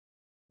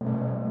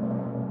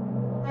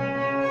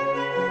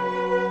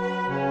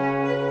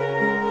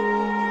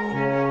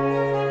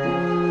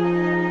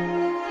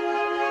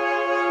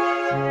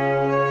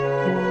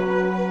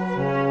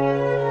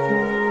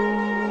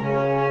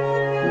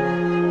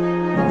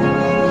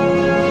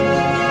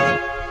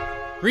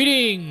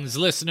Greetings,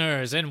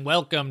 listeners, and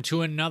welcome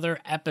to another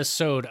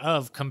episode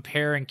of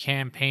Compare and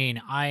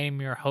Campaign. I am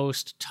your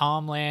host,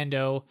 Tom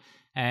Lando,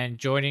 and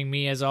joining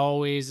me as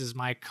always is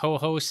my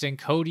co-host and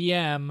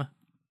co-DM,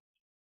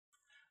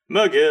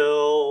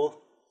 McGill.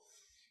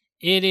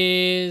 It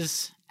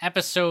is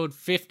episode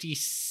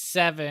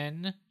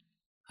 57,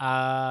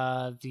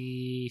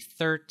 the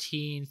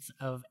 13th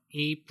of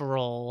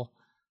April,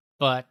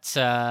 but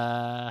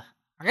I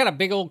got a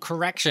big old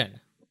correction.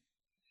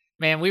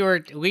 Man, we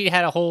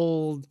had a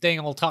whole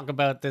thing. We'll talk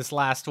about this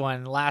last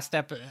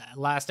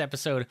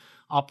episode,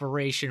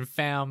 Operation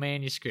Found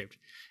Manuscript.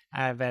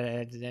 I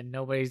bet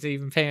nobody's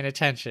even paying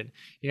attention.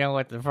 You know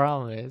what the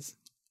problem is?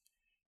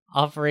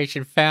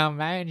 Operation Found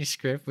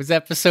Manuscript was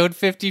episode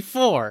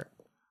 54.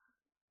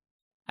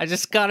 I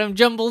just got them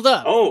jumbled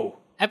up. Oh.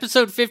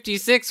 Episode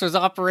 56 was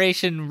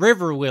Operation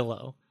River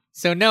Willow.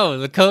 So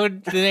no,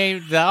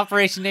 the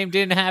operation name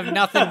didn't have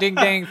nothing ding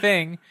dang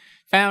thing.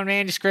 Found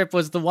Manuscript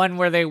was the one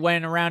where they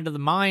went around to the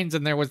mines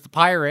and there was the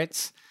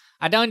pirates.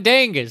 I done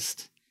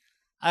dangest.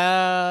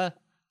 So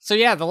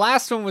yeah, the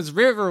last one was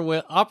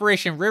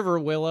Operation River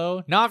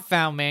Willow, not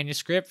Found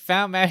Manuscript.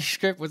 Found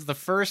Manuscript was the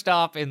first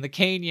op in the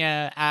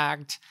Kenya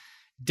Act.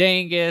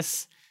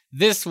 Dangus.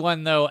 This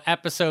one though,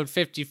 episode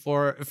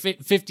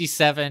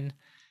 57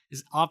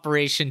 is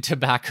Operation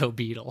Tobacco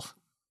Beetle.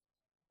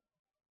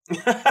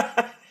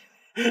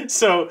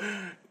 So,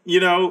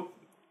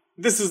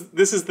 this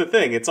is the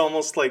thing. It's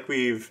almost like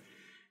you've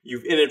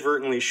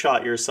inadvertently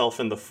shot yourself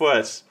in the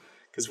foot,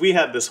 because we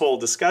had this whole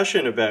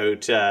discussion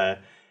about the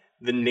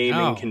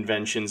naming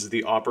conventions of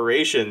the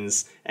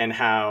operations and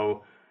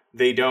how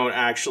they don't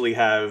actually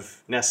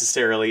have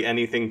necessarily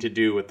anything to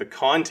do with the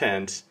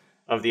content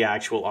of the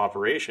actual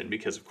operation,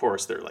 because of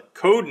course they're like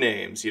code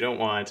names. You don't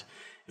want,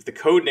 if the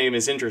code name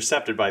is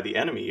intercepted by the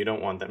enemy, you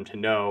don't want them to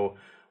know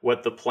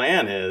what the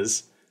plan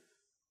is.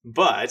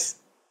 But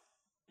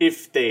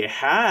if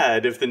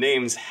the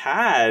names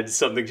had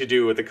something to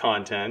do with the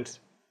content,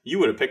 you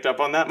would have picked up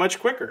on that much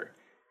quicker.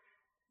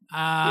 You would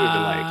have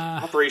been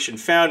like, Operation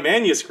Found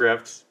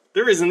Manuscript.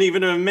 There isn't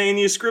even a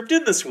manuscript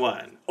in this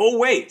one. Oh,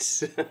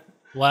 wait.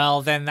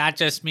 Well, then that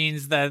just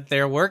means that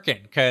they're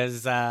working,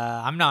 because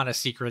I'm not a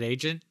secret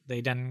agent.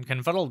 They done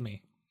confuddled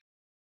me.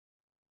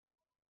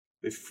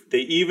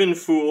 They even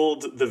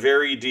fooled the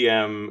very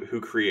DM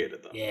who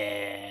created them.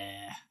 Yeah.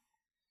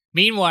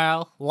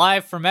 Meanwhile,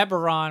 live from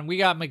Eberron, we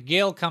got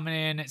McGill coming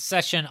in at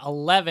session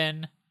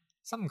 11.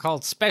 Something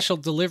called Special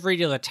Delivery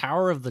to the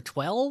Tower of the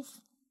 12?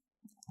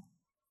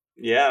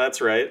 Yeah, that's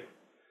right.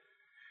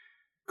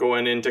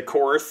 Going into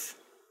Korth.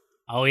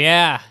 Oh,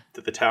 yeah.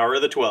 To the Tower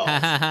of the 12.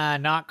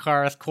 Not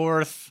Karth,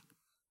 Korth.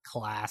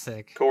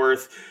 Classic.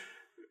 Korth.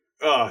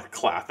 Oh,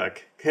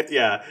 classic.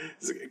 Yeah.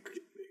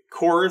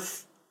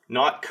 Korth,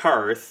 not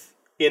Karth,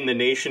 in the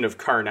nation of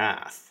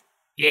Karnath.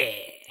 Yeah.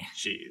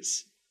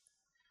 Jeez.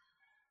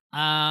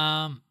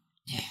 Man,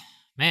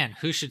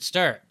 who should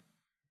start?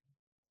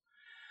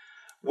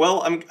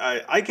 Well,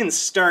 I can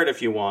start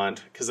if you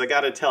want, because I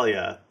got to tell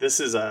you, this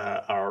is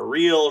a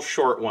real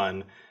short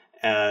one,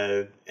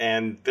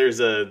 and there's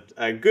a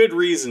good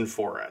reason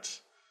for it.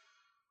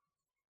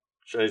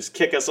 Should I just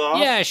kick us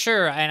off? Yeah,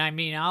 sure. And I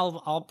mean,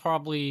 I'll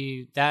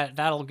probably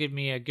that'll give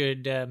me a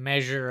good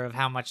measure of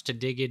how much to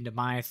dig into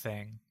my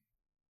thing.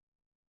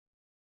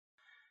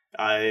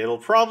 It'll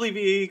probably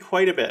be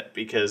quite a bit,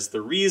 because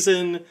the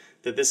reason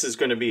that this is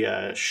going to be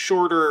a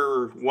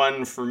shorter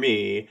one for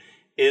me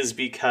is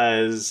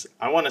because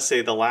I want to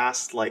say the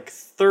last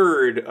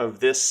third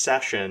of this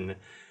session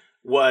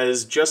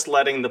was just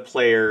letting the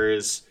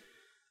players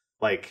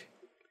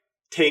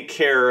take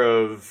care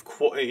of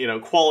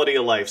quality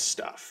of life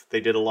stuff. They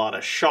did a lot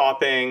of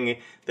shopping,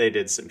 they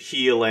did some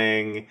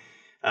healing,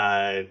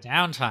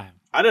 downtime.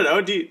 I don't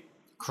know.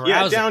 Carousing.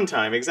 Yeah,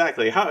 downtime,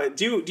 exactly. How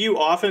do you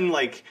often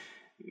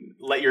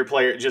let your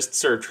player just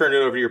sort of turn it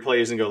over to your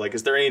players and go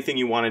is there anything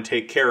you want to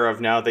take care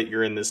of now that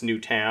you're in this new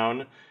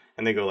town?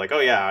 And they go oh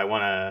yeah, I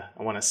want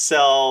to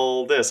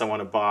sell this. I want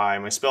to buy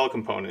my spell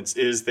components.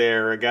 Is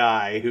there a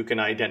guy who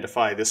can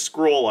identify this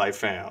scroll I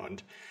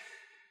found?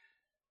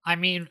 I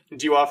mean,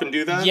 do you often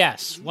do that?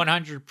 Yes,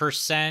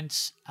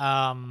 100%.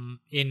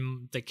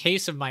 In the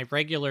case of my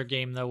regular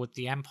game, though, with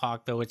the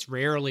MPOC, though, it's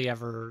rarely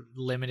ever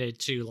limited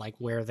to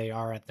where they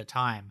are at the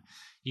time.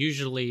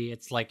 Usually,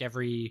 it's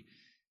every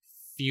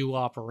few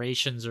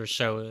operations or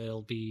so,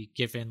 it'll be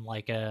given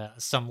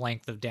some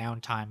length of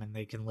downtime, and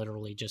they can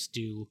literally just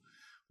do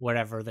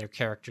whatever their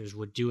characters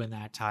would do in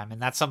that time.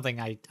 And that's something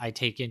I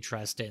take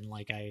interest in.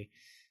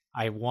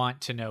 I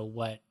want to know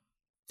what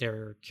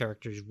their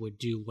characters would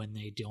do when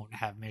they don't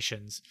have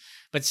missions.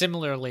 But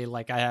similarly,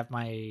 I have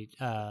my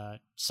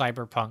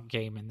Cyberpunk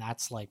game, and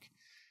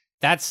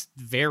that's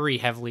very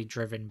heavily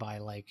driven by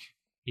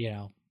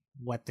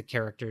what the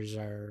characters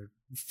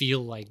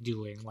feel like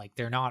doing.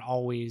 They're not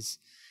always,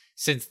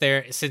 since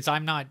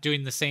I'm not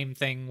doing the same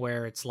thing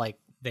where it's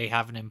they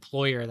have an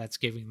employer that's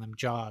giving them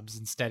jobs.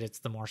 Instead, it's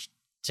the more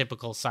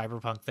typical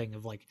Cyberpunk thing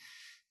of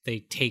they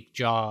take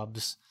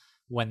jobs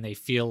when they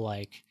feel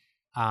like.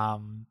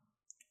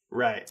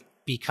 Right.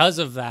 Because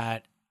of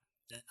that,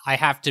 I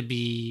have to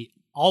be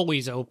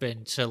always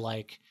open to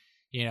like,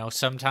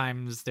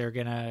 sometimes they're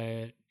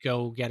gonna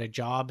go get a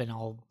job and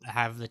I'll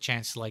have the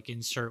chance to like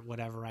insert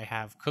whatever I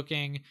have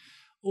cooking,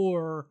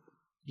 or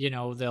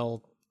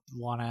they'll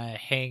want to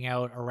hang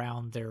out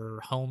around their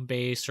home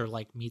base or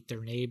like meet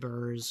their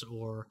neighbors,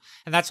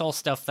 and that's all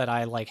stuff that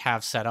I like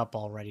have set up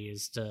already,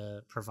 is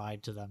to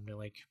provide to them, to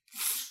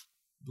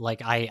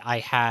like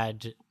I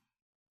had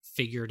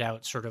figured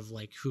out sort of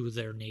like who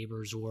their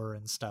neighbors were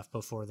and stuff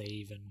before they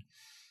even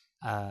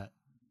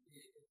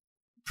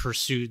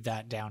pursued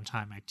that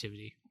downtime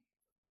activity.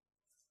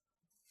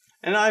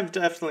 And I've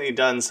definitely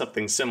done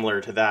something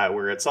similar to that,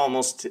 where it's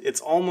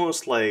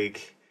almost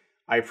like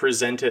I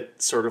present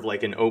it sort of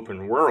like an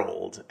open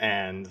world,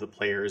 and the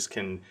players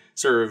can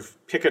sort of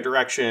pick a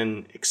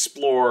direction,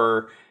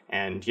 explore,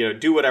 and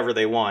do whatever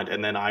they want,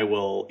 and then I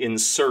will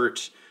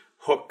insert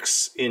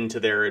hooks into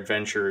their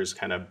adventures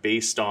kind of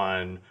based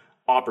on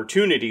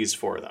opportunities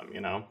for them,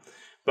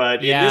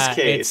 But in this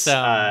case,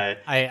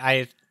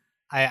 I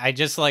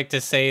just like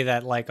to say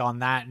that, like, on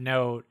that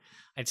note,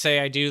 I'd say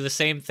I do the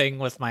same thing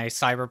with my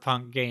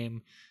Cyberpunk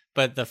game,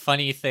 but the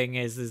funny thing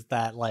is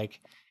that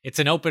like it's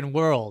an open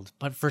world,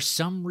 but for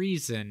some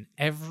reason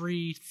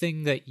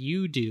everything that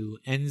you do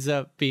ends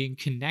up being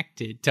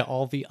connected to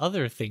all the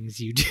other things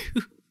you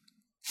do.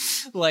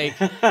 Like,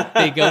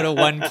 they go to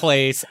one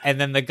place and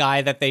then the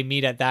guy that they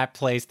meet at that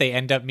place, they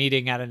end up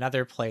meeting at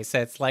another place.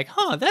 It's like,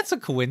 that's a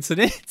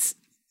coincidence.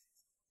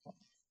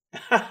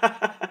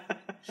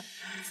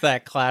 It's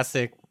that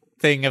classic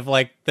thing of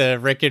like the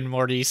Rick and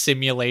Morty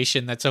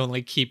simulation that's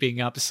only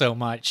keeping up so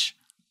much.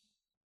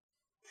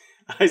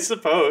 I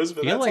suppose,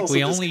 but I feel that's like also we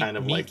just only kind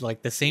of meet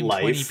like the same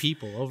life. 20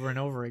 people over and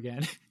over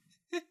again.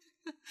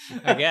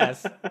 I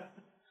guess.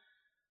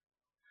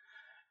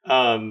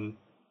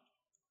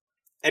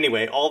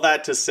 Anyway, all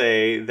that to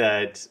say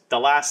that the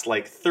last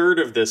like third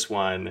of this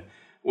one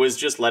was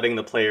just letting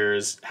the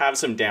players have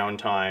some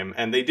downtime,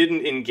 and they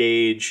didn't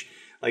engage,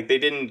 like they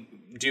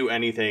didn't do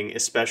anything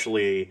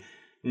especially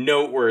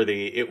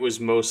noteworthy. It was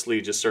mostly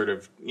just sort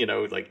of,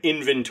 like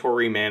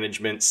inventory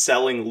management,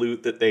 selling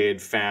loot that they had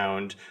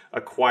found,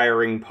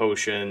 acquiring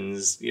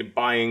potions,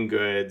 buying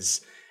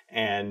goods,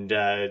 and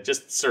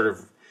just sort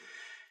of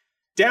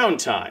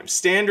downtime,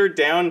 standard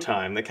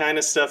downtime, the kind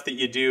of stuff that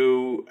you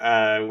do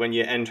when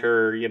you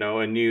enter,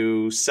 a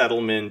new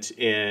settlement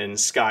in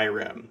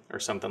Skyrim or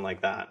something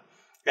like that.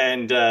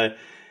 And the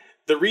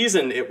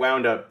reason it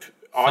wound up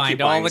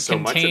occupying so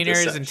much of this find all the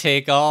containers and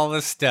take all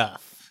the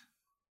stuff.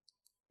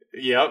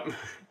 Yep.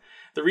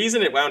 The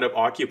reason it wound up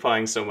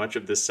occupying so much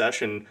of this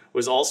session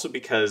was also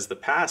because the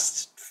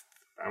past,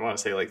 I want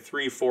to say like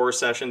 3-4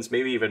 sessions,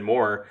 maybe even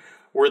more,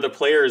 were the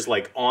players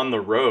like on the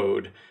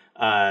road,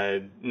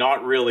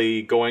 not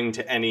really going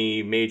to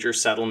any major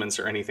settlements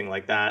or anything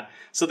like that.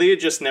 So they had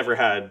just never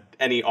had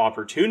any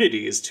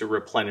opportunities to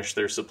replenish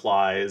their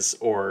supplies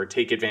or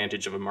take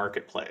advantage of a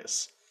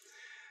marketplace.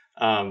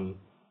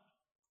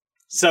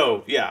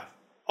 So yeah,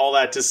 all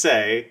that to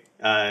say,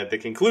 the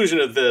conclusion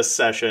of this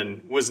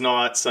session was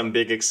not some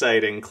big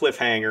exciting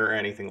cliffhanger or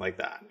anything like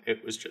that.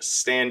 It was just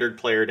standard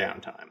player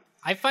downtime.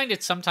 I find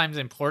it sometimes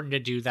important to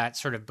do that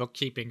sort of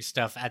bookkeeping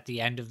stuff at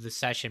the end of the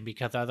session,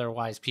 because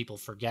otherwise people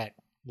forget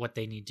what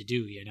they need to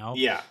do,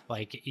 Yeah.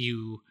 Like,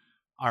 you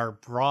are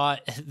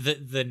brought,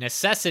 the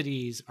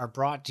necessities are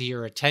brought to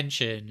your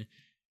attention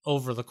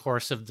over the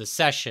course of the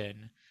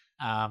session.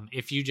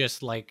 If you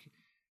just like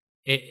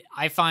it,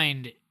 I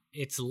find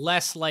it's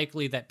less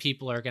likely that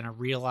people are going to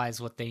realize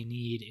what they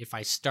need if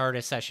I start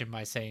a session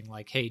by saying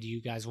like, hey, do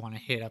you guys want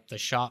to hit up the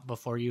shop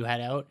before you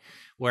head out?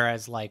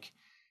 Whereas like,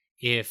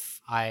 if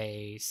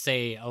I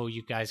say, oh,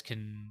 you guys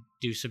can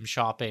do some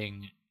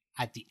shopping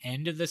at the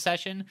end of the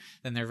session,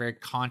 then they're very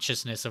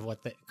conscious of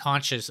what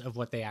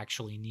they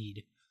actually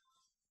need.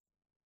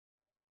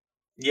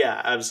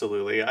 Yeah,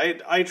 absolutely.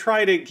 I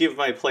try to give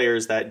my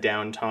players that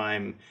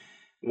downtime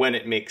when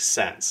it makes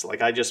sense.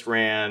 Like, I just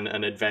ran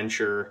an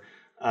adventure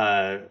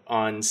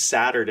on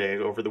Saturday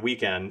over the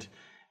weekend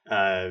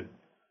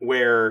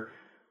where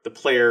the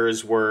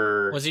players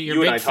were... Was it your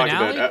big and I finale?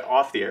 talked about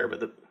off the air,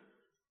 but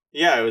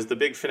it was the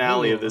big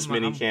finale of this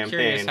mini campaign. I'm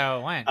curious how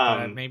it went.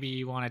 But maybe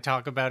you want to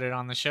talk about it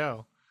on the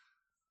show.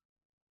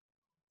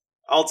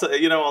 I'll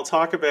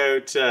talk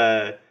about...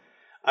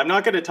 I'm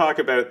not going to talk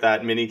about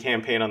that mini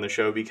campaign on the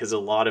show because a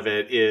lot of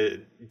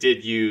it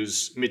did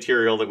use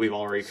material that we've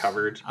already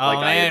covered. Oh, like,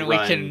 man, we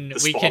can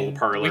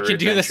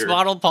do the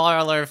Swaddle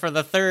Parlor for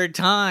the third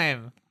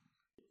time.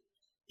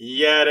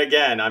 Yet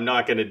again, I'm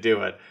not going to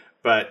do it.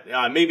 But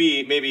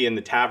maybe in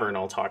the tavern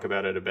I'll talk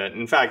about it a bit.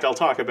 In fact, I'll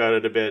talk about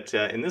it a bit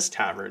in this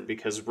tavern,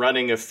 because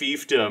running a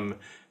fiefdom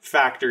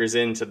factors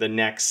into the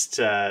next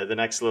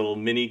little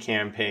mini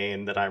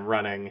campaign that I'm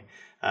running.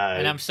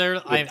 And I'm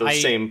certain with the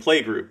same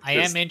play group. I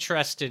am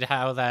interested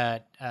how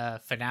that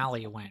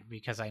finale went,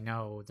 because I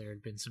know there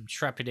had been some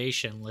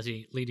trepidation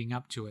leading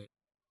up to it.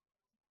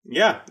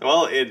 Yeah,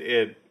 well,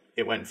 it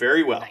went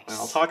very well. Nice. And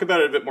I'll talk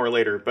about it a bit more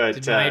later. But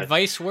did my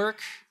advice work?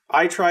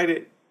 I tried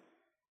it.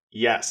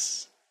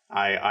 Yes.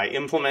 I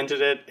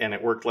implemented it, and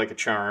it worked like a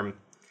charm.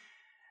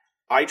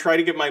 I try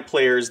to give my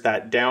players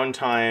that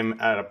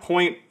downtime at a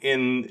point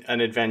in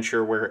an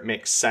adventure where it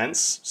makes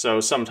sense.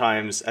 So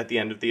sometimes at the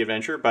end of the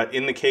adventure, but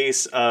in the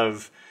case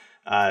of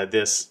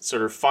this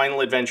sort of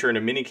final adventure in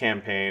a mini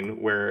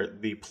campaign where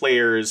the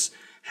players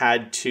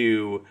had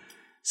to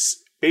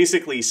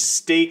basically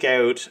stake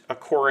out a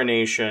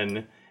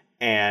coronation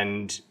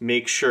and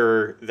make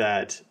sure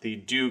that the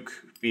Duke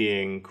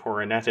being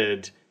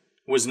coroneted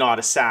was not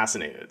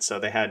assassinated. So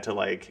they had to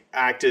like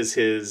act as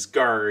his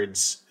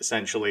guards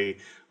essentially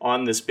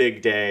on this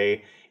big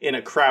day in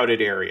a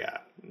crowded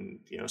area.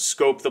 You know,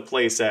 scope the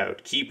place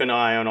out, keep an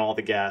eye on all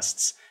the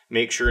guests,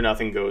 make sure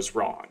nothing goes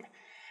wrong.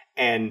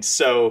 And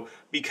so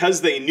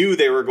because they knew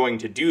they were going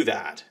to do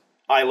that,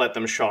 I let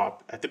them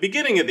shop at the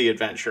beginning of the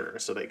adventure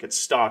so they could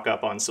stock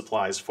up on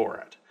supplies for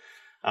it.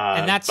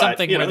 And that's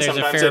something where there's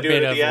a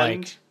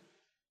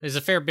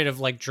fair bit of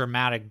like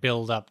dramatic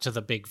build up to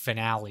the big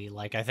finale.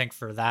 Like I think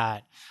for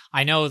that,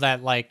 I know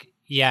that like,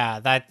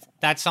 yeah,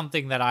 that's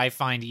something that I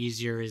find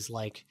easier is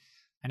like,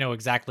 I know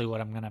exactly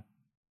what I'm going to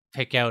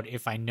pick out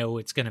if I know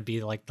it's going to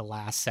be like the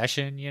last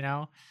session, you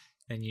know,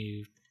 then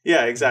you.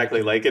 Yeah,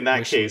 exactly. Like in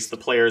that case, the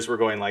players were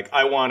going like,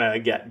 I want to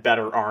get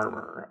better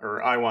armor,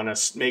 or I want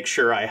to make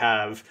sure I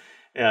have,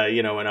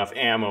 enough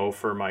ammo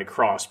for my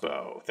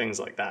crossbow, things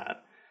like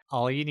that.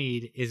 All you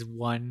need is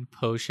one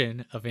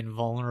potion of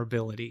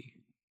invulnerability,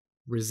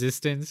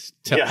 resistance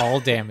to all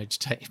damage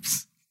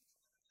types.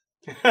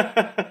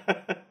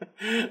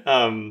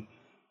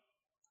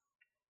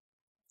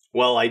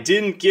 Well, I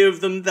didn't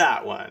give them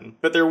that one,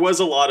 but there was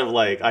a lot of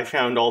like, I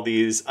found all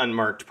these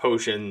unmarked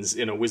potions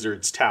in a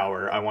wizard's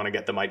tower. I want to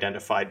get them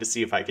identified to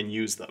see if I can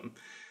use them.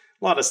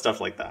 A lot of stuff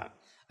like that.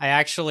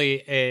 I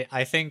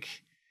think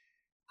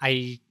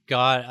I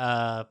got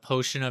a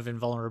potion of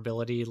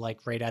invulnerability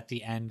like right at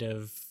the end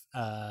of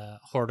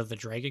Horde of the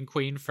Dragon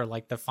Queen for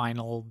like the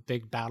final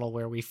big battle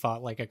where we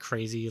fought like a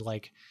crazy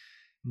like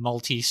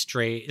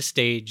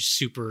multi-stage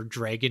super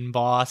dragon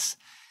boss.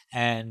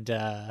 And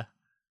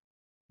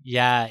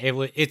yeah,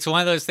 it's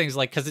one of those things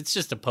like, because it's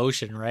just a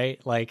potion,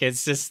 right? Like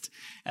it's just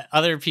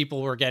other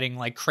people were getting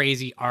like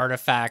crazy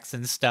artifacts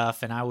and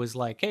stuff, and I was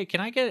like, hey,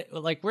 can I get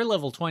like, we're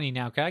level 20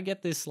 now, can I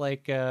get this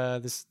like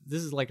this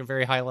is like a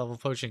very high level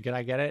potion, can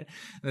I get it?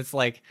 And it's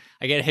like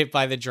I get hit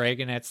by the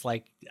dragon, it's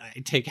like I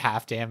take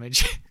half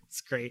damage.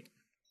 It's great.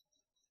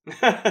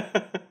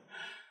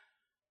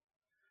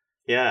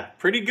 Yeah,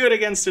 pretty good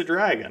against a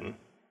dragon.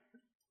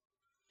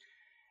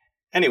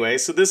 Anyway,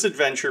 so this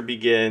adventure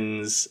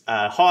begins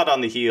hot on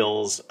the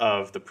heels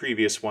of the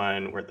previous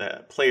one, where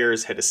the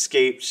players had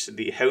escaped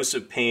the House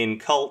of Pain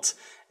cult,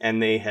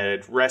 and they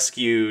had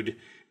rescued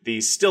the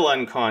still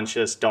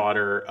unconscious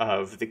daughter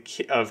of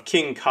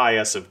King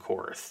Caius of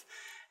Korth.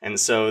 And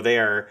so they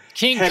are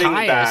heading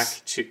back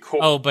to Korth.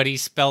 Oh, but he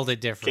spelled it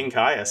different. King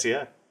Caius,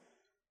 yeah.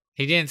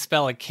 He didn't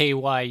spell it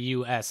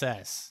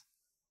Kyuss.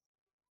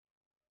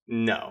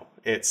 No,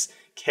 it's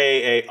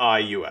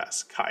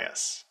Kaius,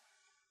 Caius.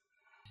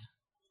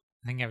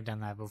 I think I've done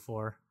that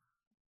before.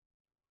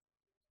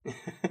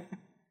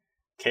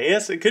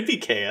 Caius? It could be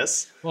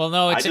Caius. Well,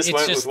 no, I just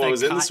went with what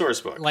was in the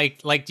source book.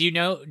 Like, do you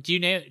know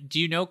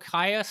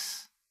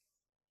Caius?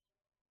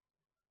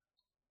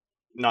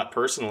 Not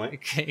personally.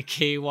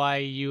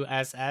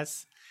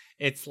 Kyuss.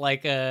 It's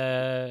like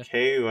a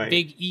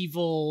big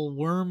evil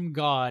worm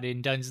god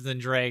in Dungeons and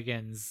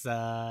Dragons.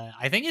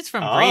 I think it's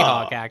from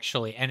Greyhawk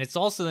actually, and it's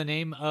also the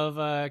name of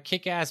a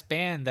kick-ass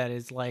band that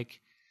is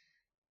like,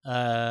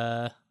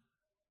 I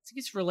think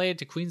it's related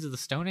to Queens of the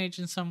Stone Age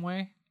in some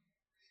way.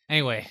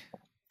 Anyway,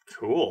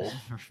 cool.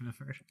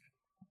 Remember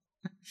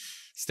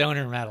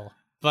stoner metal,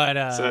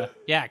 but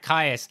yeah,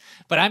 Caius.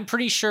 But I'm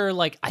pretty sure,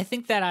 like, I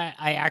think that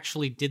I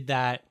actually did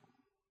that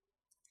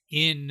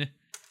in.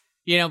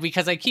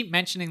 Because I keep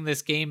mentioning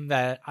this game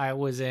that I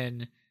was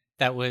in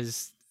that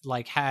was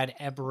like had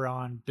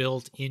Eberron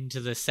built into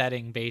the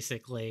setting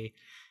basically.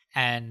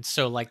 And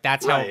so like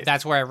that's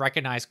where I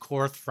recognize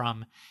Korth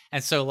from.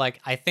 And so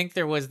like I think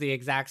there was the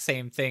exact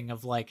same thing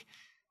of like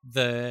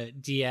the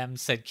DM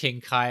said King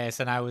Caius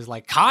and I was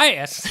like,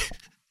 Caius?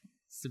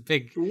 It's a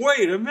big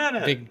wait a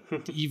minute. Big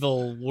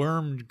evil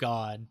wormed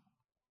god.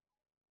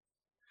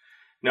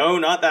 No,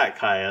 not that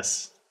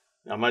Caius.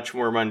 A much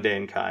more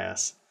mundane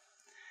Caius.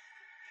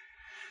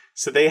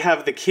 So they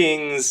have the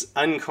king's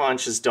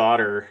unconscious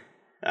daughter,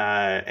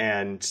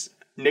 and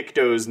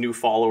Nikto's new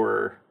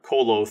follower,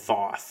 Kolo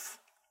Thoth,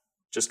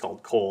 just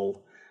called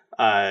Cole,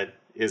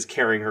 is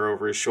carrying her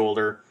over his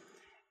shoulder.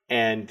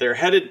 And they're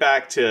headed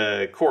back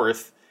to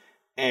Korth,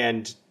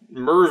 and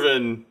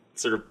Mervyn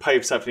sort of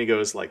pipes up and he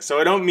goes like, so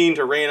I don't mean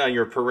to rain on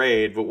your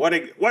parade, but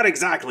what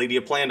exactly do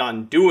you plan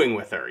on doing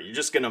with her? You're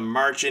just going to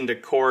march into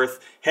Korth,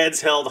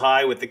 heads held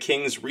high with the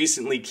king's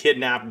recently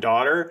kidnapped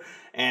daughter?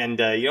 And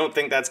you don't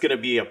think that's going to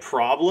be a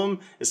problem,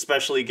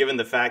 especially given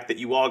the fact that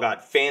you all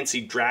got fancy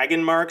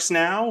dragon marks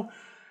now?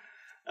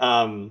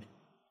 So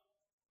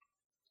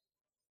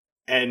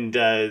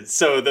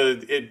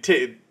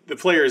the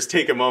players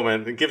take a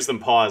moment, it gives them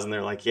pause, and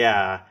they're like,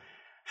 yeah,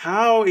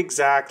 how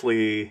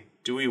exactly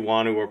do we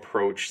want to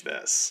approach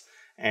this?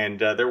 and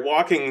they're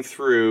walking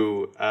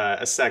through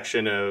a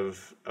section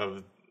of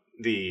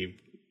the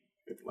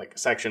like a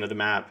section of the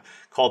map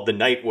called the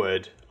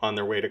Nightwood on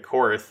their way to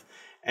Korth.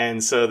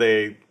 And so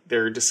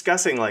they're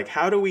discussing like,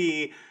 how do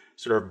we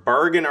sort of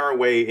bargain our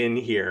way in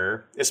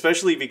here,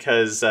 especially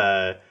because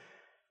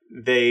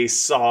they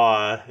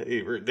snuck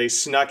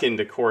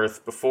into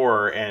Korth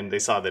before and they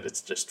saw that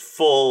it's just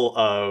full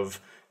of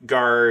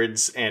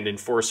guards and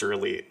Enforcer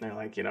Elite. And they're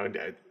like,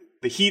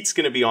 the heat's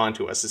going to be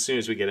onto us as soon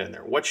as we get in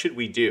there. What should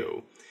we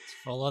do? It's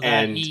full of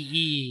that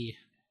EE,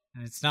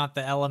 and it's not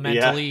the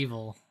elemental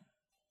evil.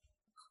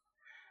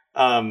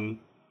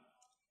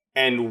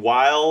 And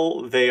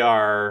while they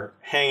are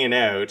hanging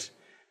out,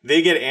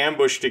 they get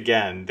ambushed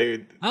again.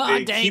 They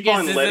keep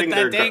on letting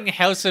their dang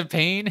House of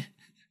Pain.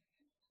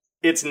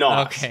 It's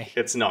not. Okay.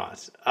 It's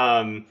not.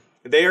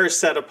 They are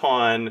set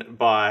upon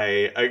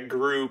by a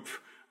group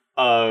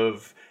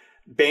of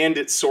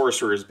bandit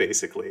sorcerers,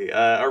 basically.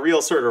 A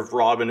real sort of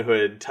Robin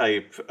Hood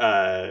type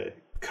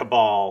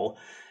cabal.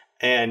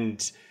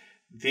 And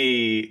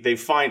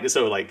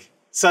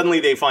suddenly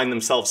they find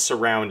themselves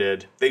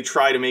surrounded. They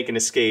try to make an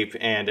escape,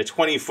 and a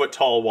 20-foot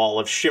tall wall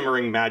of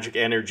shimmering magic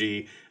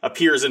energy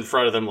appears in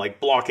front of them, like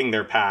blocking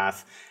their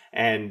path.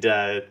 And,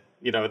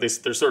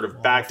 they're sort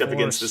of backed up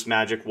against this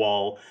magic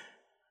wall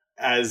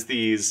as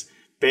these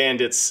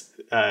bandits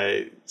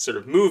sort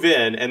of move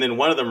in, and then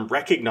one of them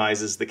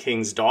recognizes the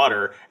king's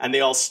daughter, and they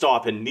all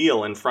stop and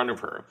kneel in front of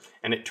her.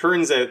 And it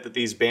turns out that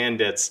these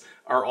bandits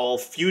are all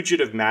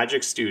fugitive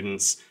magic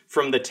students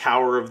from the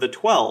Tower of the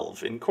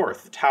 12 in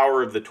Korth. The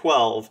Tower of the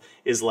 12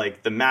 is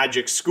like the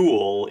magic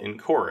school in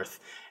Korth,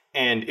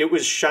 and it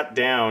was shut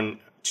down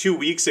 2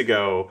 weeks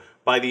ago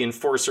by the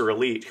Enforcer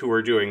Elite, who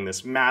are doing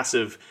this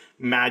massive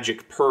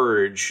magic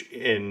purge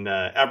in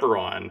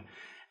Eberron.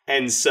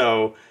 And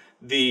so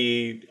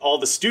all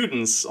the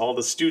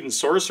student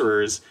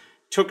sorcerers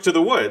took to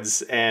the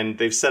woods, and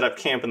they've set up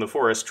camp in the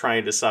forest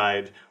trying to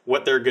decide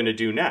what they're going to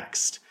do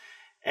next.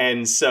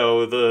 And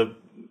so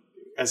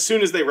as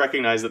soon as they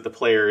recognize that the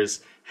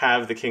players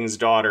have the king's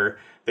daughter,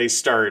 they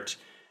start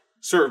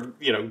sort of,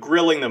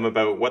 grilling them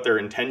about what their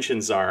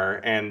intentions are,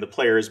 and the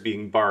players,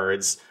 being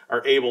bards,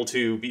 are able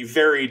to be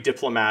very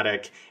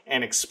diplomatic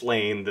and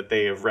explain that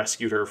they have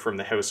rescued her from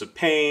the House of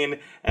Pain,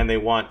 and they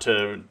want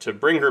to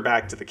bring her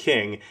back to the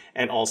king,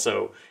 and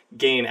also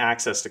gain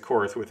access to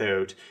Korth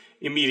without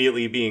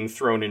immediately being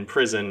thrown in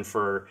prison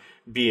for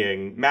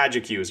being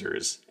magic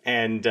users.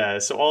 And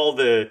so all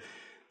the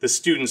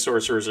student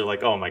sorcerers are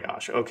like, oh my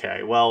gosh,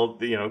 okay, well,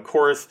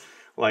 Korth,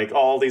 like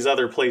all these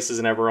other places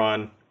in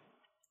Eberron,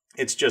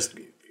 it's just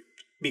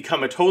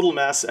become a total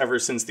mess ever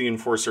since the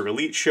Enforcer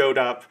Elite showed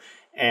up,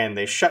 and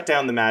they shut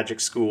down the magic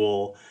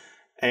school.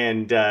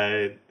 And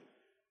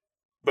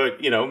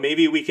but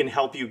maybe we can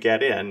help you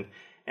get in.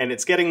 And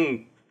it's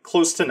getting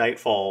close to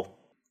nightfall,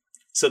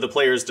 so the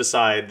players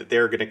decide that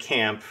they're going to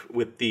camp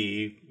with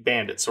the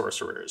bandit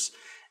sorcerers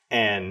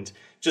and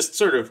just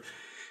sort of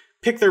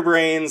pick their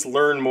brains,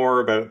 learn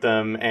more about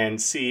them,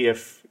 and see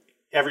if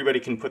everybody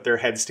can put their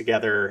heads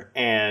together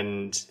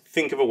and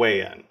think of a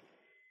way in.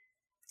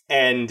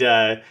 And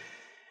the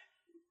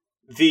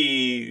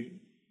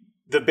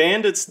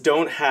bandits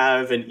don't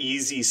have an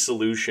easy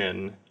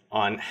solution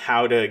on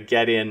how to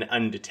get in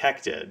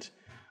undetected,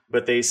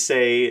 but they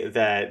say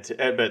that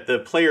but the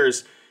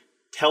players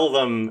tell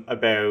them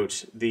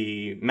about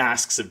the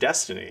Masks of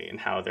Destiny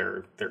and how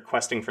they're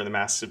questing for the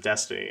Masks of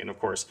Destiny. And of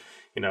course,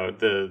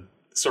 the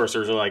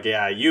sorcerers are like,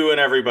 yeah, you and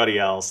everybody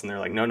else. And they're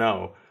like,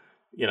 no,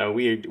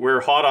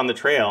 we're hot on the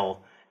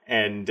trail,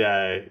 and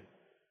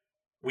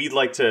we'd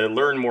like to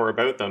learn more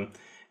about them.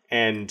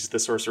 And the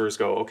sorcerers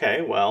go,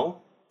 okay,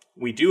 well,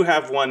 we do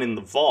have one in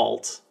the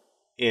vault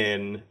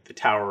in the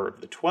Tower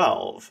of the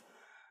 12.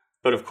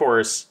 But of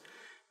course,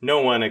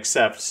 no one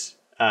except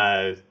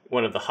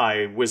one of the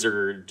high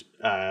wizard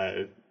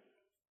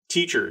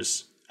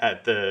teachers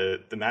at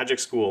the magic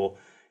school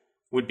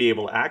would be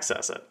able to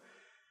access it.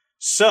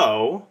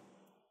 So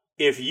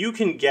if you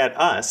can get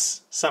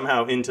us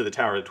somehow into the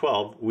Tower of the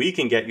 12, we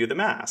can get you the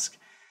mask.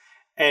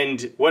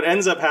 And what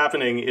ends up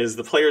happening is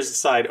the players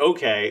decide,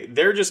 okay,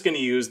 they're just going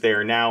to use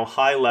their now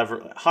high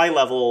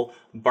level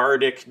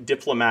bardic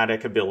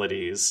diplomatic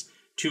abilities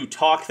to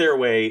talk their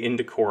way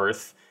into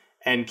Korth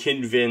and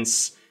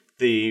convince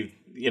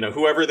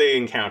whoever they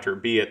encounter,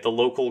 be it the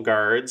local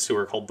guards, who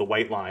are called the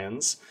White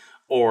Lions,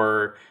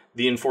 or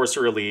the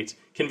Enforcer Elite,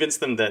 convince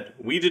them that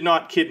we did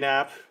not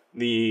kidnap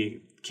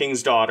the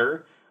king's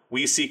daughter.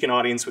 We seek an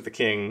audience with the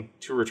king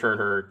to return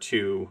her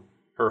to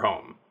her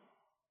home.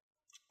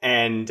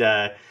 And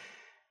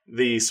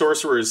the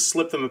sorcerers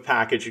slip them a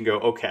package and go,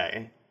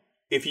 okay,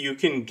 if you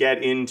can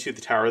get into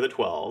the Tower of the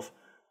 12,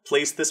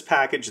 place this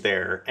package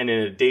there, and in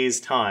a day's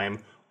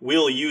time,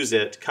 we'll use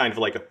it kind of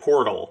like a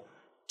portal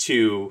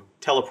to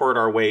teleport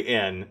our way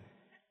in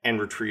and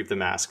retrieve the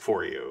mask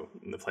for you.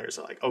 And the players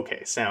are like,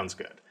 okay, sounds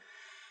good.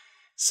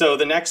 So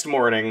the next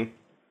morning,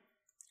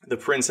 the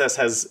princess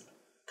has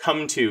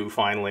come to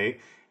finally,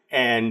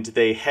 and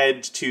they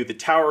head to the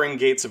towering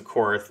gates of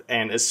Korth,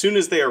 and as soon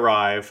as they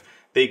arrive,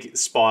 they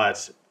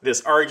spot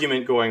this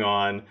argument going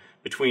on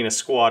between a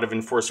squad of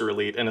Enforcer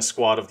Elite and a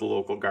squad of the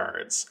local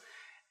guards.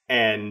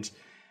 And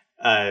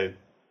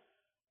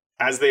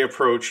as they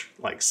approach,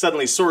 like,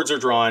 suddenly swords are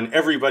drawn.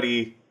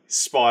 Everybody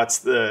spots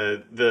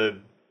the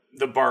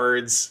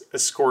bards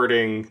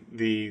escorting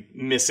the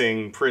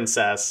missing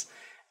princess,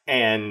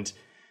 and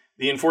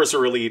the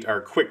Enforcer Elite are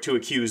quick to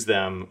accuse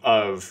them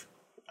of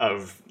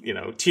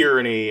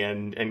tyranny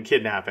and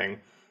kidnapping.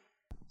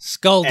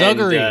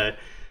 Skullduggery. And,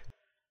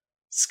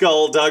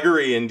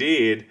 skullduggery,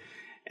 indeed.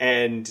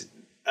 And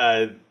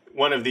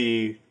one of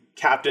the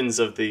captains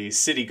of the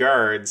city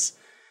guards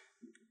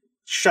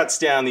shuts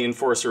down the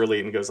Enforcer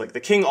Elite and goes like, the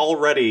king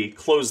already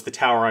closed the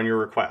tower on your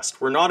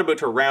request. We're not about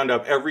to round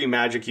up every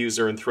magic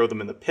user and throw them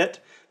in the pit.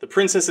 The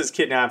princess's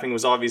kidnapping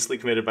was obviously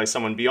committed by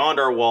someone beyond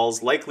our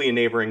walls, likely a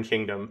neighboring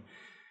kingdom.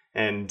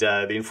 And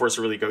the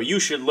Enforcer Elite go, you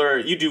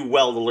do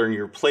well to learn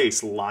your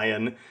place,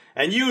 lion.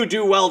 And you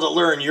do well to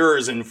learn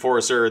yours,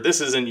 Enforcer.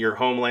 This isn't your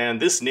homeland.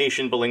 This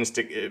nation belongs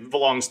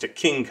to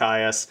King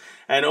Caius,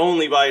 and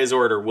only by his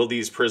order will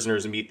these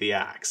prisoners meet the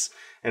axe.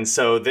 And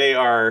so they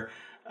are...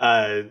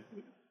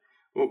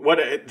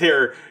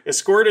 they're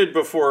escorted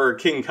before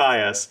King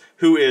Caius,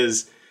 who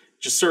is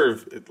just sort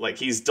of like,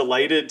 he's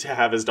delighted to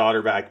have his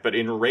daughter back, but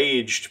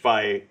enraged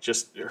by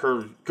just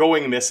her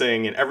going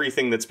missing and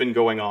everything that's been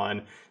going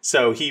on.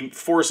 So he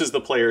forces the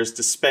players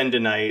to spend a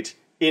night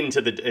in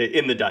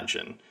the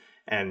dungeon,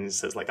 and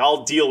says like,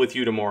 I'll deal with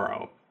you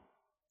tomorrow.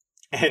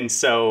 And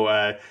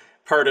so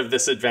part of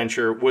this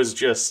adventure was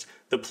just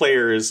the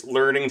players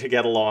learning to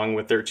get along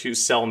with their two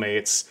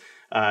cellmates,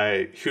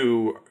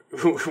 who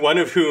one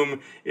of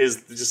whom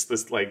is just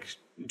this like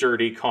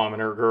dirty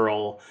commoner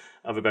girl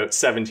of about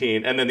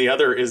 17, and then the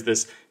other is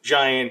this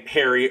giant,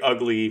 hairy,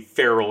 ugly,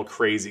 feral,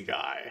 crazy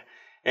guy.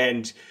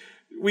 And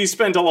we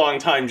spent a long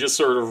time just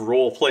sort of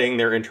role-playing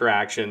their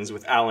interactions,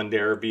 with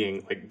Alandare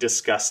being like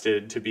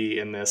disgusted to be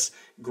in this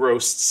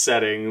gross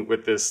setting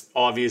with this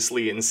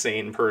obviously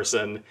insane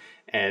person.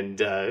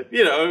 And,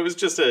 it was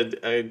just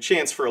a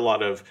chance for a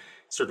lot of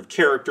sort of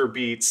character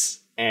beats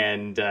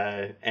and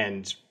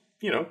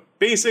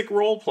basic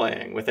role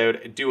playing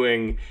without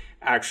doing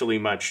actually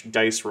much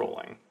dice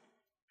rolling.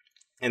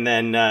 And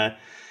then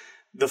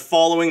the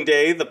following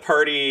day, the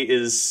party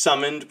is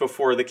summoned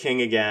before the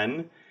king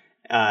again,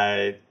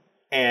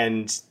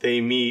 and they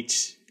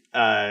meet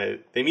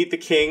the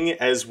king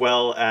as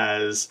well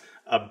as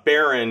a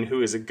baron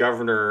who is a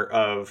governor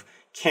of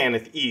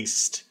Cannith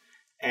East,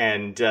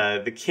 and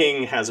the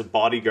king has a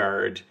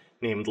bodyguard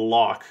named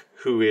Locke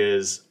who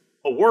is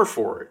a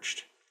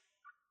warforged.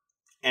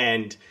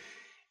 And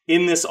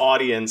in this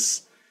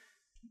audience,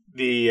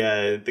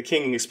 the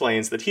king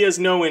explains that he has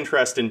no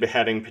interest in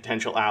beheading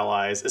potential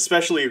allies,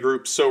 especially a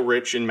group so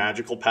rich in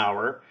magical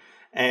power,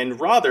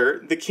 and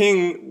rather the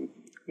king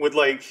would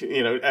like,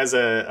 as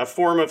a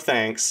form of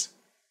thanks,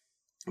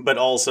 but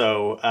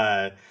also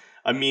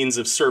a means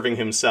of serving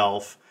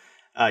himself,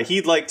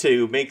 he'd like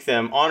to make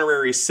them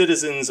honorary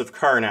citizens of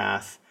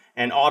Karrnath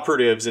and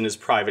operatives in his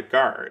private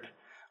guard.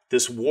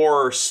 This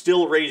war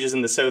still rages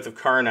in the south of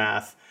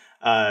Karrnath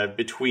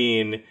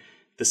between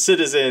the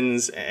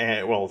citizens,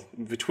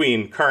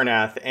 between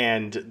Karrnath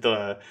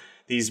and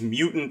these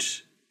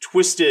mutant,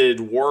 twisted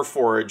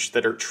warforged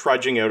that are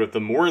trudging out of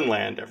the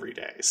Mournland every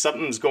day.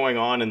 Something's going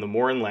on in the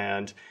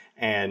Mournland,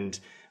 and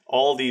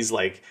all these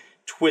like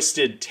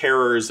twisted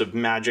terrors of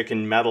magic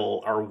and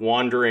metal are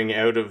wandering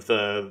out of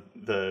the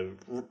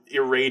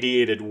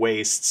irradiated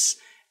wastes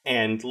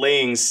and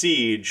laying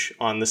siege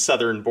on the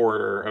southern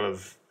border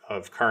of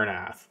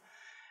Karrnath.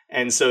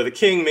 And so the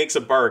king makes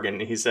a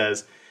bargain. He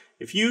says,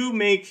 if you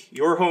make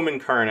your home in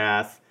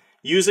Karrnath,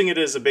 using it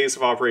as a base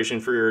of operation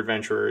for your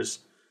adventurers,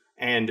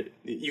 and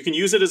you can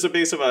use it as a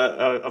base of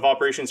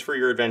operations for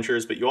your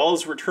adventures, but you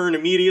always return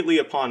immediately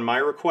upon my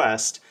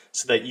request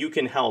so that you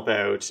can help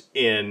out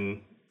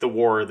in the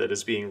war that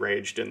is being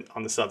waged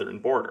on the southern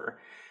border.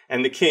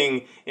 And the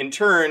king, in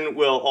turn,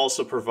 will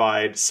also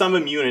provide some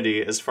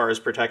immunity as far as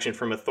protection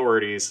from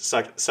authorities,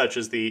 such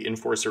as the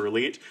Enforcer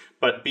Elite,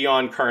 but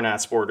beyond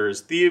Karrnath's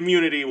borders, the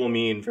immunity will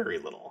mean very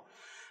little.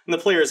 And the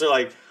players are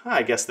like,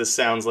 I guess this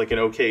sounds like an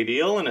okay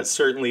deal, and it's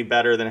certainly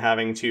better than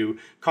having to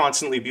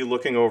constantly be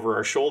looking over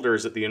our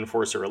shoulders at the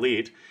Enforcer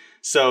Elite.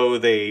 So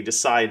they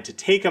decide to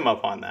take him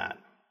up on that.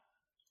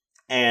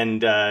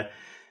 And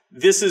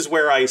this is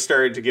where I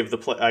started to give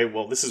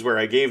this is where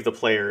I gave the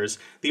players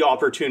the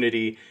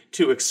opportunity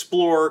to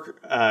explore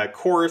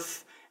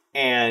Korth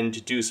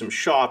and do some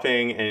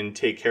shopping and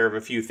take care of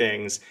a few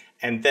things.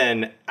 And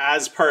then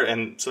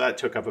so that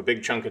took up a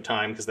big chunk of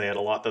time because they had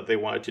a lot that they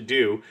wanted to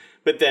do.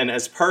 But then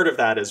as part of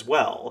that as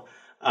well,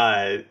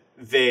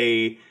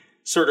 they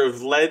sort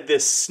of led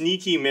this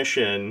sneaky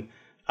mission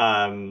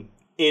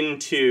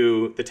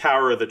into the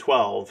Tower of the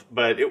 12,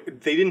 but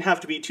they didn't have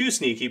to be too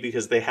sneaky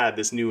because they had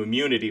this new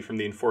immunity from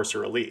the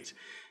Enforcer Elite.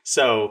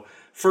 So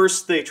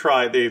first they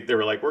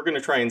were like, we're going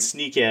to try and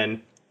sneak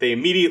in. They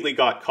immediately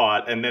got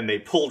caught, and then they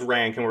pulled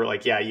rank and were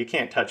like, yeah, you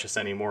can't touch us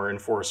anymore,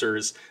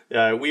 Enforcers.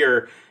 We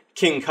are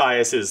King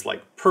Caius's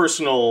like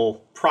personal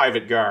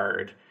private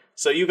guard.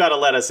 So you got to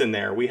let us in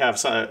there. We have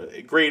some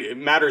great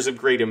matters of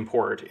great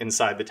import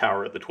inside the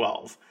Tower of the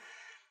 12.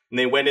 And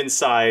they went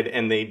inside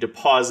and they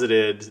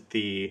deposited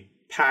the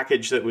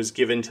package that was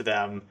given to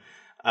them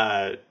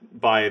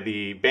by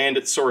the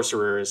bandit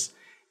sorcerers,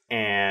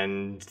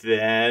 and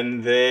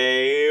then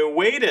they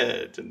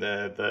waited.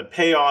 The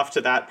payoff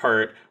to that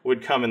part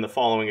would come in the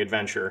following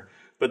adventure.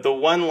 But the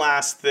one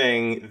last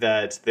thing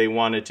that they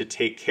wanted to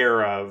take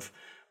care of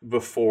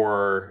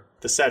before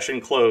the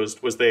session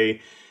closed was they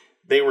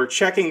were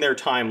checking their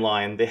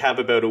timeline. They have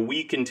about a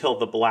week until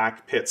the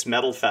Black Pits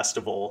Metal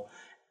Festival,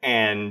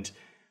 and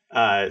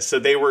so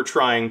they were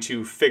trying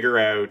to figure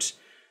out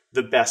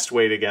the best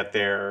way to get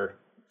there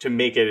to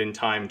make it in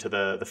time to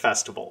the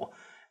festival.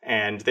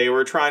 And they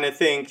were trying to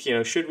think, you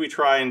know, should we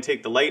try and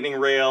take the lightning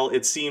rail?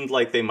 It seemed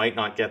like they might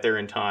not get there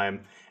in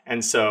time.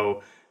 And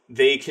so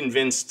they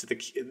convinced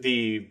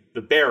the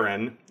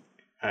Baron,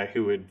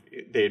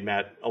 they had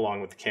met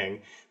along with the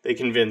king, they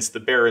convinced the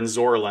Baron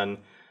Zorlin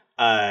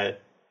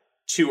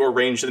to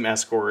arrange them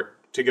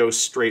escort to go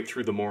straight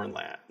through the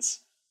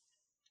Mournlands.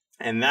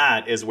 And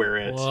that is where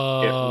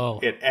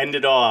it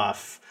ended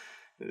off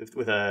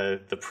with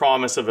the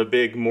promise of a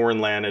big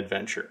Mournland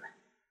adventure.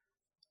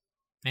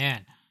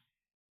 Man,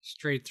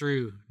 straight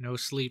through, no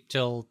sleep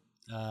till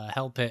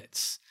Hell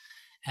Pits.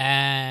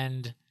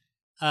 And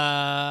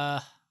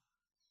yeah,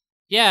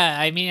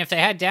 I mean, if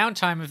they had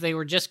downtime, if they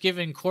were just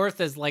given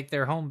Korth as like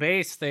their home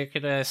base, they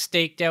could have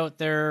staked out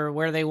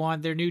where they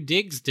wanted their new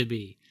digs to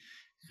be.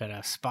 Could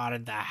have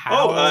spotted the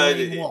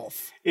howling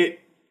wolf.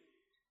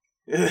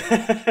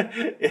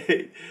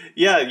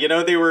 Yeah, you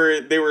know, they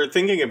were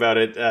thinking about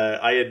it.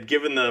 I had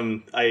given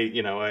them,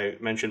 I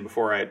mentioned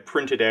before, I had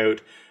printed out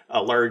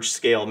a large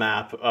scale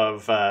map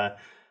of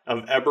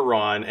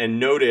Eberron and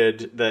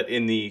noted that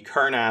in the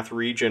Karrnath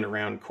region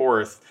around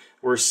Korth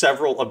were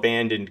several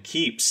abandoned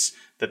keeps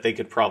that they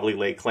could probably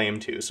lay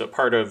claim to. So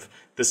part of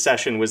the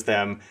session was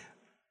them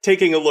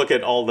taking a look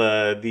at all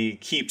the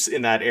keeps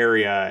in that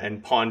area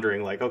and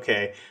pondering, like,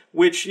 okay,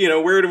 where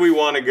do we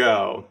want to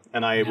go?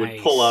 And I would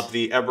pull up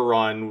the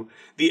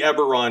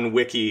Eberron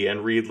wiki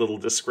and read little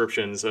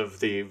descriptions of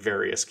the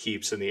various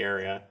keeps in the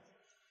area.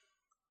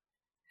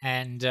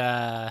 And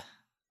man,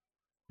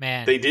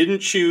 they didn't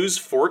choose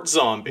Fort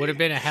Zombie. Would have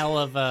been a hell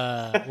of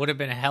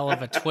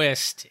a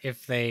twist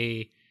if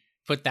they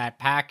put that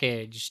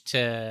package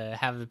to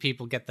have the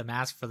people get the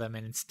mask for them,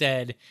 and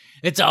instead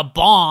it's a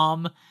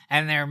bomb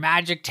and they're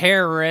magic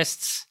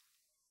terrorists.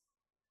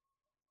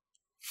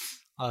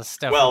 All this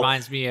stuff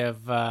reminds me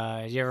of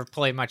you ever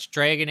play much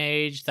Dragon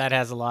Age? That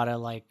has a lot of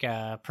like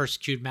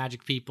persecuted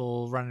magic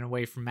people running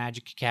away from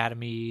magic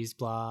academies,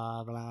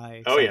 blah blah.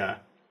 Etc. Oh yeah.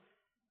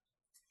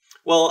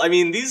 Well, I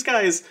mean, these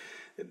guys,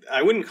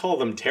 I wouldn't call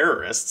them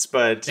terrorists,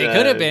 but they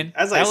could have been.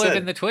 That would have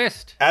been the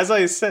twist. As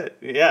I said,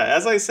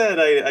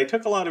 I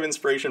took a lot of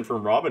inspiration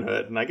from Robin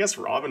Hood, and I guess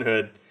Robin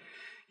Hood,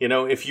 you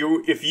know, if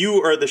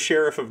you are the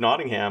sheriff of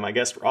Nottingham, I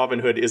guess Robin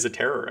Hood is a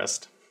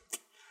terrorist.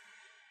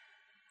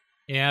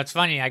 Yeah, it's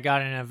funny. I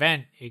got an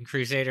event in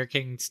Crusader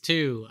Kings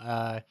 2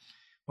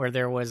 where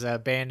there was a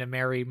band of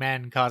merry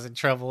men causing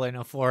trouble in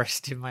a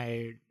forest in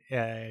my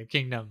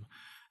kingdom,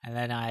 and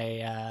then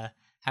I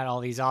had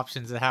all these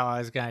options of how I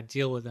was going to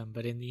deal with them.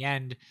 But in the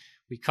end,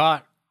 we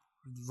caught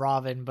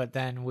Robin, but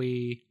then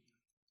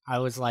I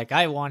was like,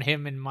 I want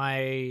him in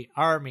my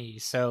army.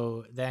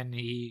 So then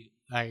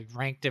I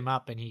ranked him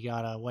up and he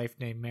got a wife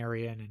named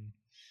Marion and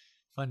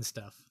fun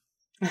stuff.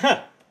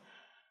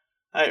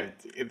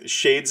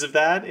 Shades of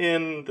that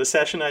in the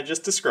session I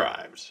just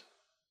described.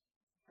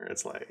 Where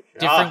it's like...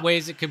 different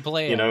ways it could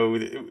play out.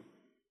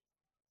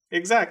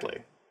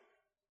 Exactly.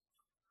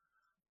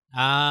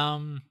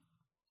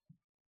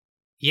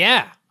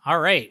 Yeah, all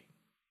right.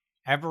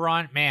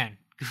 Eberron, man.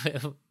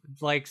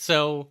 Like,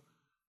 so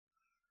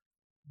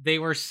they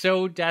were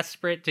so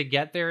desperate to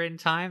get there in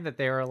time that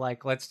they were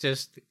like, let's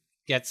just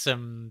get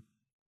some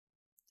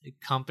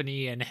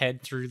company and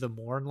head through the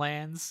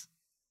Mournlands.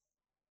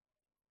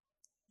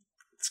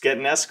 Let's get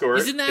an escort.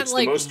 Isn't that it's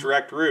the most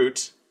direct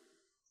route.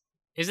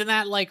 Isn't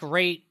that like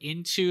right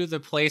into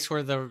the place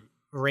where the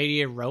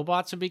radiant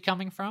robots would be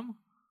coming from?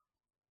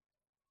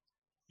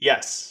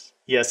 Yes,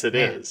 it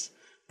is.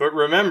 But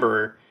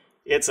remember,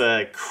 it's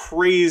a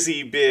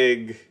crazy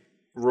big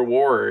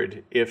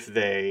reward if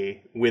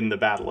they win the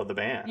Battle of the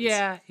Bands.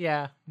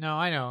 Yeah. No,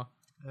 I know.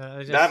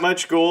 That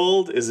much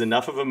gold is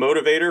enough of a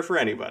motivator for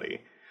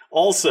anybody.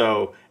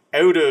 Also,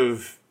 out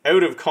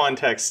of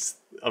context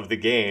of the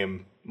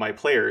game, my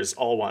players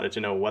all wanted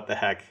to know what the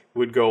heck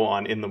would go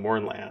on in the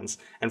Mournlands.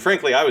 And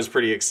frankly, I was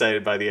pretty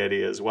excited by the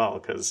idea as well,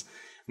 because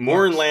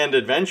Mournland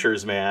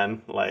adventures,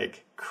 man,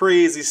 like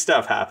crazy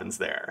stuff happens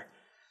there.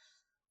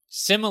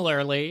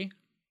 Similarly,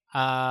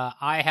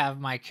 I have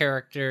my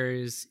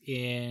characters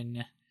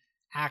in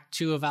Act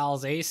 2 of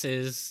Owl's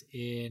Aces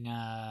in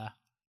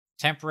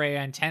Temporary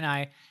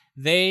Antennae.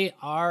 They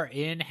are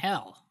in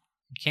Hell.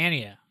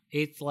 Cania,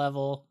 8th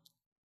level,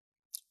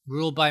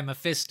 ruled by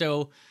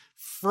Mephisto,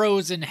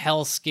 frozen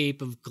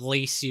hellscape of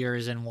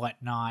glaciers and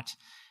whatnot.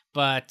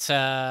 But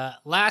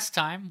last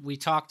time we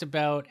talked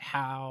about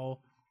how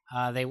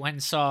They went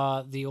and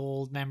saw the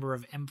old member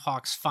of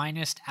Empok's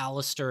finest,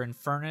 Alistair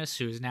Infernus,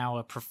 who is now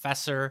a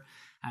professor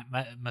at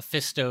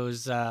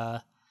Mephisto's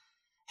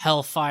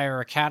Hellfire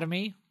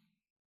Academy.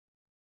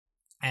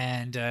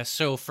 And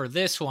so for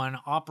this one,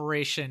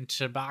 Operation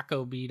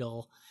Tobacco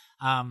Beetle,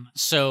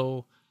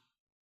 so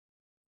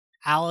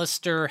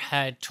Alistair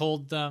had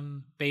told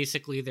them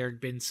basically there'd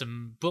been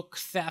some book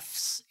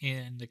thefts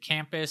in the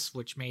campus,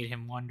 which made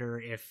him wonder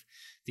if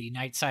the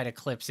Nightside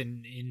Eclipse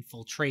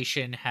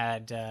infiltration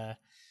had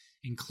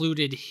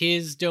included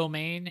his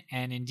domain,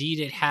 and indeed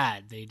it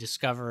had. They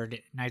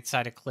discovered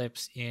Nightside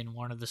Eclipse in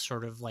one of the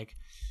sort of like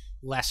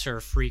less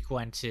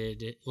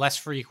frequented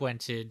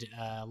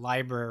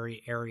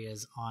library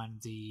areas on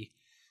the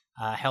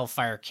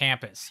Hellfire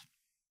campus.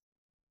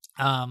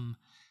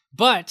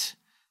 But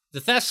the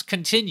thefts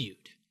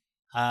continued,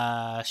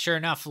 sure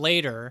enough,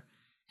 later.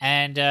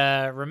 And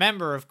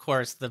remember, of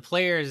course, the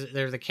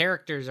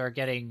characters are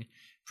getting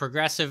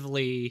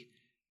progressively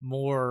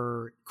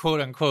more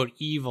quote-unquote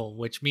evil,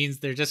 which means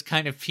they're just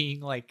kind of being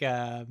like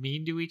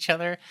mean to each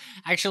other.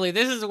 Actually,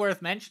 this is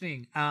worth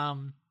mentioning.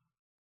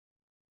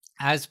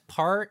 As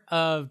part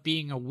of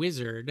being a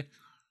wizard,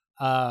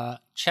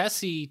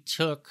 Chessie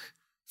took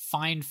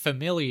Find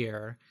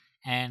Familiar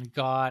and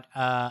got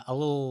a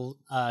little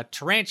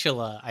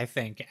tarantula, I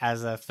think,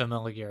 as a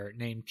familiar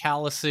named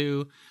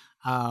Calisu.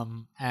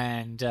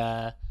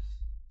 And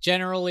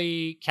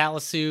generally,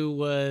 Calisu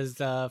was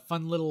a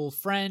fun little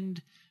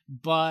friend,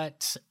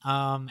 but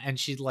and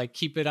she'd like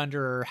keep it under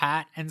her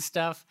hat and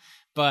stuff.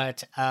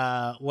 But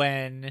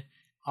when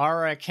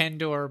Ara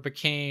Kendor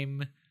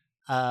became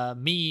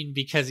mean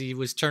because he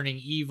was turning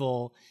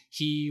evil,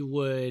 he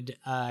would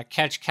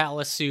catch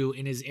Calisu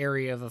in his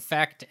area of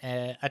effect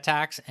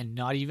attacks and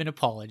not even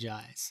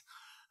apologize.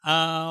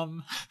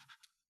 And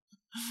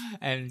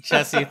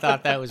Chessie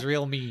thought that was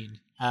real mean.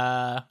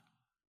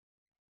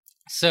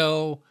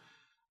 So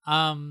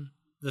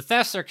the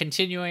thefts are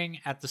continuing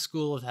at the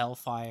School of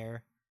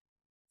Hellfire.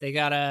 They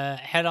gotta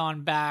head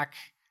on back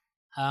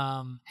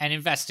and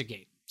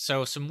investigate.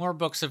 So some more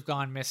books have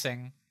gone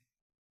missing.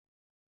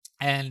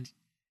 And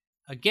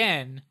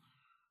again,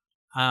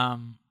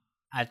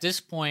 at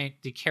this point,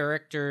 the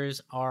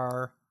characters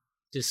are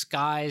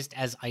disguised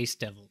as ice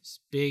devils,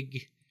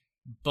 big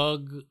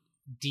bug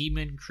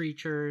demon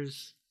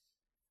creatures.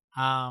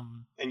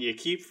 And you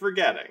keep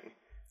forgetting.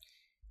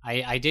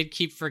 I did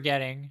keep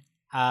forgetting.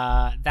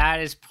 That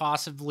is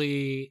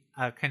possibly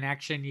a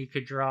connection you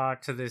could draw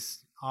to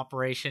this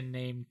operation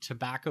named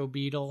Tobacco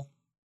Beetle,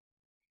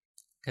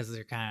 because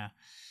they're kind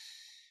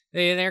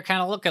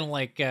of looking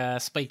like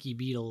spiky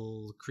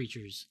beetle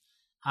creatures.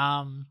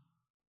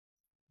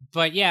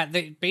 But yeah,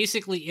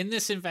 basically in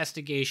this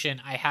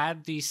investigation, I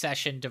had the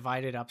session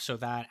divided up so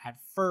that at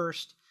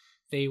first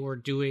they were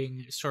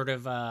doing sort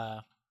of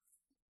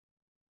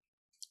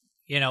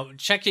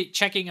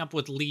checking up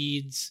with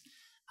leads.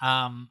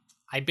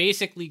 I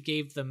basically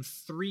gave them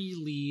 3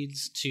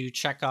 leads to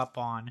check up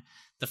on.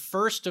 The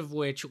first of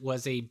which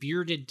was a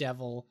bearded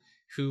devil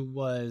who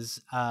was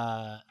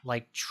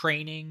like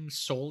training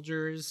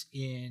soldiers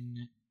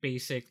in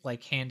basic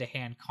like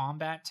hand-to-hand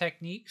combat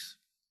techniques.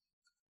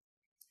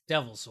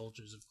 Devil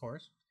soldiers, of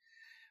course.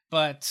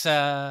 But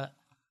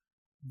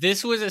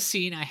this was a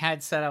scene I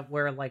had set up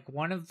where like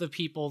one of the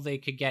people they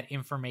could get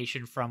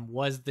information from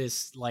was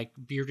this like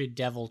bearded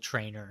devil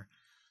trainer.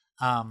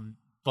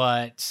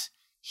 But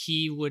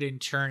he would in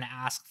turn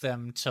ask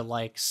them to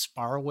like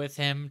spar with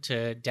him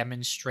to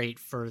demonstrate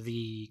for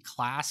the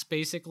class,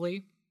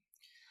 basically.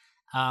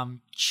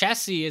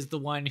 Chessie is the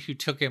one who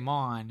took him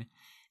on,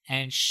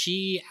 and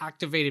she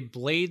activated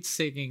blade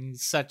singing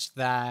such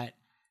that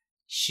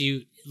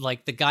she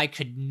like the guy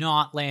could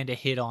not land a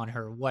hit on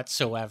her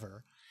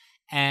whatsoever.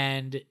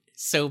 And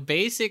so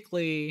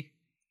basically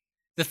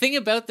the thing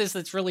about this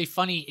that's really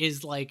funny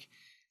is like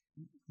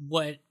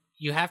what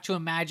you have to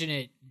imagine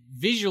it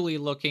visually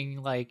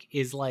looking like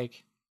is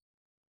like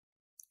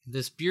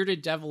this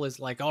bearded devil is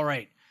like, all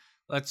right,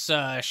 let's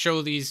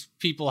show these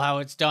people how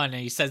it's done.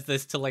 And he says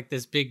this to like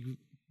this big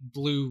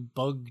blue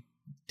bug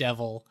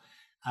devil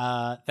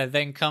that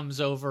then comes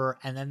over,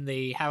 and then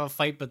they have a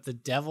fight, but the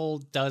devil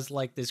does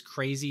like this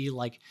crazy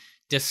like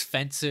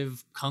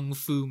defensive kung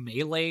fu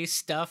melee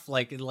stuff,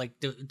 like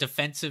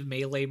defensive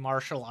melee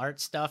martial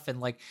arts stuff, and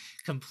like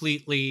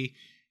completely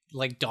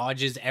like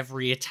dodges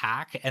every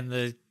attack, and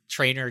the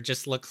trainer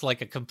just looks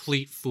like a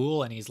complete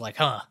fool, and he's like,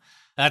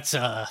 that's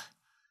those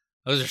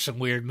are some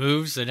weird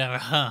moves, and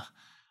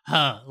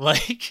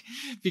like,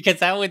 because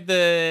how would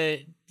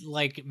the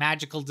like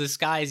magical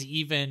disguise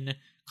even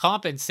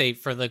compensate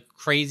for the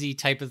crazy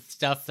type of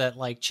stuff that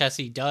like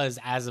Chessie does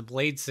as a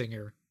blade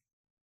singer?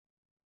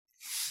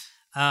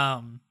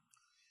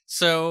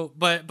 So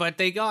but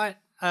they got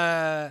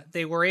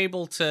they were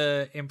able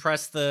to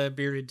impress the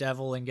bearded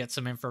devil and get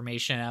some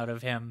information out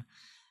of him,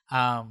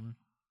 and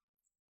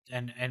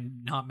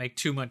not make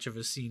too much of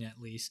a scene,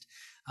 at least.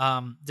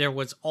 There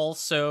was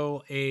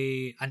also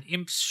an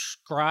imp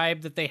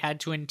scribe that they had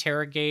to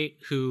interrogate,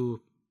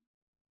 who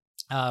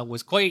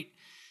was quite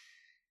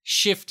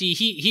shifty.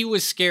 He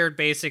was scared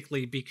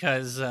basically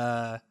because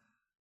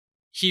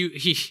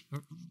he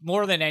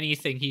more than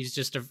anything he's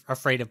just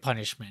afraid of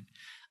punishment.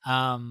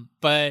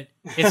 But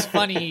it's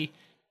funny.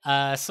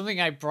 Something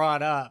I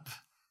brought up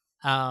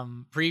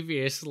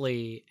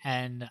previously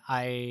and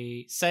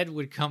I said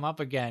would come up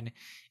again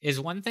is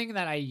one thing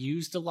that I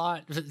used a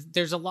lot.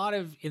 There's a lot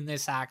of in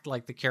this act,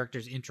 like the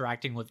characters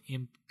interacting with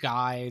imp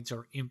guides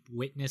or imp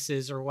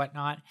witnesses or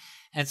whatnot,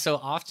 and so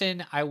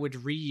often I would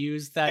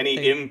reuse that.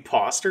 Any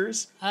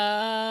imposters?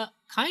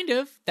 Kind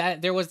of.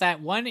 That there was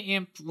that one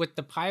imp with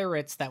the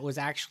pirates that was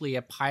actually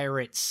a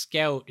pirate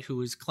scout who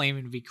was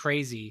claiming to be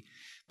crazy.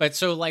 But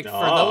so like for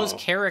those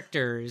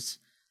characters,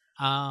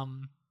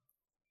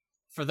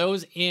 for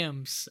those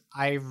imps,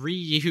 I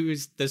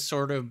reused the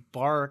sort of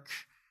bark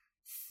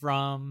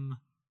from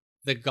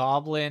the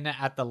goblin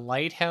at the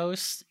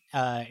lighthouse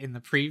in the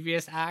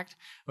previous act,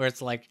 where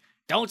it's like,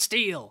 "Don't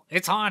steal,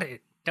 it's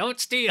haunted. Don't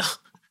steal."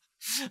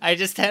 I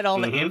just had all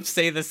the imps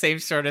say the same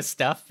sort of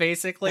stuff,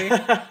 basically.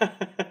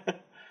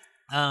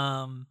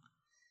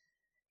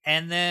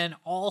 And then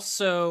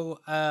also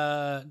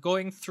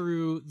going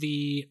through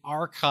the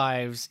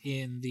archives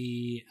in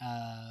the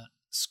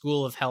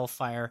School of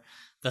Hellfire,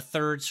 the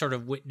third sort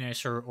of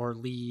witness or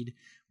lead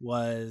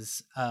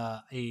was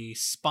a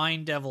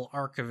Spine Devil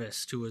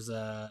archivist who was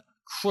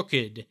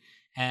crooked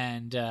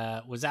and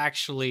was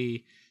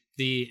actually...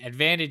 The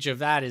advantage of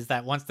that is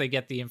that once they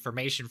get the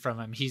information from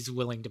him, he's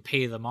willing to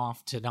pay them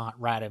off to not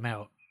rat him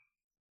out.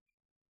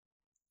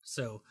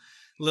 So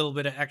a little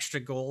bit of extra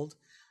gold.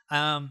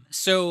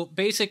 So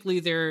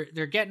basically they're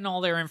getting all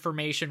their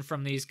information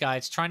from these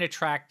guys, trying to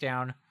track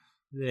down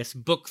this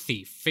book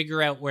thief,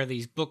 figure out where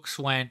these books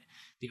went.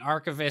 The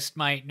archivist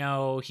might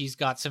know, he's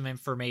got some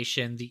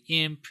information. The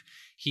imp,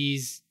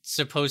 he's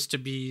supposed to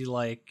be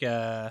like,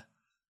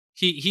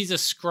 he's a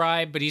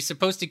scribe, but he's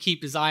supposed to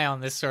keep his eye on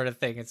this sort of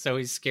thing. And so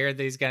he's scared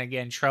that he's going to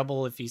get in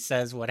trouble if he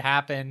says what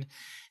happened.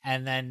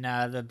 And then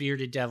the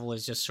bearded devil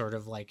is just sort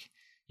of like,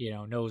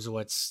 knows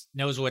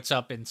what's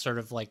up in sort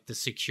of like the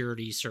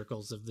security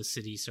circles of the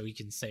city. So he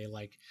can say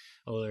like,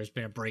 oh, there's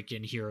been a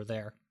break-in here or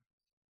there.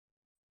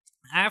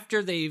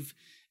 After they've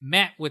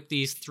met with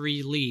these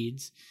three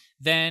leads,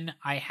 then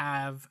I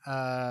have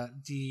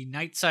the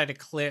Nightside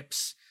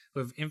Eclipse who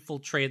have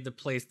infiltrated the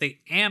place. They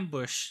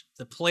ambush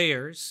the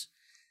players.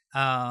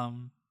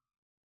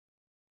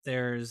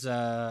 There's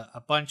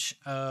a bunch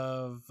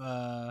of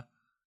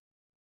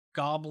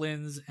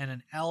goblins and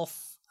an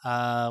elf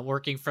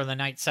working for the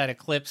Nightside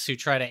Eclipse who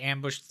try to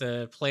ambush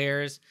the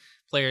players.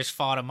 Players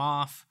fought them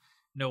off,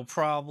 no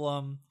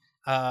problem.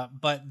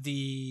 But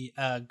the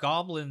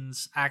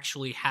goblins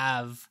actually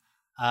have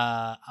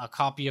a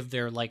copy of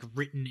their like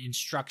written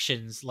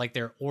instructions, like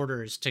their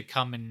orders to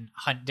come and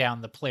hunt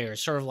down the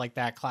players, sort of like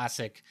that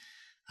classic.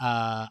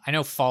 I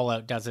know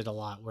Fallout does it a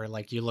lot, where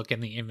like you look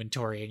in the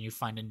inventory and you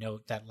find a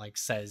note that like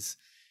says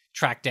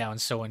track down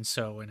so and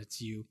so, and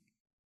it's you.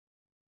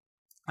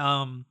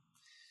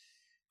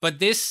 But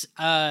this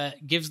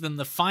gives them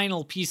the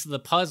final piece of the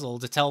puzzle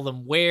to tell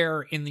them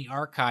where in the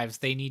archives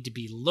they need to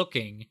be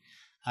looking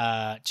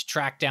to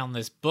track down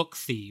this book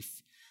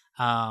thief.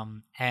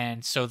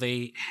 And so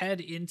they head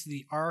into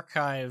the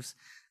archives.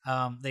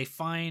 They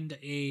find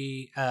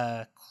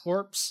a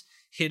corpse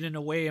hidden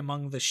away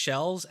among the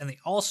shelves, and they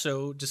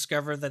also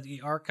discover that the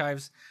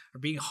archives are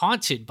being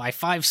haunted by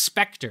 5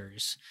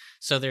 specters.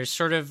 So there's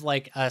sort of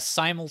like a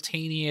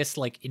simultaneous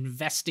like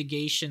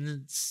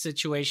investigation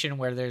situation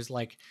where there's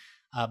like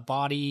a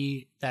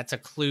body that's a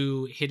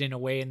clue hidden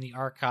away in the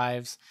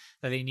archives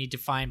that they need to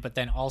find, but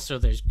then also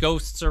there's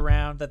ghosts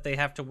around that they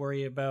have to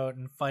worry about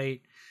and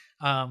fight.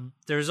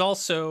 There's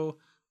also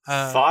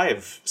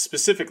 5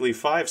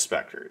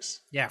 specters.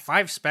 Yeah,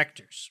 5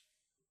 specters.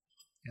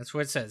 That's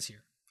what it says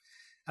here.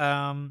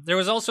 There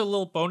was also a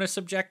little bonus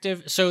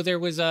objective. So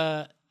there's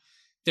a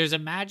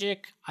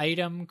magic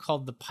item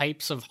called the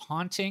Pipes of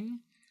Haunting,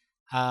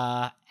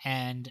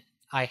 and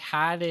I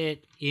had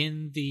it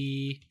in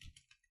the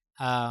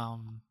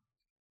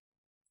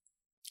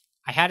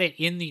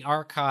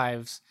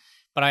archives,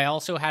 but I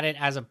also had it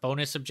as a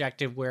bonus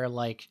objective where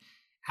like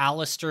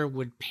Alistair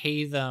would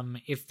pay them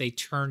if they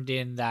turned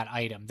in that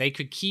item. They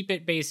could keep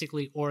it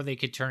basically, or they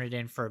could turn it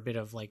in for a bit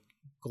of like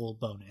gold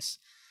bonus.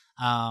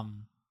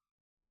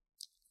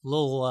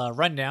 Little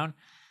rundown.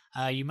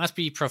 You must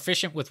be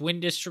proficient with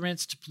wind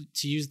instruments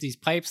to use these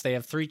pipes. They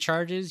have 3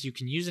 charges. You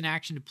can use an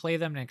action to play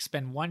them and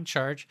expend 1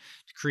 charge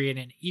to create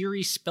an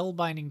eerie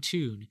spellbinding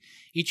tune.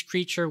 Each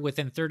creature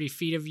within 30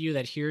 feet of you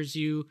that hears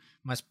you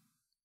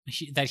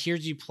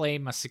play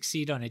must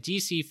succeed on a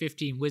DC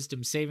 15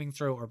 Wisdom saving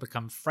throw or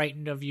become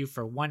frightened of you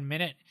for 1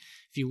 minute.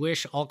 If you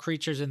wish, all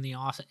creatures in the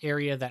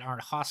area that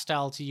aren't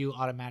hostile to you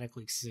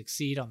automatically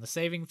succeed on the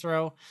saving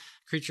throw. A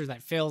creature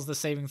that fails the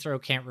saving throw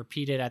can't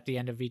repeat it at the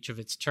end of each of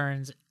its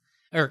turns,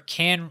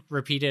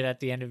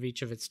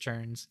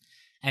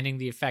 ending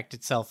the effect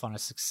itself on a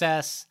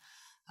success.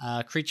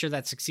 A creature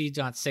that succeeds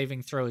on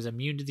saving throw is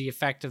immune to the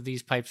effect of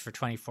these pipes for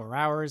 24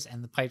 hours,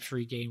 and the pipes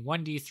regain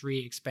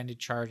 1d3 expended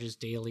charges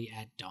daily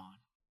at dawn.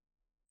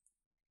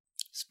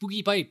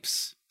 Spooky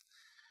pipes.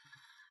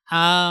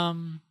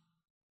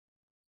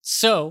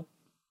 So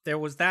there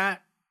was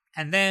that,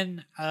 and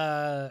then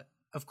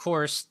of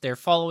course they're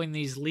following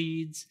these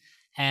leads,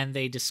 and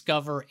they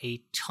discover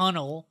a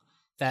tunnel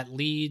that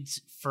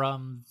leads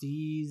from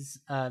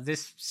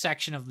this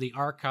section of the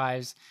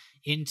archives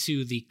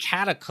into the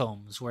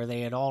catacombs, where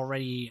they had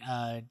already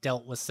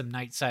dealt with some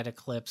Nightside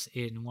Eclipse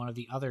in one of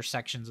the other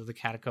sections of the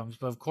catacombs.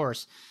 But of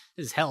course,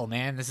 this is hell,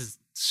 man. This is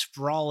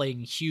sprawling,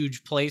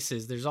 huge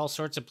places. There's all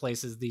sorts of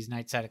places these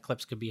Nightside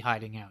Eclipse could be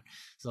hiding out.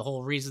 It's the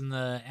whole reason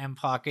the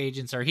MPOC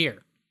agents are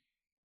here.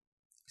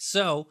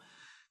 So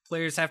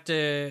players have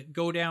to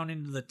go down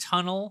into the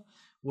tunnel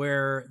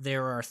where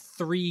there are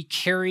 3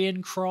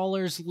 carrion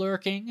crawlers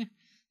lurking.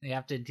 They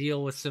have to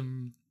deal with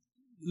some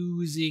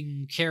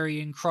oozing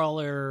carrion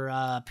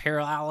crawler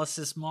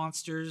paralysis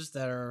monsters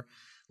that are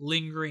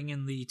lingering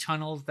in the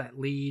tunnels that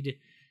lead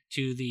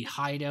to the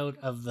hideout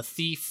of the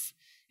thief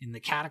in the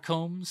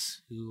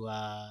catacombs, who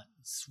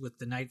with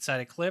the Nightside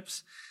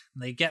Eclipse.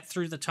 And they get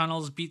through the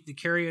tunnels, beat the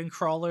carrion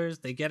crawlers,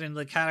 they get into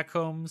the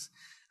catacombs.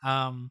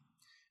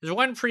 There's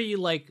one pretty,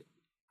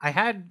 I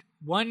had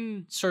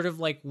one sort of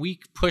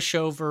weak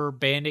pushover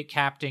bandit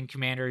captain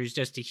commander who's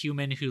just a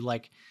human who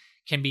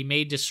can be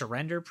made to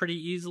surrender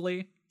pretty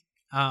easily.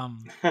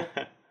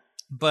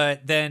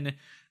 But then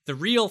the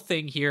real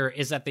thing here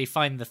is that they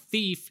find the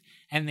thief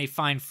and they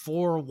find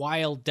 4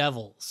 wild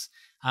devils,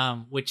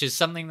 which is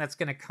something that's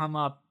going to come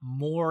up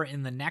more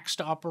in the next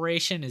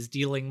operation, is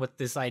dealing with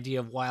this idea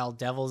of wild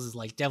devils,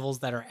 is devils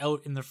that are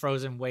out in the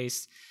frozen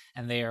waste,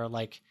 and they are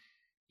they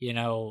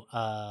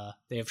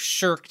have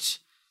shirked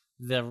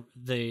they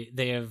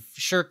have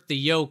shirked the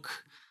yoke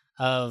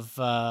of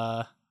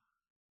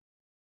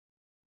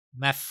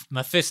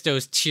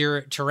Mephisto's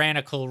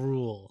tyrannical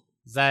rule.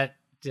 Did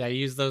I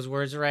use those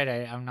words right?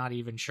 I'm not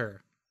even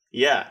sure.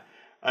 Yeah,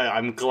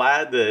 I'm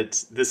glad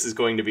that this is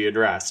going to be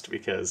addressed,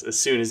 because as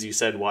soon as you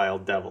said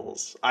wild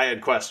devils, I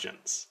had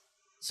questions.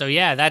 So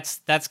yeah,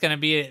 that's going to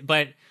be it.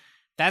 But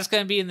that's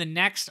going to be in the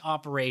next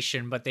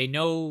operation. But they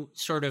know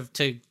sort of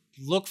to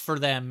look for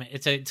them,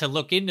 to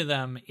look into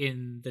them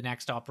in the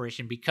next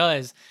operation,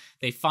 because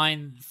they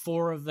find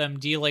 4 of them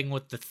dealing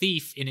with the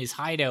thief in his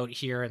hideout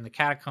here in the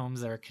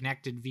catacombs that are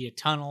connected via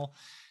tunnel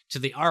to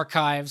the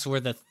archives where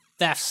the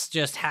thefts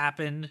just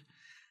happened.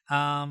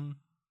 And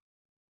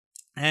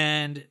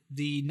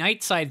the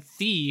Nightside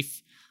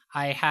thief,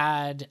 I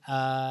had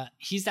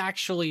he's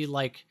actually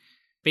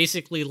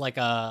basically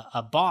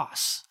a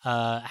boss.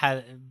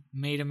 Had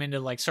made him into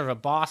sort of a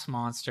boss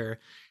monster.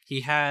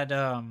 He had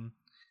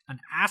an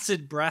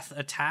acid breath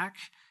attack.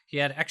 He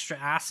had extra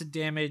acid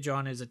damage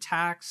on his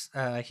attacks.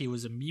 He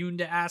was immune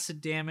to acid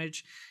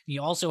damage. He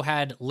also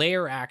had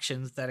lair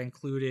actions that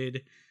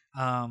included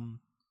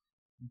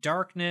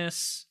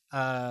darkness.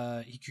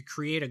 He could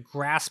create a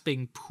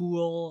grasping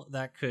pool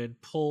that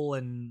could pull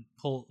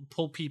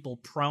people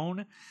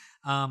prone,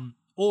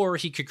 or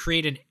he could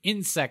create an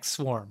insect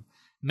swarm.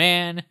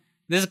 Man,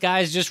 this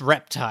guy's just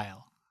Reptile.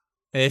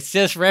 It's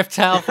just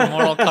Reptile from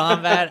Mortal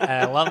Kombat, and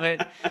I love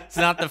it. It's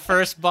not the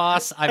first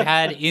boss I've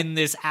had in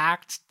this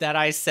act that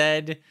I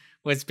said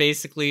was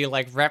basically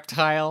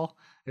Reptile.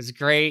 It's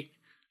great.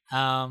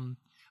 But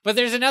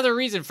there's another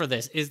reason for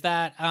this, is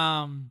that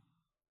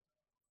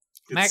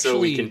so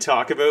we can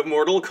talk about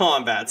Mortal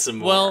Kombat some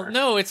more. Well,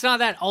 no, it's not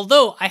that.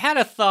 Although I had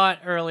a thought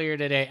earlier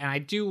today, and I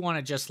do want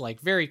to just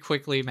very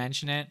quickly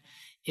mention it,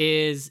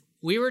 is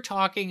we were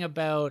talking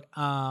about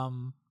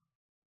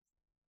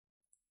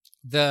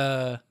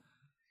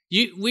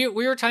we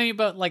were talking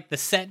about the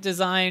set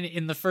design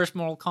in the first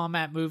Mortal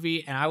Kombat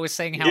movie, and I was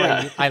saying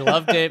how I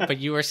loved it, but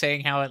you were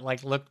saying how it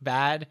looked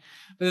bad.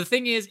 But the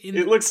thing is,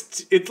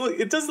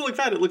 it doesn't look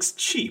bad. It looks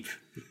cheap.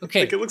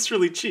 Okay, it looks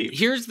really cheap.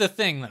 Here's the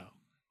thing, though.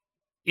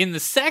 In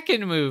the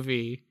second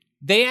movie,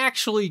 they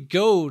actually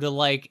go to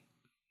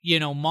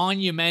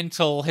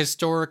monumental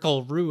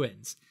historical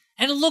ruins,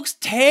 and it looks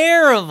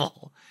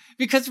terrible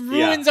because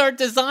ruins aren't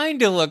designed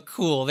to look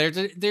cool.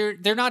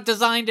 They're not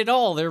designed at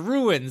all. They're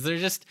ruins. They're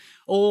just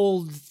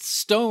old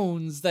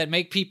stones that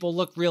make people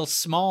look real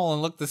small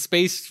and look the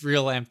space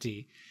real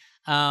empty.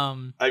 I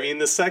mean,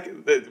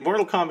 the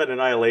Mortal Kombat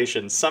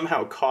Annihilation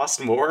somehow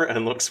cost more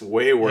and looks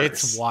way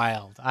worse. It's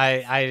wild.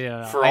 I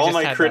don't know. For all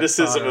my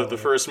criticism of the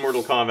first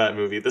Mortal Kombat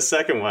movie, the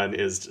second one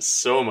is just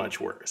so much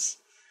worse.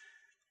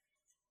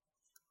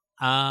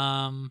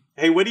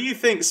 Hey, what do you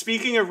think?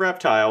 Speaking of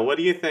Reptile, what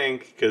do you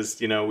think?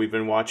 Because, we've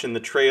been watching the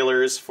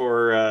trailers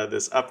for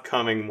this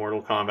upcoming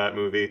Mortal Kombat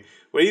movie.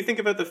 What do you think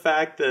about the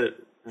fact that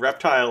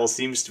Reptile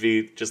seems to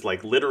be just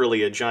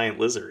literally a giant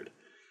lizard?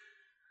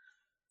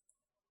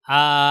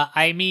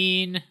 I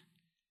mean,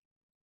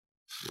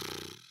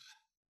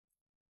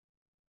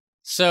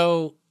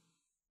 so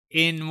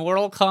in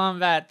Mortal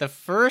Kombat, the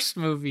first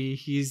movie,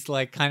 he's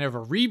kind of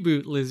a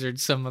reboot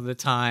lizard some of the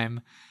time,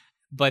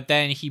 but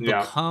then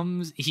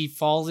he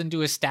falls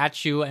into a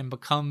statue and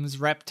becomes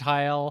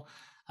Reptile.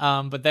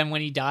 But then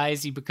when he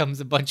dies, he becomes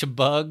a bunch of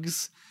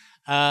bugs.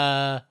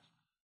 So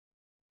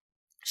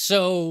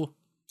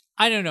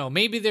I don't know,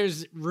 maybe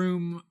there's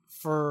room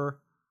for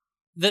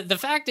the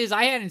fact is,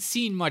 I hadn't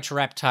seen much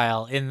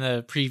Reptile in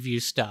the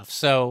preview stuff,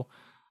 so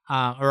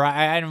or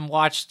I hadn't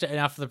watched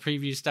enough of the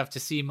preview stuff to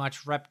see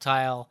much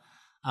Reptile.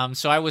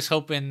 So I was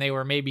hoping they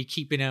were maybe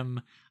keeping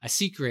him a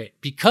secret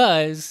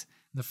because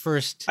the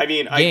first I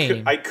mean,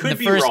 game, I could in the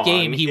be first wrong.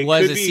 game he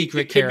was a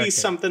secret character. It could be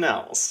something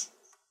else.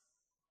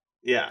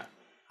 Yeah.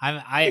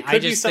 I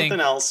could just be something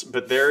think, else,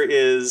 but there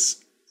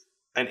is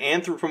an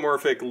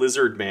anthropomorphic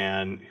lizard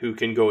man who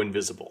can go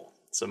invisible.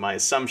 So my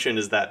assumption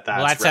is that that's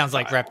well, that sounds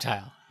Reptile. like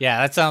Reptile.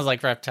 Yeah, that sounds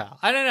like Reptile.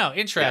 I don't know.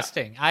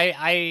 Interesting.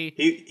 Yeah.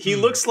 He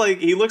looks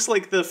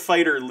like the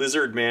fighter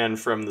lizard man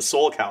from the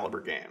Soul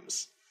Calibur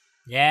games.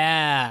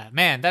 Yeah,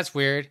 man, that's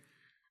weird.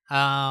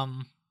 I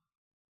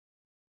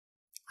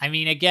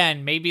mean,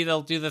 again, maybe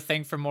they'll do the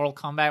thing from Mortal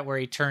Kombat where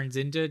he turns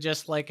into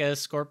just like a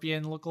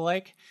scorpion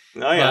lookalike.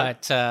 Oh yeah,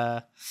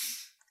 but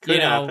could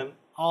happen.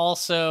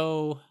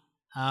 Also,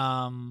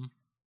 I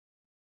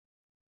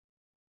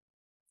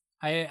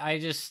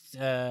just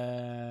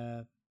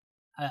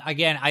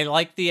again,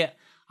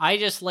 I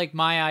just like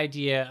my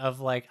idea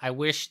of like I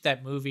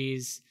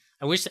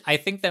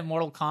think that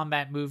Mortal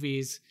Kombat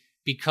movies,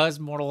 because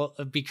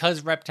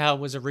Reptile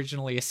was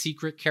originally a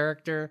secret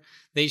character,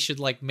 they should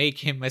like make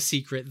him a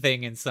secret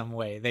thing in some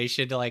way. They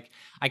should like,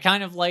 I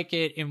kind of like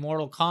it in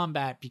Mortal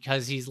Kombat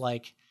because he's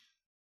like,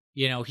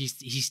 you know, he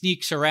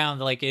sneaks around,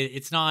 like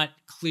it's not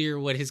clear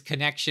what his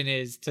connection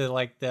is to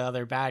like the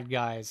other bad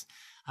guys.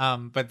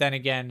 But then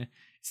again,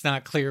 it's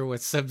not clear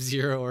what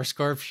Sub-Zero or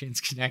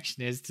Scorpion's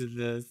connection is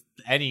to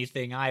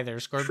anything either.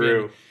 Scorpion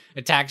True.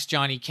 attacks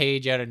Johnny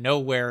Cage out of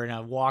nowhere in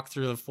a walk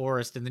through the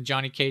forest, and then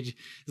Johnny Cage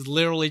is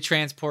literally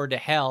transported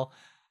to hell.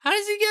 How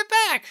does he get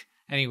back?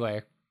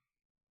 Anyway,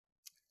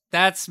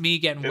 that's me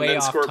getting way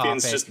off topic. And then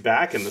Scorpion's just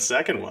back in the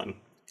second one.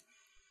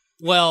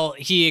 Well,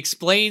 he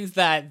explains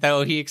that,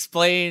 though. He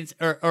explains,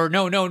 or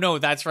no,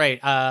 that's right.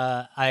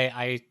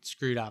 I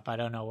screwed up. I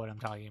don't know what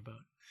I'm talking about.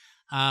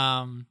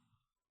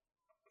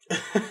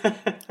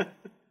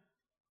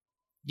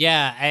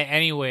 Yeah,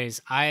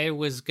 anyways, I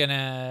was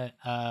gonna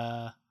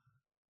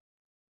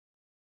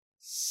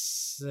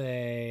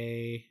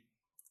say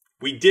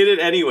we did it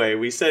anyway.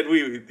 We said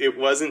it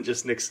wasn't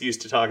just an excuse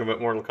to talk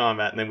about Mortal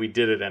Kombat, and then we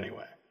did it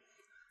anyway.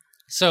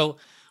 So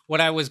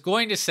what I was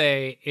going to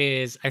say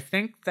is I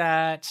think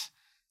that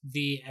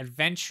the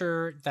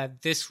adventure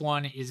that this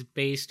one is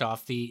based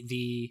off,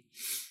 the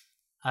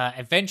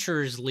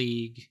Adventurers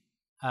League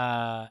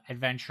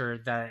adventure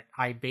that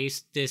I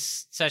based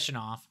this session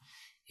off,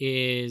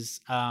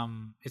 is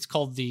it's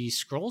called the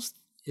Scroll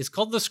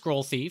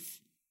Thief.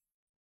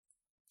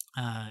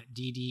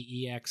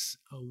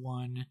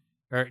 DDEX01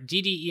 or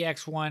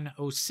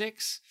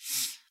DDEX106.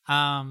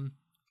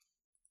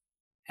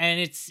 And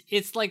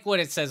it's like what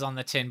it says on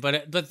the tin,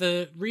 but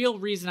the real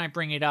reason I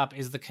bring it up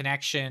is the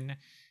connection,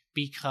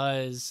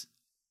 because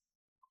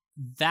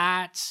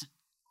that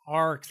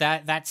arc,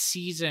 that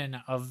season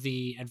of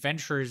the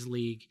Adventurers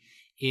League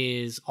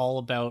is all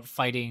about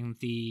fighting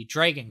the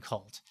Dragon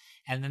Cult.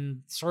 And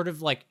then, sort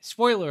of like,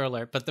 spoiler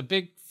alert, but the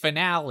big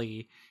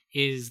finale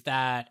is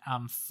that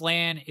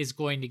Flan is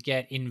going to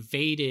get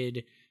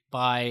invaded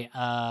by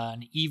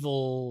an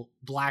evil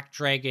black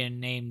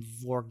dragon named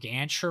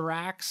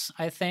Vorgancharax,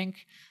 I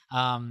think.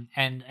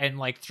 And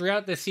like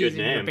throughout the season,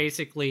 you're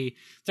basically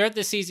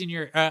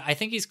I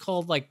think he's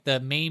called like the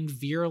Maimed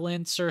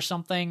Virulence or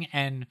something.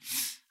 And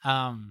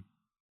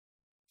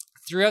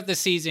throughout the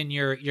season,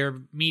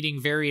 you're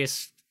meeting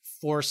various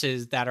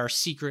forces that are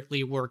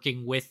secretly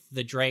working with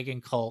the Dragon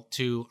Cult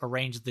to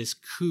arrange this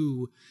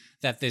coup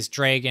that this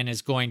dragon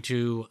is going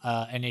to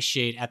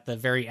initiate at the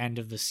very end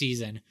of the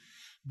season.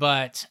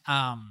 But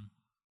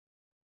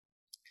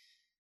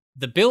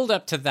the build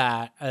up to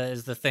that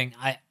is the thing.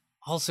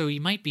 He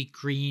might be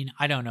green.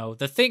 I don't know.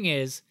 The thing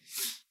is,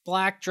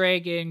 black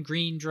dragon,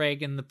 green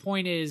dragon. The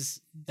point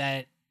is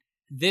that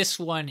this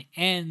one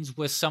ends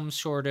with some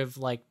sort of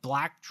like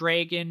black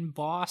dragon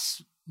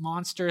boss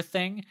monster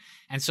thing.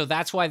 And so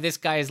that's why this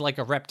guy is like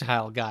a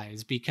reptile guy,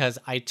 is because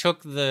I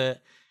took the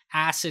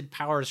acid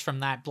powers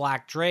from that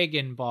black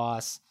dragon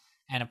boss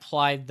and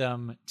applied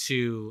them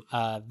to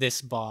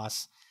this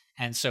boss.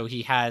 And so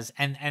he has,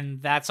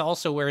 and that's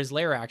also where his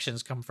lair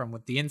actions come from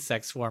with the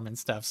insect swarm and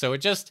stuff. So it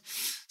just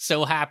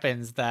so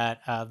happens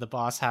that the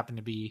boss happened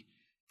to be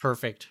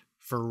perfect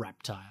for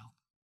Reptile.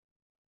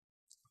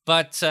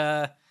 But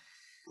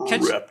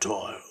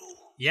Reptile.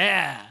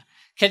 Yeah.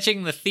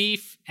 Catching the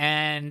thief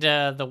and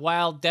the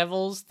wild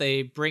devils,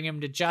 they bring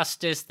him to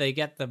justice. They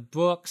get the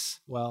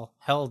books. Well,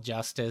 hell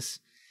justice.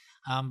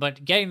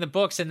 But getting the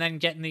books and then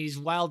getting these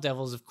wild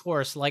devils, of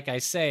course, like I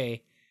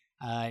say,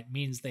 it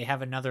means they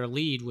have another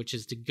lead, which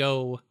is to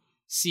go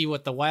see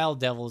what the wild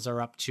devils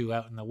are up to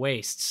out in the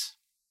wastes.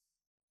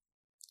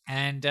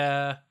 And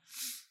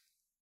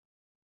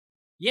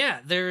yeah,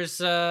 there's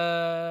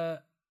I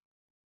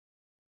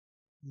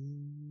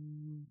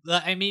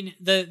mean,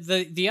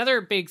 the other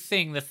big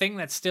thing, the thing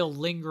that's still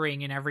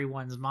lingering in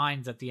everyone's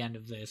minds at the end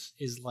of this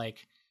is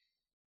like,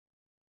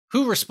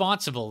 who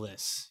responsible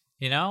this,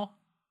 you know?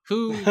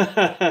 Who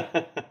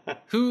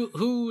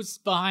who's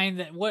behind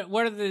that?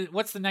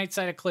 What's the night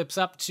side eclipse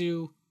up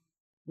to?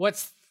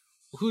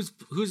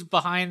 Who's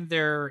behind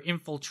their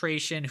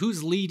infiltration?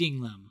 Who's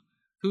leading them?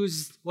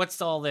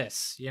 What's all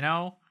this? You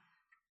know?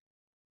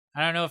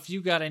 I don't know if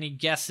you got any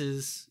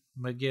guesses,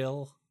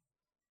 McGill.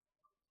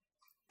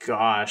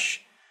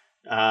 Gosh.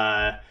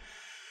 I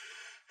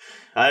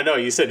don't know.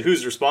 You said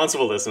who's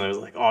responsible for this, and I was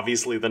like,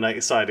 obviously the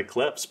night side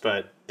eclipse,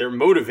 but their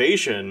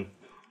motivation,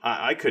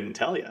 I couldn't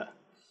tell you.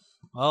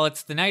 Well,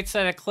 it's the night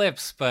side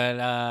eclipse,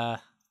 but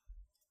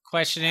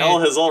question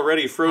hell has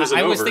already frozen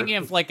over. I was thinking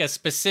of like a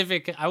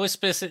specific.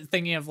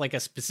 Thinking of like a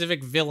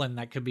specific villain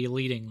that could be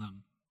leading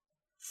them,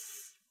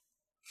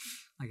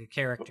 like a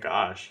character. Oh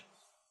gosh,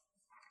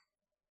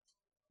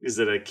 is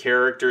it a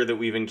character that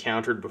we've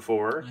encountered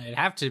before? It'd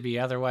have to be,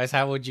 otherwise,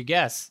 how would you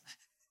guess?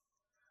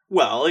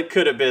 Well, it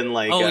could have been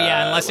like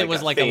unless it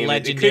was like a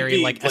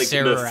legendary, like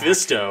Acererak.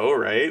 Mephisto,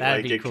 right?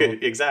 That'd be cool.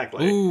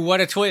 Exactly. Ooh, what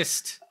a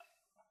twist!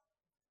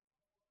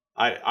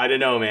 I don't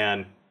know,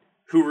 man.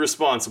 Who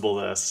responsible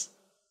this?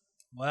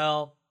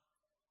 Well,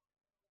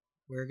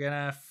 we're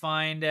gonna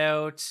find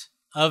out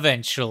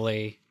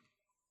eventually,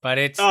 but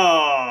it's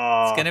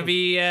gonna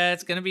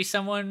be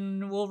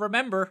someone we'll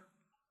remember.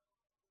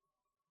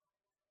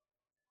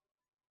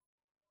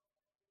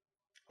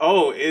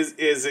 Oh, is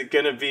it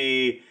gonna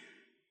be?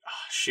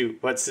 Oh, shoot,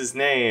 what's his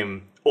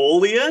name?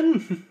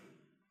 Olean?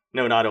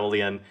 No, not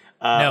Olean.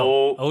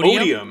 No,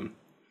 Odium.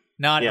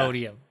 Not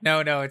Odium. No,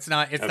 it's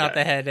not. It's not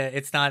the head.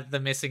 It's not the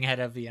missing head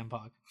of the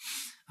Empok.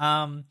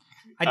 I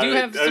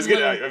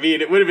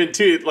mean, it would have been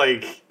too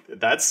like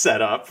that's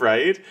set up,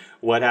 right?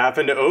 What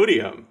happened to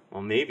Odium?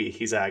 Well, maybe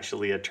he's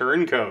actually a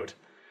turncoat.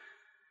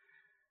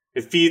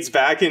 It feeds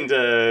back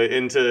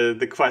into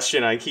the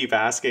question I keep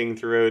asking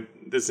throughout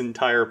this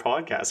entire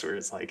podcast, where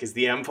it's like, is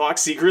the Empok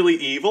secretly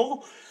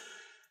evil?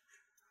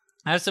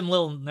 I have some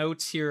little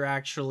notes here,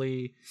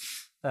 actually,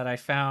 that I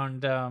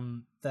found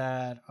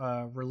that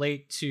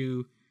relate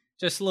to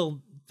just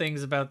little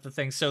things about the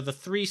thing. So the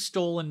 3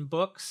 stolen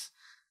books,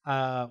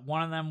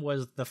 one of them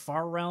was The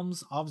Far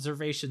Realms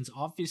Observations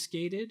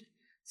Obfuscated.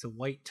 It's a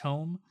white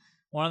tome.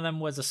 One of them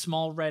was a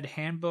small red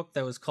handbook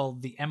that was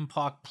called the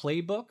Empok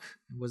Playbook.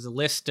 It was a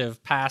list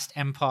of past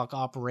Empok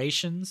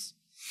operations.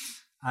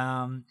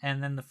 And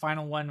then the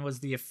final one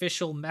was the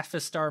official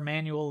Mephistar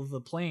Manual of the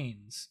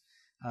Plains,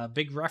 a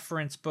big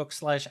reference book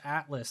 /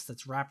 atlas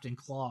that's wrapped in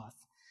cloth.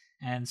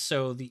 And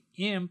so the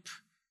imp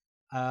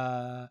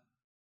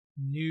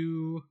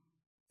knew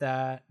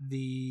that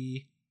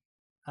the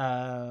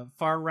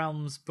Far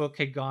Realms book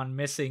had gone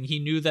missing. He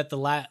knew that the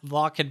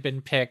lock had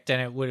been picked,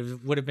 and it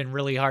would have been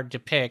really hard to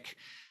pick.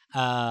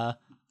 But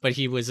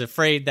he was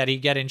afraid that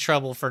he'd get in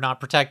trouble for not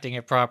protecting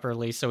it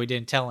properly, so he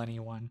didn't tell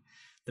anyone.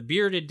 The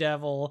Bearded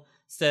Devil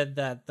said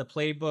that the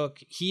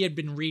playbook, he had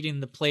been reading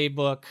the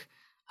playbook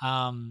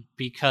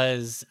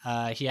because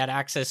he had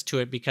access to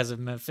it because of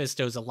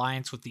Mephisto's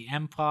alliance with the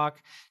Empok.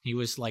 He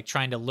was like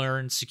trying to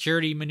learn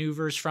security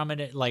maneuvers from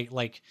it,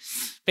 like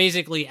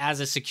basically as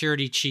a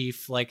security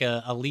chief, like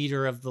a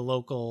leader of the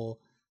local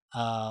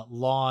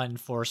law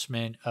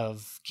enforcement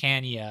of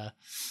Cania.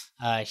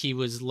 He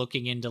was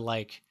looking into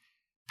like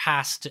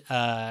past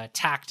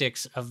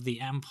tactics of the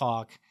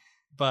Empok.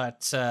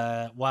 But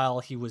while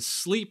he was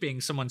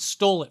sleeping, someone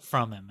stole it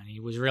from him, and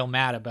he was real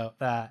mad about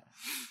that.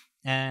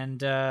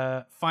 And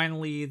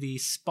finally, the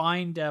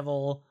Spine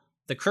Devil,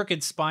 the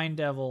Crooked Spine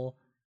Devil,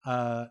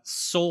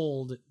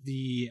 sold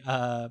the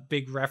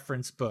big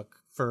reference book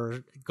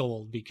for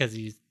gold because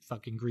he's a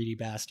fucking greedy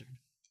bastard.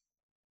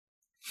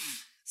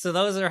 So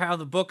those are how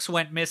the books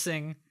went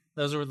missing.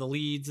 Those were the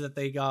leads that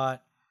they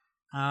got.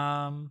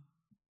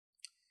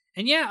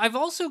 And yeah, I've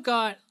also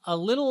got a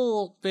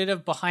little bit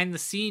of behind the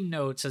scene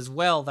notes as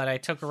well that I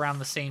took around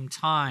the same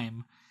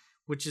time,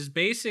 which is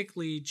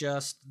basically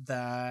just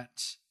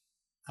that.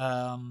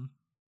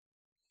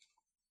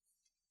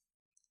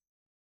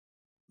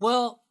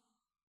 Well,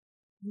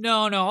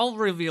 no, I'll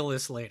reveal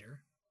this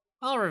later.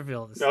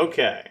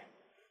 Okay.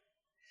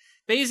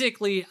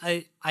 Basically,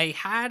 I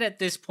had at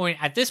this point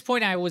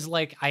I was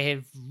like, I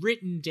have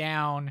written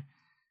down,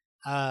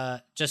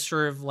 just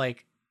sort of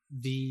like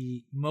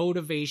the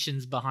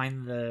motivations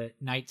behind the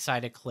night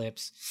side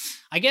eclipse.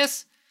 I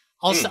guess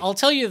I'll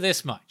tell you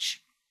this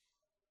much.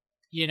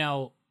 You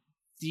know,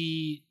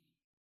 the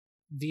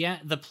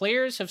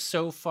players have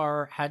so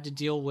far had to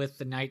deal with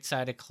the night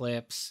side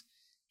eclipse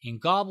in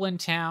Goblin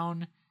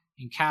Town,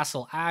 in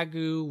Castle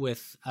Agu,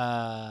 with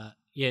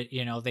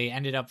you know, they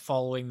ended up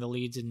following the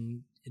leads,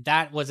 and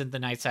that wasn't the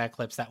night side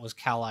eclipse, that was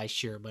Kal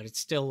Shir, but it's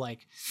still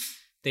like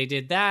they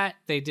did that.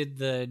 They did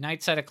the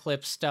night side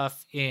eclipse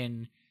stuff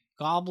in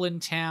Goblin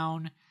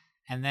Town,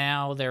 and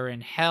now they're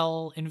in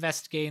Hell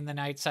investigating the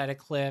night side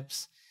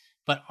eclipse.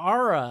 But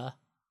Ara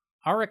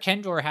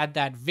Kendor had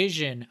that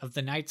vision of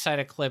the night side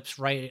eclipse,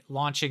 right,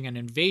 launching an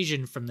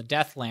invasion from the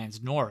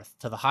Deathlands north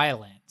to the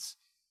Highlands.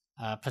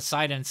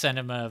 Poseidon sent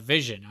him a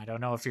vision. I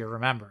don't know if you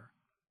remember.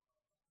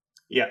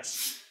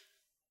 Yes.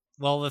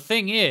 Well, the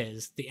thing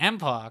is, the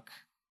Empok,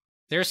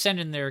 they're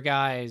sending their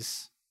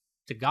guys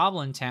to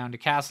Goblin Town, to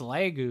Castle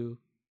Agu,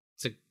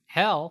 to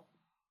hell.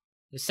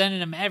 They're sending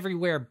them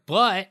everywhere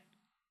but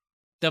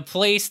the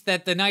place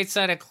that the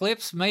Nightside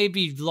Eclipse may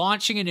be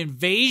launching an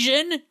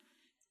invasion.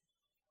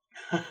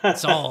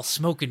 It's all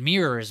smoke and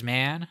mirrors,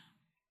 man.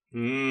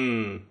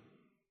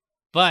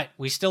 But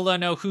we still don't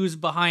know who's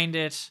behind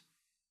it,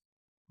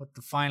 what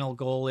the final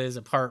goal is,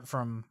 apart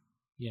from,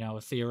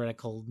 a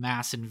theoretical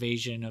mass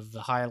invasion of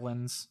the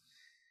Highlands.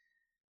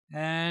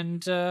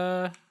 And,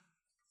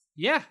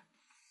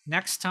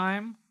 next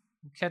time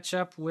we'll catch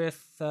up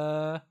with,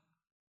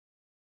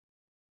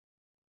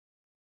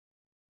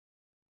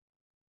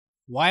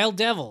 Wild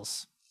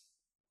Devils.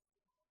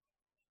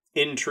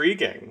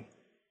 Intriguing.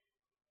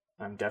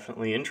 I'm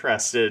definitely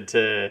interested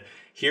to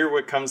hear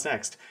what comes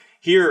next.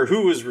 Hear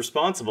who is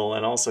responsible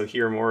and also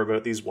hear more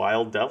about these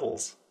Wild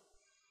Devils.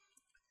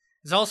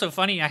 It's also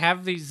funny. I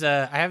have these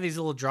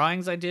little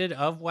drawings I did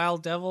of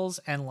Wild Devils,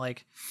 and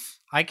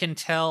I can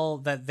tell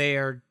that they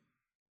are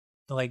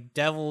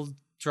devil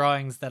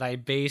drawings that I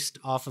based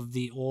off of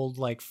the old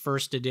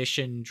first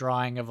edition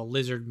drawing of a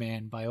lizard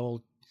man by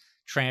old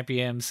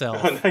Trampy himself.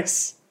 Oh,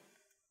 nice.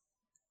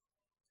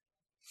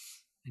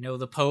 I know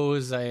the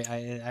pose.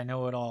 I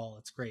know it all.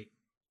 It's great.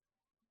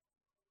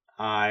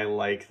 I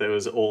like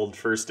those old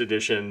first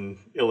edition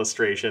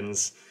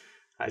illustrations.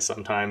 I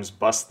sometimes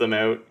bust them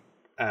out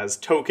as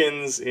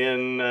tokens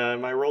in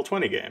my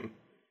Roll20 game.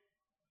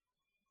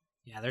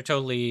 Yeah, they're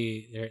dope.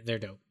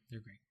 They're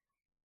great.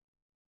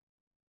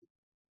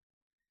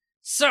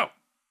 So,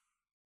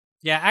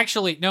 yeah,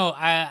 actually, no,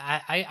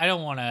 I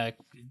don't want to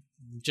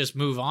just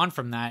move on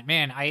from that.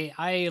 Man,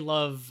 I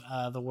love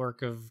the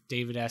work of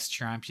David S.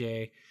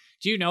 Trampier.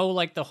 Do you know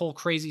the whole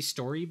crazy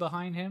story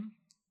behind him?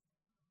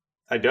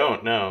 I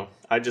don't know.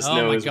 I just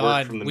know his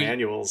work from the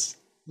manuals.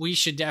 We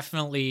should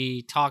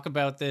definitely talk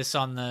about this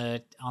on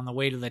the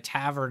way to the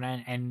tavern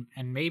and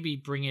maybe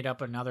bring it up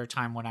another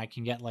time when I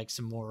can get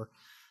some more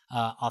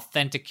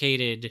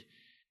authenticated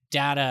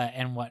data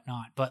and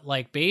whatnot. But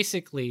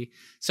basically,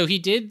 so he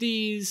did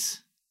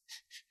these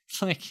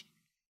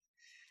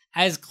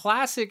as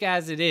classic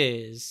as it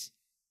is.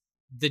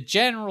 The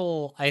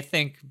general, I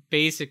think,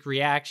 basic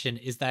reaction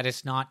is that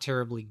it's not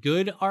terribly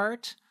good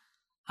art.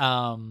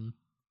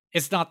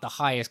 It's not the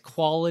highest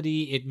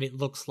quality. It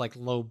looks like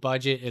low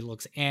budget. It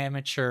looks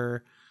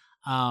amateur.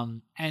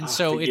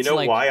 So it's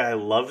why I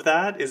love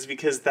that is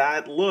because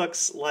that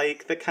looks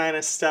like the kind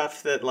of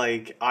stuff that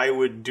I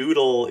would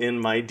doodle in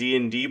my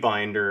D&D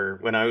binder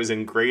when I was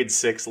in grade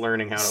 6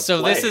 learning how to play.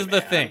 So this is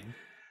the thing.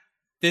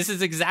 This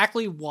is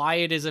exactly why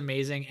it is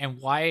amazing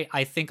and why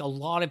I think a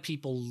lot of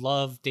people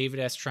love David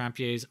S.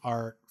 Trampier's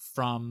art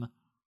from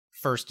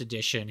first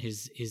edition.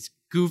 His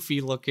goofy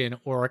looking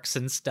orcs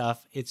and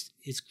stuff. It's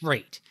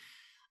great.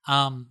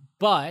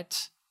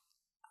 But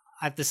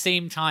at the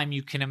same time,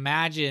 you can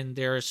imagine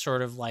there's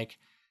sort of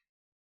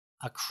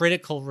a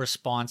critical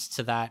response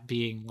to that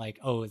being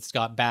oh, it's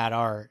got bad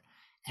art.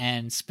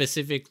 And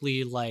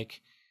specifically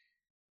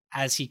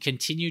as he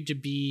continued to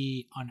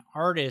be an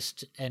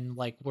artist and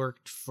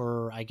worked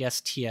for, I guess,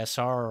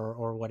 TSR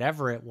or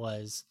whatever it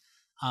was,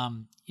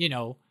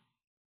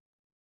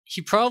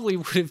 he probably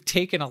would have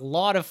taken a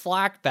lot of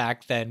flack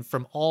back then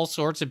from all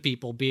sorts of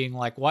people being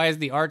why is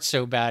the art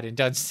so bad in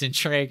Dungeons and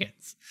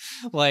Dragons?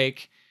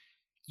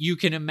 You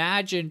can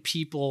imagine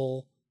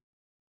people,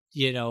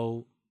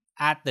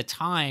 at the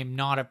time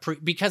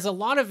because a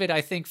lot of it,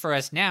 I think, for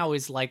us now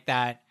is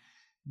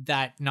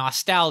that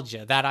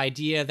nostalgia, that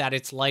idea that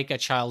it's like a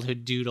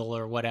childhood doodle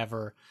or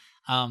whatever.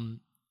 In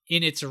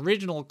its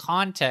original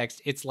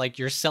context, it's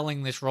you're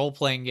selling this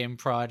role-playing game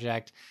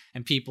project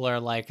and people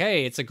are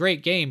hey, it's a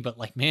great game, but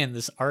man,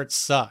 this art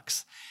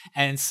sucks.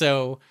 And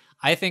so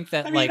I think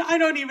that I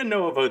don't even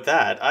know about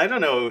that. I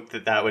don't know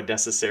that would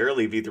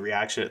necessarily be the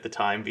reaction at the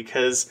time,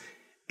 because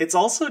it's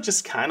also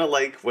just kind of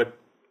what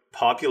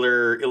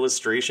popular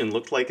illustration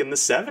looked like in the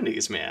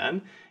 70s,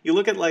 man. You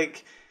look at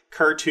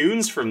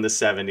cartoons from the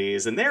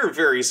 70s, and they're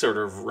very sort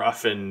of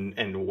rough and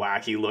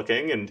wacky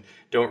looking and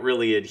don't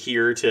really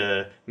adhere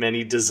to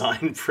many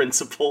design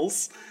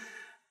principles.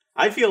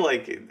 I feel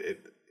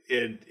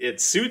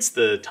it suits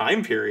the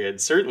time period,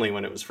 certainly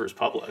when it was first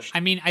published. I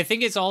mean, I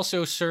think it's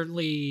also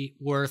certainly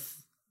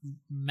worth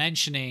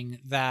mentioning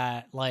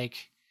that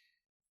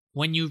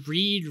when you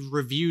read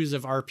reviews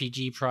of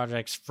RPG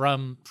projects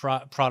from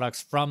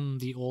products from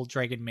the old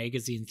Dragon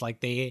magazines,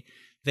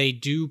 they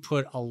do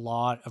put a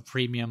lot of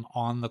premium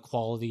on the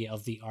quality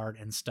of the art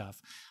and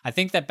stuff. I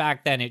think that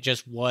back then it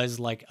just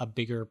was a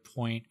bigger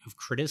point of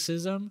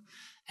criticism.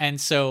 And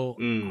so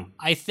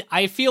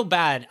I feel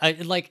bad.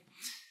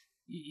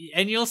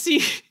 And you'll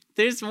see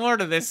there's more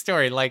to this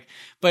story.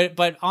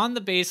 But on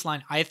the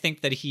baseline, I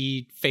think that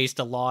he faced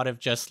a lot of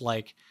just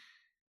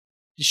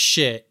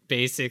shit,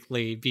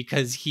 basically,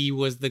 because he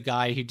was the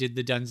guy who did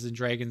the Dungeons and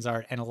Dragons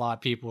art. And a lot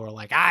of people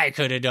were I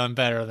could have done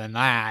better than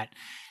that.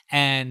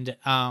 And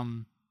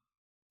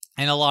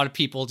a lot of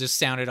people just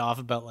sounded off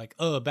about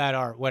oh, bad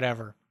art,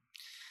 whatever.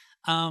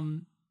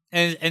 And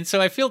so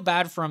I feel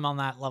bad for him on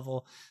that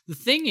level. The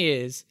thing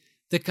is,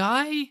 the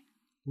guy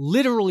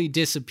literally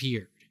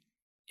disappeared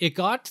it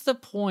got to the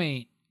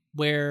point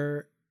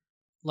where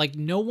like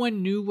no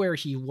one knew where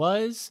he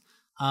was.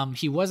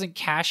 He wasn't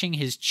cashing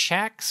his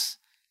checks.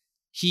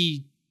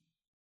 He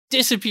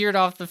disappeared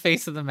off the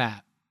face of the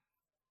map.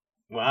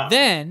 Wow.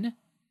 Then,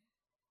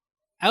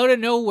 out of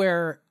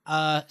nowhere,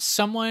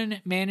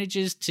 someone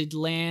manages to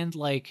land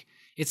like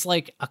it's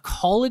like a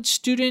college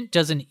student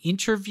does an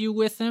interview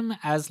with him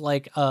as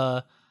like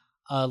a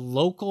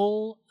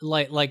local,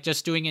 like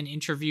just doing an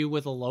interview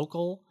with a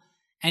local,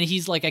 and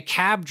he's like a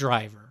cab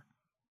driver.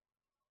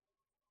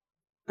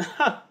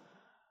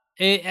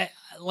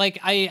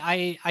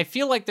 I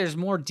feel like there's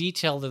more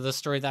detail to the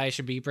story that I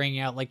should be bringing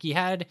out. Like he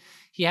had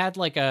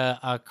like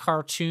a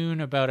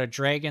cartoon about a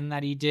dragon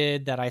that he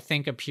did that I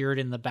think appeared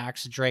in the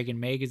backs of Dragon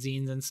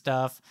magazines and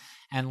stuff.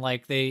 And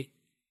like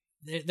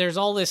there's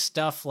all this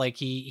stuff. Like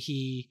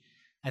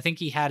I think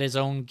he had his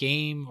own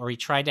game, or he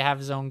tried to have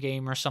his own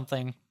game or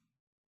something.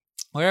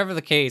 Whatever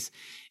the case,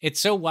 it's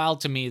so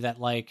wild to me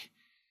that like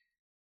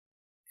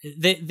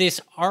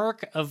this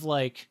arc of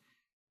like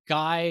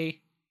guy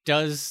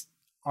does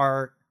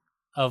art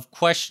of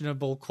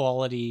questionable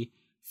quality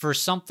for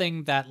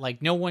something that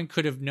like no one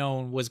could have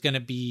known was going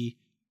to be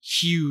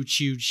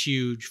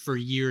huge for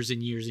years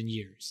and years and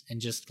years,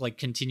 and just like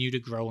continue to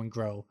grow and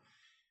grow.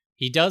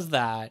 He does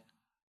that.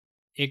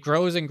 It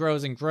grows and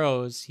grows and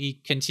grows. He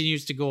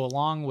continues to go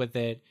along with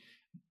it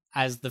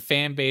as the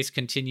fan base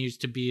continues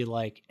to be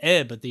like,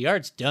 but the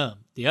art's dumb.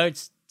 The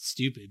art's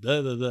stupid,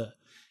 blah, blah, blah. And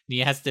he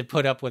has to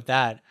put up with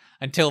that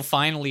until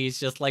finally he's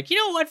just like, you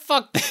know what?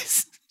 Fuck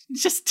this.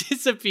 Just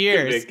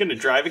disappears. He's gonna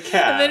drive a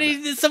cab.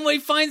 And then somebody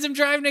finds him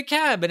driving a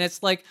cab, and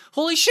it's like,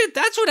 holy shit,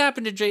 that's what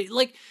happened to Drake.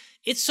 Like,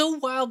 it's so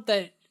wild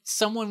that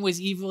someone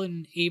was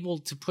even able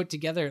to put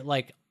together,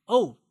 like,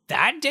 oh,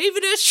 that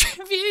David S.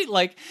 Trampier?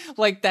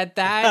 Like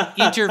that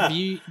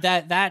interview,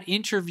 that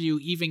interview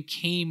even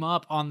came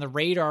up on the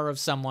radar of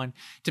someone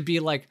to be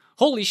like,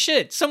 holy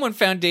shit, someone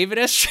found David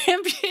S.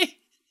 Trampier.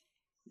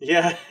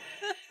 Yeah.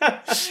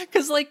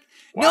 Because, like,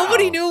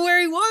 nobody knew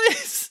where he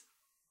was.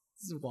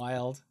 This is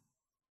wild.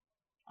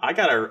 I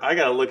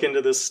gotta look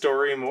into this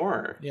story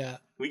more. Yeah.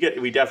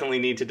 We definitely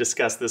need to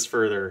discuss this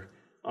further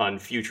on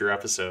future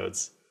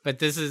episodes. But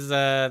this is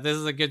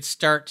a good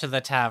start to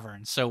the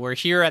tavern. So we're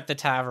here at the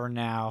tavern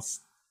now,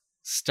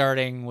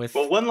 starting with.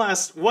 Well, one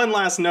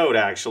last note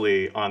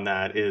actually on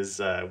that is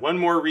one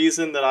more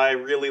reason that I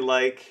really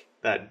like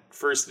that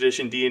first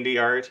edition D&D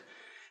art.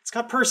 It's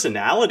got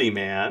personality,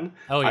 man.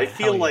 Oh yeah, I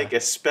feel like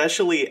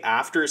especially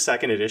after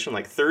second edition,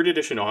 like third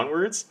edition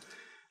onwards,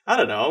 I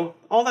don't know,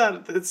 all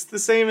that, it's the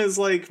same as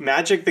like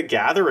Magic the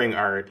Gathering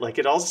art. Like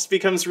it all just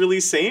becomes really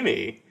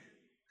samey.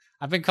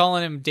 I've been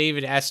calling him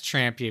David S.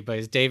 Trampier, but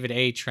it's David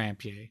A.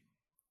 Trampier.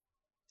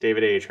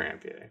 David A.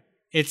 Trampier.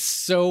 It's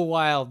so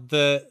wild.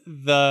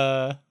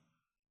 The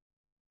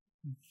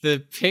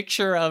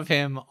picture of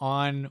him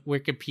on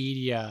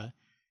Wikipedia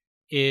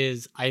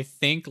is, I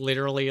think,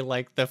 literally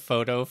like the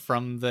photo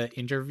from the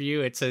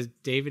interview. It says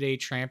David A.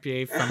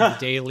 Trampier from the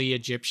Daily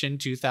Egyptian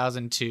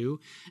 2002.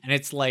 And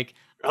it's like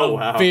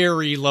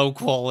very low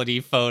quality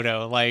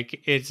photo.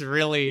 Like it's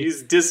really...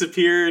 He's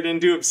disappeared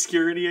into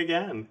obscurity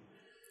again.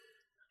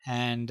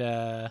 And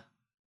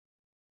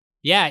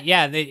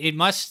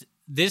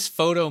this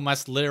photo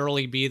must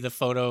literally be the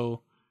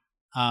photo,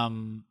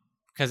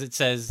 because it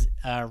says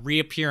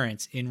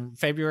reappearance in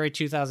February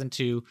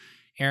 2002.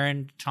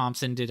 Aaron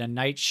Thompson did a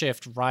night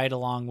shift ride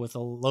along with a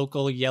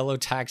local yellow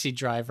taxi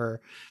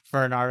driver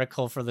for an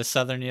article for the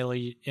Southern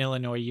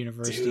Illinois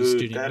University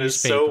student that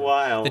newspaper. Is so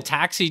wild. The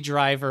taxi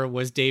driver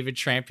was David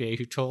Trampier,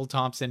 who told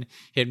Thompson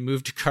he had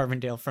moved to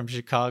Carbondale from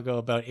Chicago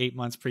about 8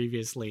 months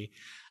previously.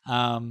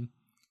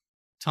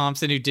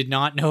 Thompson, who did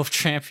not know of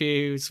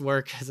Trampier's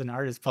work as an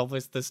artist,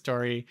 published the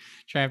story,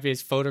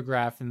 Trampier's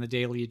photograph in the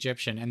Daily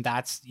Egyptian. And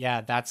that's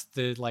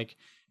the like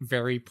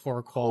very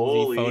poor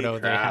quality photo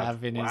they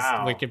have in his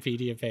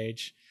Wikipedia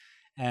page.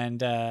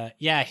 And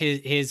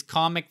his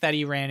comic that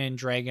he ran in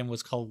Dragon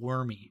was called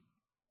Wormy.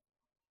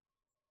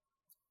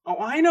 Oh,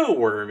 I know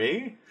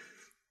Wormy.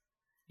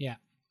 Yeah.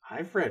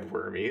 I've read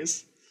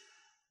Wormies.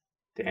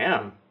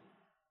 Damn.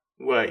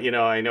 Well,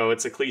 I know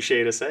it's a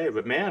cliche to say,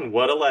 but man,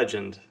 what a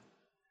legend.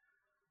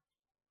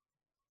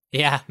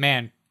 Yeah,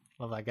 man.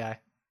 Love that guy.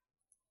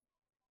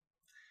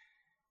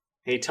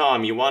 Hey,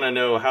 Tom, you want to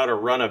know how to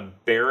run a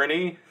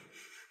barony?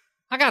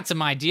 I got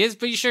some ideas,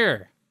 but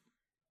sure.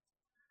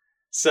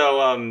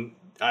 So,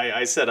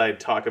 I said I'd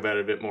talk about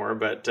it a bit more,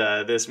 but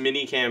this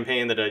mini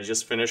campaign that I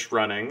just finished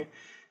running,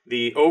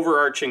 the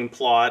overarching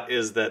plot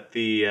is that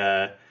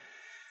the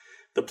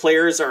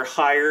players are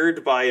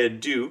hired by a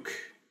duke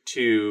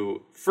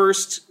to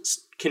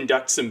first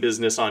conduct some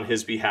business on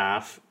his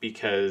behalf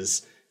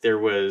because there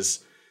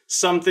was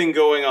something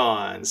going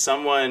on.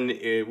 Someone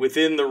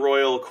within the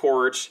royal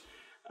court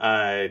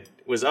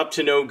was up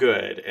to no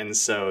good, and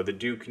so the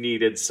Duke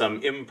needed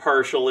some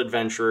impartial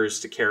adventurers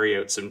to carry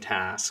out some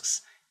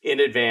tasks in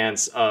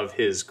advance of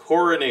his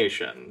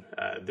coronation.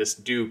 This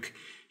Duke,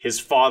 his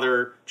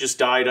father just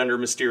died under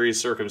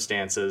mysterious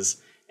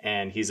circumstances,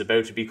 and he's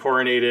about to be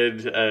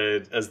coronated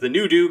as the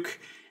new Duke,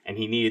 and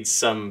he needs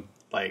some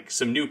like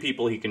some new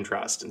people he can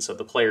trust. And so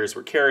the players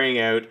were carrying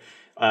out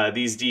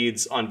these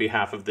deeds on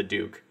behalf of the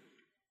Duke.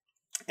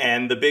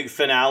 And the big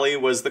finale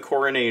was the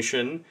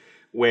coronation,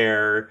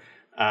 where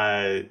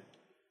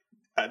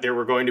there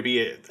were going to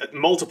be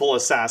multiple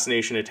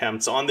assassination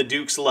attempts on the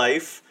Duke's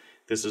life.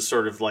 This is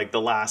sort of like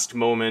the last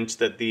moment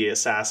that the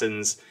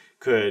assassins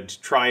could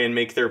try and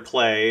make their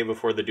play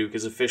before the Duke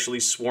is officially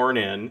sworn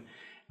in.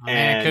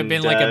 Man, it could have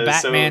been like a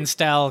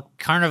Batman-style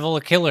carnival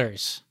of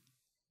killers.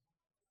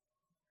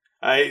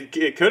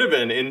 It could have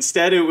been.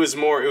 Instead, it was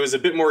a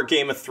bit more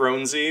Game of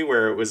Thronesy,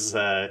 where it was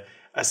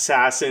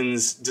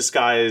assassins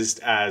disguised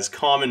as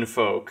common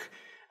folk,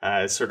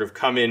 sort of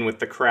come in with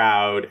the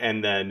crowd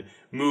and then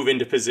move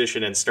into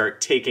position and start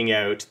taking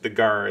out the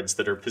guards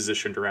that are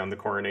positioned around the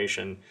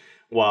coronation,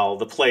 while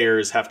the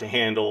players have to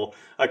handle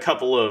a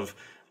couple of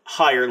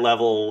higher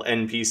level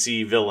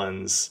NPC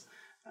villains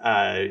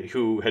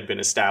who had been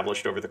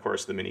established over the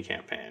course of the mini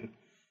campaign.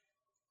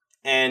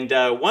 And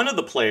one of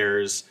the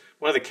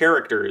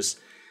characters,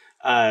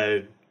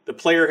 the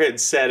player had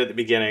said at the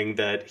beginning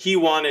that he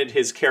wanted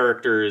his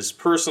character's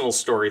personal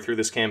story through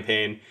this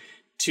campaign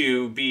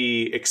to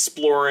be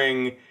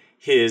exploring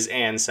his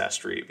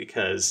ancestry,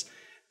 because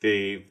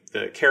the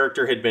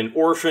character had been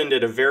orphaned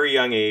at a very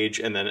young age,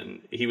 and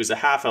then he was a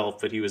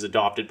half-elf, but he was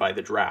adopted by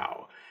the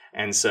Drow.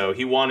 And so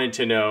he wanted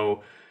to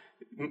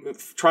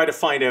try to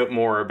find out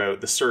more about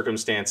the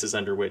circumstances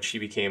under which he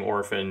became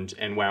orphaned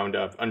and wound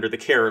up under the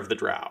care of the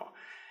Drow.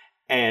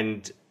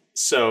 And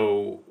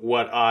so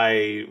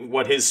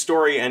what his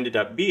story ended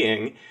up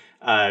being,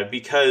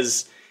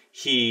 because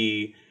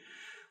he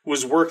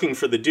was working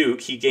for the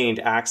Duke, he gained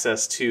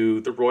access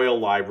to the royal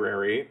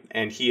library,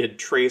 and he had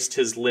traced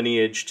his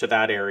lineage to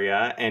that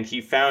area, and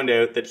he found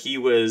out that he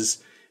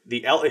was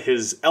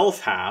his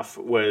elf half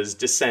was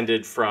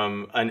descended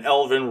from an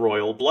elven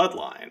royal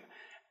bloodline.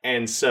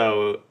 And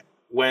so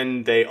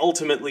when they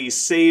ultimately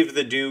save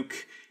the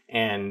Duke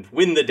and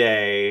win the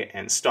day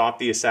and stop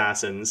the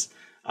assassins,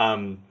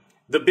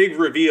 the big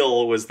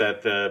reveal was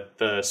that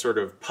the sort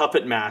of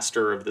puppet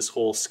master of this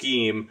whole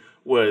scheme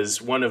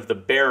was one of the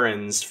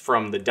barons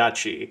from the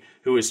duchy,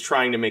 who was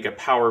trying to make a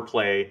power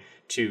play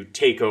to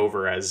take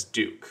over as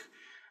Duke.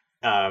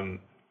 And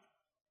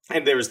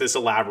there was this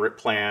elaborate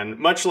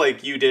plan, much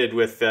like you did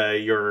with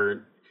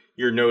your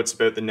notes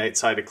about the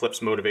Nightside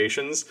Eclipse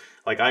motivations.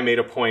 Like, I made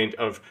a point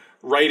of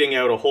writing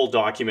out a whole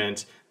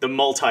document, the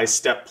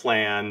multi-step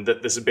plan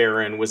that this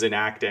baron was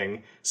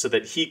enacting, so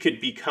that he could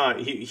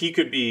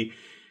be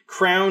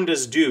crowned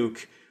as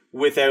Duke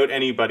without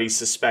anybody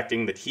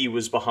suspecting that he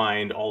was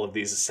behind all of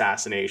these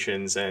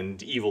assassinations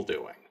and evil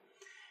doing.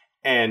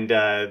 And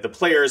the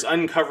players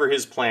uncover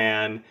his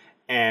plan,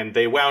 and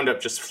they wound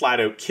up just flat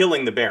out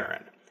killing the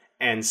baron.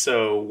 And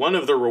so one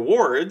of the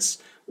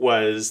rewards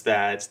was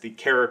that the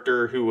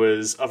character who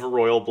was of a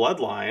royal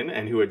bloodline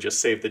and who had just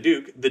saved the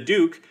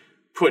Duke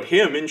put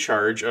him in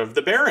charge of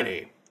the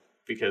barony,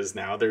 because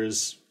now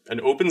there's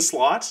an open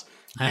slot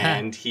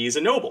and he's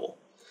a noble.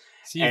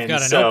 So you've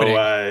got an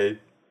opening.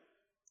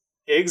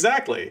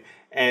 Exactly.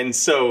 And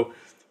so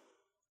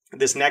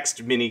this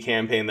next mini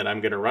campaign that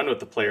I'm going to run with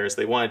the players,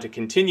 they wanted to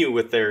continue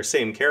with their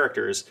same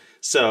characters.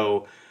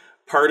 So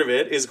part of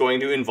it is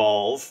going to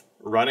involve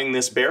running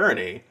this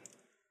barony.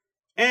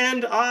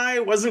 And I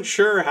wasn't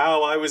sure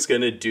how I was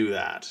going to do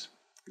that.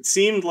 It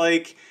seemed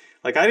like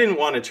I didn't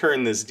want to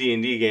turn this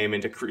D&D game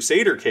into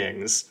Crusader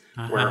Kings,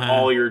 where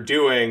all you're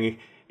doing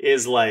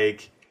is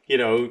like,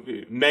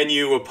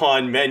 menu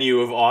upon menu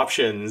of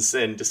options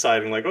and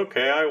deciding like,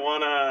 okay, I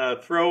want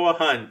to throw a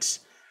hunt.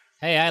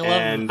 Hey, I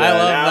love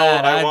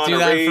that. I do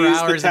that for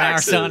hours and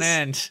hours on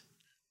end.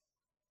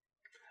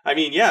 I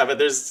mean, yeah, but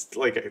there's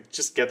like,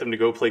 just get them to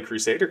go play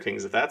Crusader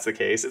Kings if that's the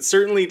case. It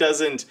certainly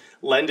doesn't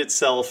lend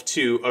itself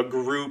to a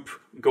group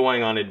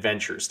going on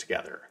adventures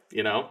together,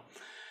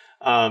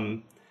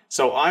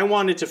 So I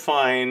wanted to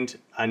find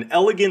an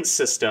elegant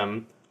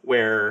system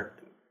where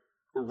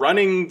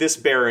running this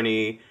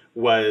barony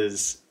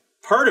was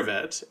part of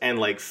it and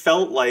like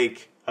felt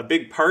like a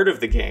big part of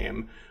the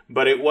game,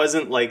 but it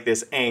wasn't like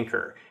this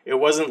anchor. It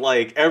wasn't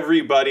like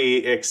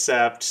everybody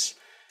except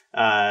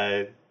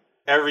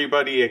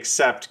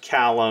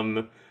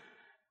Callum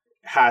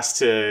has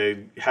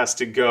to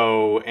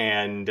go,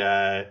 and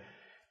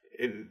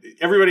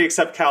everybody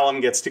except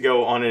Callum gets to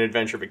go on an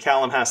adventure, but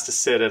Callum has to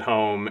sit at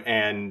home,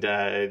 and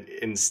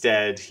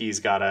instead he's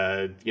got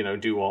to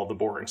do all the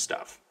boring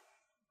stuff.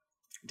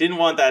 Didn't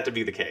want that to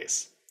be the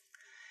case.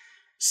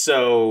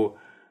 So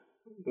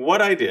what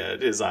I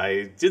did is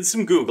I did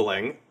some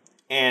Googling,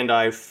 and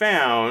I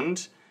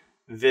found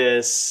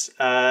this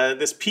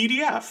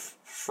PDF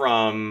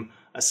from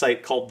a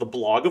site called The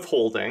Blog of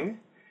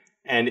Holding,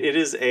 and it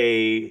is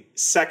a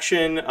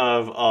section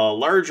of a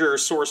larger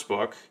source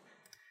book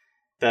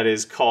that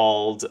is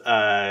called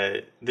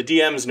The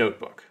DM's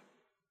Notebook.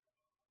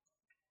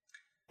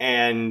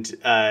 And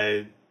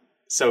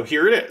so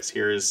here it is.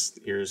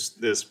 Here's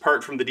this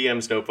part from the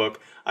DM's Notebook.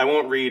 I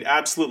won't read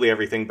absolutely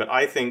everything, but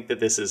I think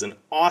that this is an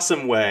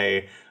awesome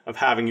way of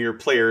having your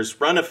players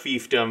run a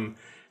fiefdom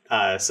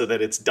so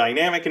that it's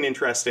dynamic and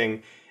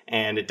interesting.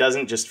 and it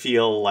doesn't just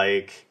feel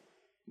like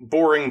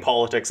boring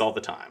politics all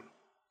the time.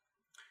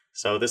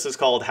 So this is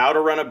called How to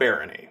Run a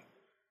Barony.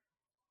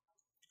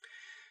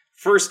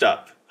 First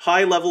up,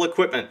 high-level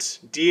equipment.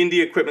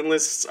 D&D equipment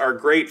lists are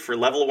great for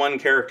level 1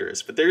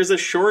 characters, but there's a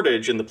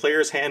shortage in the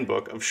player's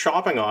handbook of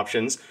shopping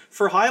options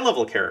for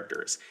high-level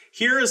characters.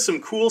 Here is some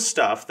cool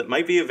stuff that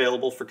might be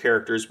available for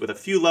characters with a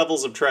few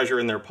levels of treasure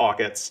in their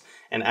pockets,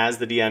 and as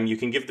the DM, you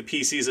can give the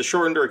PCs a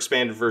shortened or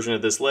expanded version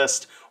of this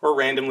list, or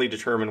randomly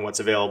determine what's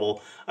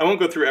available. I won't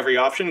go through every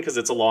option because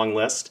it's a long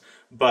list,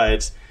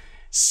 but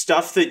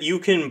stuff that you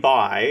can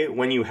buy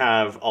when you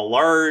have a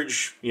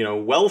large,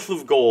 wealth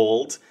of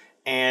gold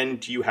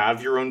and you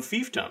have your own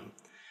fiefdom.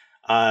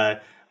 A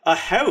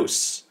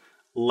house,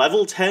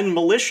 level 10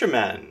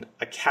 militiamen,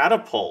 a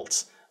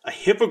catapult, a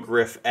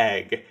hippogriff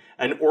egg,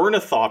 an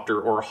ornithopter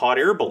or hot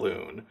air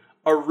balloon,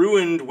 a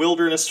ruined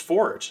wilderness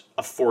fort,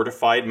 a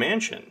fortified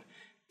mansion,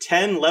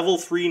 10 level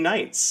 3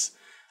 knights,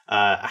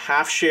 a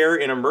half share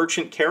in a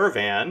merchant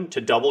caravan to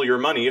double your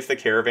money if the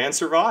caravan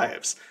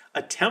survives,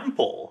 a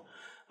temple,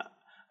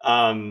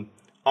 on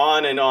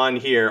and on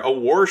here, a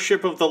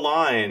warship of the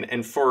line,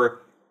 and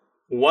for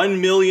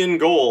 1 million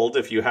gold,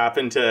 if you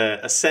happen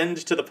to ascend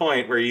to the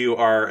point where you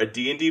are a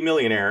D&D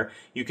millionaire,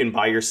 you can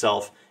buy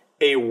yourself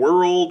a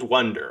world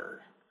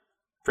wonder.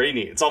 Pretty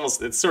neat.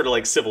 It's sort of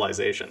like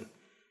Civilization.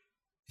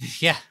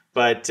 Yeah.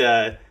 But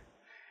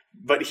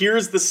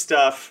here's the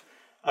stuff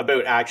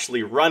about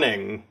actually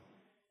running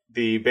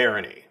the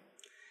barony.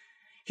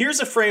 Here's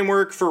a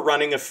framework for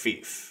running a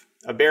fief,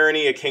 a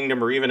barony, a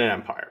kingdom, or even an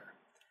empire.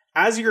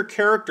 As your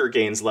character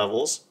gains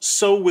levels,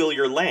 so will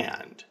your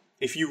land.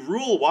 If you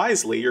rule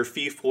wisely, your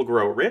fief will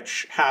grow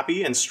rich,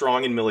 happy, and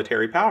strong in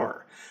military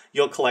power.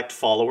 You'll collect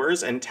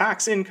followers and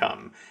tax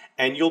income,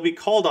 and you'll be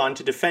called on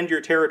to defend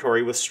your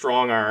territory with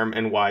strong arm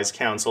and wise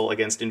counsel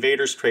against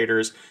invaders,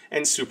 traitors,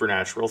 and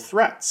supernatural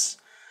threats.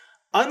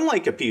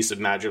 Unlike a piece of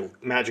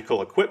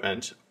magical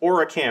equipment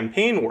or a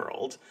campaign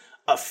world,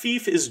 a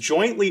fief is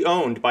jointly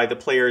owned by the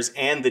players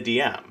and the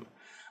DM.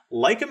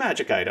 Like a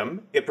magic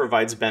item, it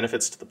provides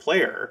benefits to the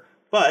player,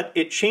 but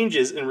it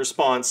changes in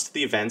response to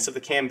the events of the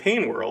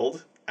campaign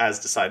world, as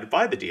decided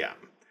by the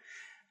DM.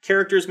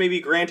 Characters may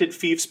be granted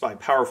fiefs by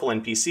powerful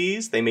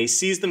NPCs. They may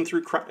seize them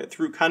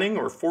through cunning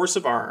or force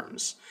of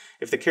arms.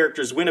 If the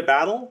characters win a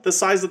battle, the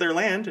size of their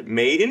land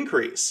may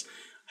increase.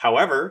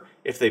 However,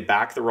 if they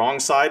back the wrong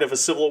side of a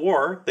civil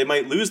war, they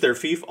might lose their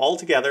fief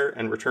altogether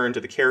and return to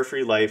the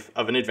carefree life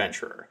of an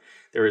adventurer.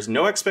 There is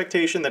no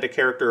expectation that a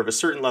character of a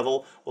certain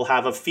level will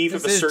have a fief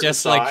of a certain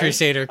just size. Like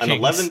Crusader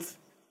Kings.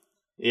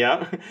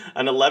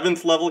 An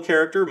 11th level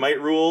character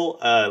might rule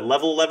a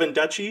level 11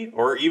 duchy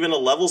or even a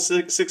level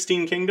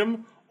 16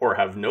 kingdom or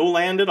have no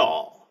land at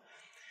all.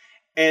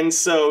 And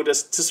so to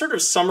sort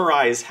of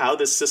summarize how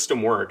this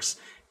system works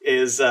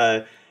is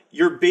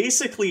you're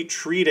basically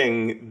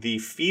treating the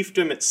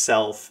fiefdom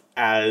itself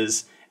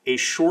as a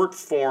short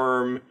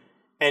form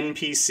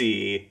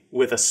NPC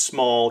with a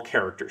small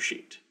character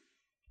sheet.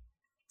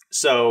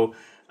 So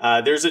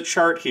there's a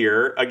chart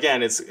here.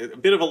 Again, it's a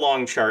bit of a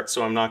long chart,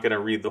 so I'm not going to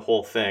read the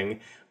whole thing,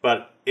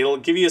 but it'll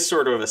give you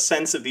sort of a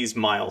sense of these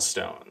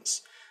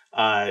milestones.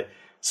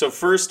 So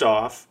first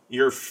off,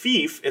 your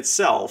fief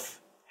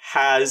itself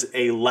has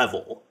a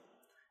level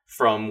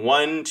from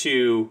 1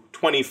 to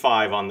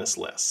 25 on this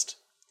list.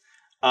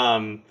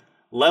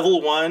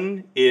 Level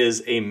 1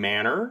 is a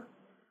manor.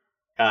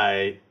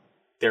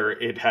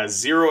 It has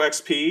 0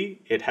 XP.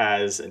 It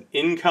has an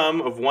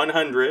income of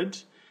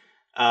 100.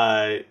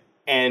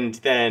 And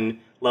then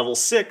level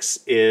 6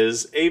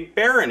 is a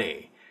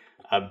barony.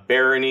 A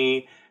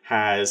barony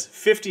has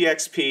 50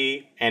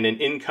 XP and an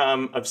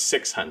income of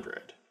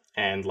 600.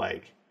 And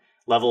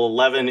level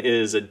 11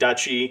 is a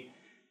duchy.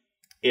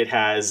 It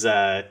has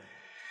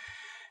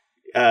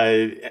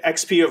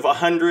XP of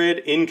 100,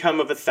 income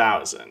of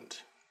 1,000.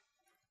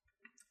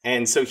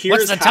 And so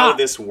here's how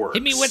this works.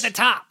 Hit me with the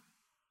top.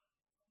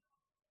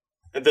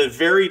 The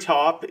very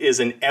top is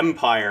an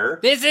empire.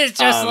 This is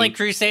just like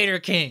Crusader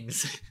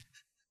Kings.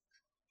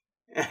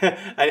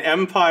 An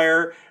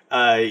empire,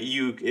 your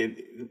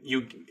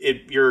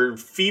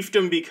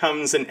fiefdom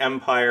becomes an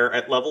empire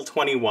at level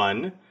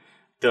 21,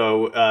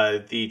 though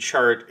the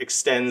chart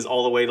extends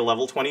all the way to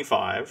level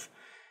 25.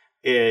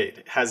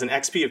 It has an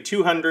XP of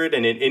 200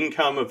 and an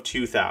income of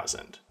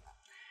 2,000.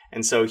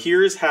 And so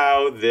here's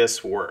how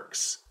this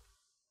works.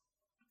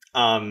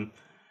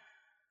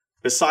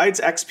 Besides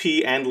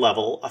XP and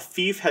level, a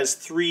fief has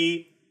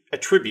 3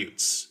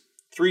 attributes,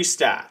 3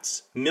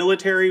 stats: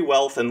 military,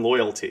 wealth, and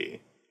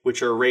loyalty,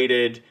 which are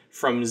rated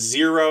from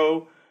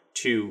 0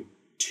 to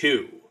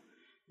 2.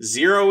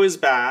 0 is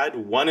bad,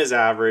 1 is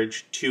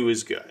average, 2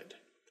 is good.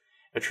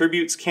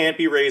 Attributes can't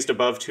be raised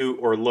above 2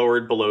 or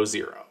lowered below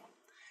 0.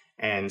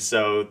 And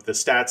so the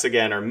stats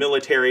again are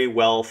military,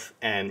 wealth,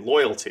 and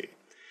loyalty.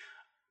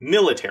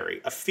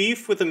 Military. A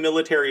fief with a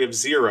military of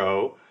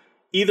 0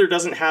 either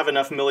doesn't have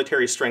enough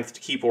military strength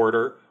to keep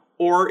order,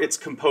 or it's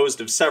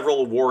composed of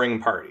several warring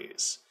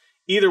parties.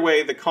 Either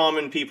way, the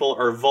common people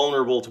are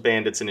vulnerable to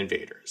bandits and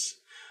invaders.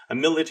 A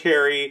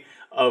military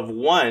of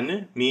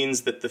 1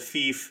 means that the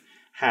fief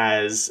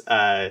has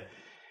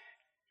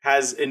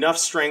enough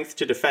strength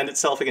to defend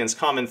itself against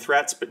common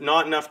threats, but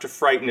not enough to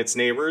frighten its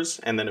neighbors.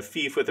 And then a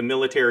fief with a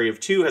military of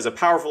 2 has a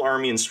powerful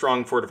army and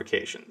strong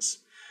fortifications.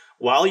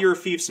 While your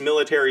fief's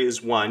military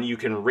is 1, you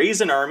can raise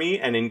an army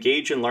and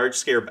engage in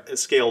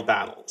large-scale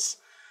battles.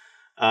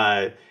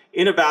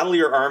 In a battle,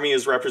 your army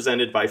is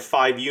represented by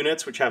 5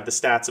 units, which have the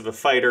stats of a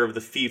fighter of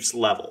the fief's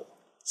level.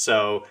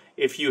 So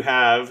if you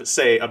have,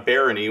 say, a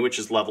barony, which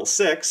is level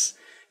 6,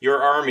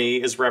 your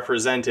army is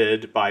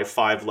represented by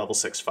 5 level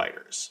 6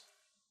 fighters,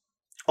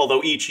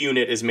 although each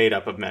unit is made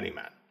up of many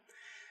men.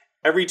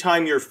 Every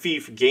time your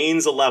fief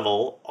gains a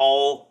level,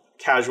 all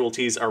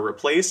casualties are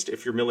replaced.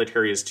 If your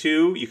military is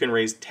 2, you can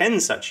raise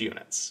 10 such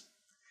units.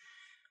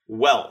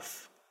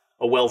 Wealth.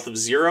 A wealth of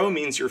 0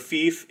 means your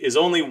fief is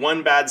only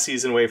 1 bad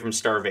season away from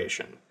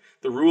starvation.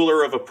 The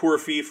ruler of a poor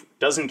fief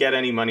doesn't get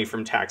any money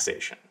from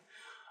taxation.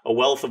 A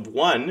wealth of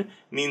 1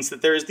 means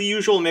that there is the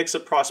usual mix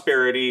of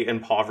prosperity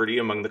and poverty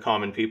among the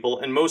common people,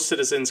 and most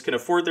citizens can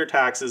afford their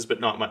taxes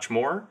but not much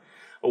more.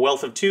 A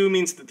wealth of 2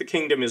 means that the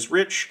kingdom is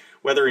rich,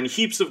 whether in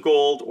heaps of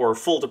gold or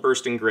full to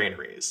bursting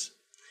granaries.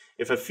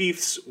 If a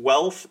fief's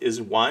wealth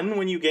is 1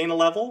 when you gain a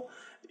level,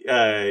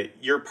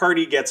 your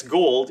party gets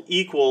gold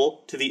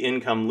equal to the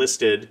income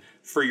listed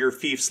for your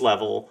fief's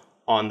level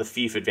on the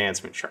fief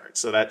advancement chart.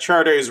 So that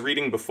chart I was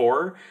reading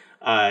before,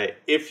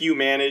 if you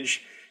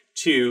manage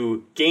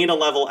to gain a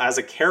level as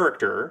a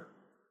character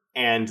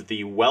and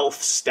the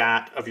wealth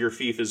stat of your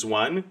fief is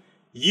 1,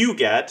 you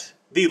get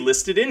the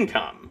listed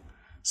income.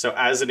 So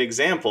as an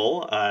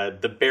example,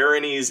 the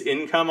barony's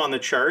income on the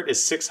chart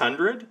is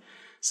 600.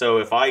 So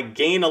if I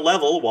gain a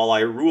level while I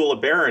rule a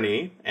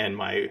barony and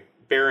my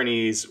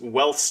barony's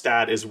wealth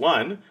stat is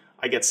 1,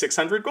 I get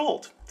 600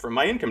 gold from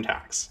my income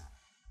tax.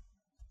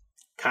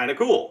 Kind of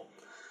cool.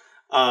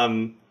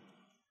 And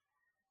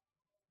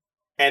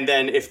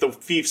then if the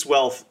fief's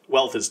wealth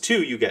is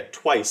 2, you get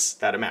twice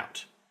that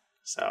amount.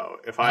 So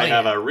if I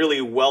have a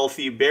really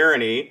wealthy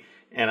barony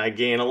and I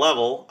gain a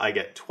level, I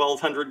get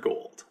 1,200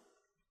 gold.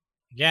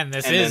 Again,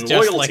 this is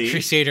just like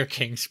Crusader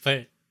Kings,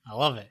 but I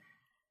love it.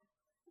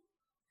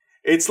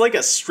 It's like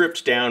a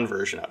stripped down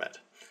version of it.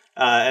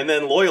 And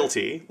then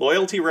loyalty.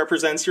 Loyalty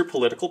represents your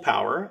political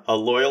power. A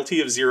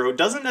loyalty of 0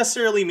 doesn't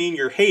necessarily mean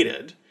you're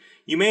hated.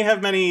 You may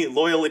have many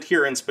loyal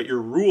adherents, but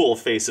your rule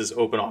faces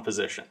open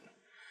opposition.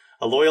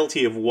 A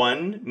loyalty of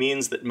 1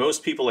 means that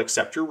most people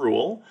accept your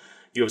rule.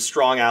 You have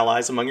strong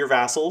allies among your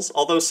vassals,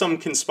 although some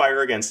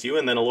conspire against you.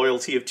 And then a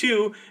loyalty of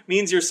 2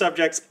 means your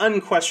subjects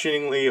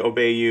unquestioningly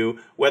obey you,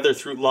 whether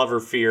through love or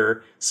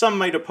fear. Some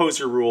might oppose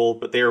your rule,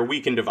 but they are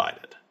weak and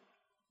divided.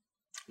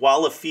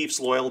 While a fief's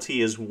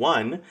loyalty is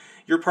 1,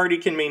 your party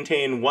can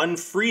maintain 1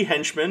 free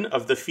henchman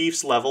of the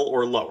fief's level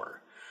or lower.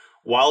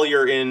 While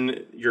you're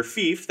in your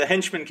fief, the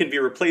henchman can be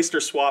replaced or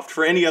swapped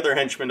for any other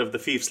henchman of the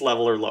fief's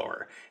level or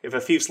lower. If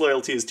a fief's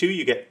loyalty is 2,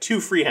 you get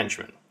 2 free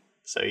henchmen.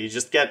 So you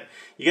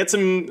get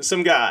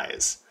some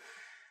guys.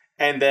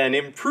 And then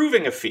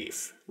improving a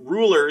fief.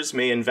 Rulers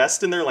may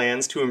invest in their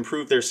lands to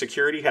improve their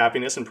security,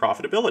 happiness, and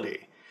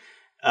profitability.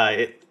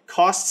 It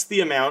costs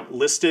the amount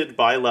listed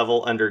by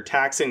level under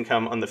tax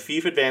income on the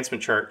fief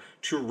advancement chart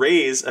to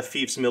raise a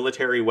fief's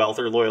military wealth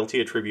or loyalty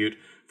attribute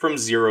from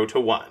 0 to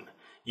 1.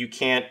 You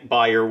can't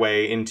buy your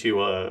way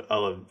into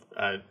a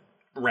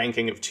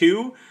ranking of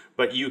 2,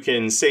 but you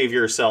can save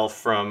yourself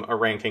from a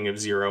ranking of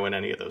 0 in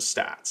any of those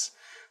stats.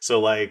 So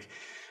like,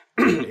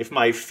 if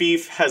my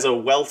fief has a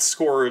wealth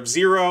score of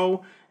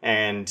 0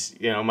 and,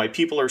 my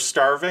people are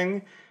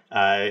starving,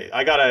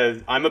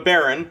 I'm a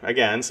baron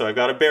again, so I've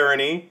got a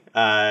barony.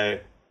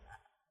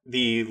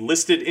 The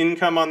listed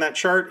income on that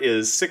chart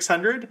is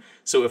 600.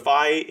 So if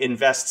I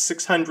invest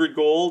 600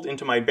 gold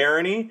into my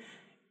barony,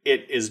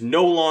 it is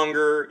no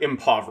longer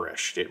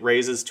impoverished. It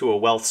raises to a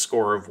wealth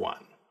score of 1.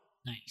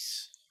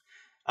 Nice.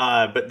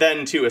 But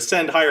then to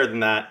ascend higher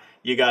than that,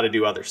 you got to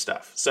do other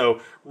stuff.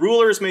 So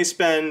rulers may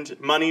spend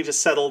money to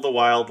settle the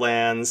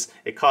wildlands.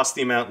 It costs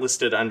the amount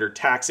listed under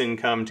tax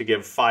income to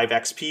give 5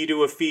 XP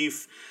to a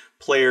fief.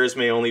 Players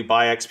may only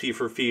buy XP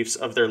for fiefs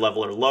of their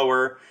level or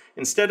lower.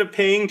 Instead of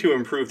paying to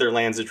improve their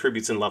land's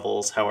attributes and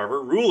levels,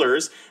 however,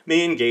 rulers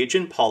may engage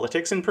in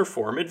politics and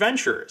perform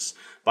adventures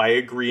by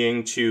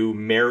agreeing to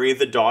marry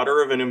the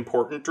daughter of an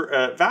important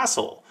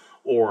vassal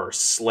or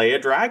slay a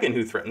dragon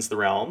who threatens the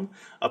realm.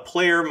 A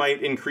player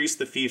might increase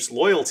the fief's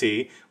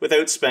loyalty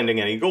without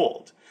spending any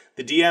gold.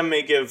 The DM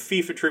may give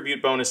fief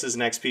attribute bonuses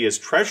and XP as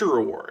treasure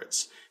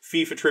rewards.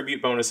 Fief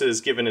attribute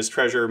bonuses given as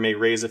treasure may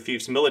raise a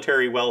fief's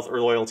military wealth or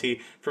loyalty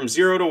from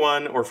 0 to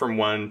 1 or from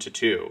 1 to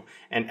 2.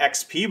 And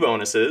XP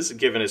bonuses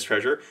given as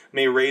treasure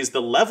may raise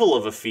the level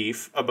of a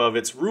fief above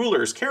its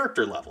ruler's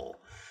character level.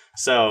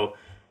 So,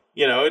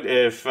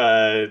 if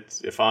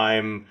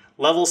I'm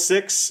level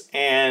 6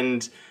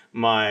 and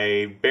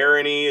my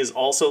barony is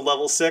also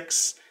level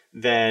 6,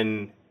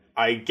 then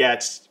I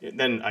get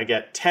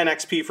 10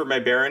 XP for my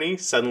barony,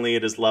 suddenly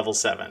it is level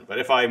 7. But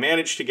if I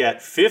manage to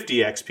get 50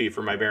 XP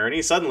for my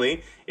barony,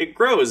 suddenly it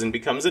grows and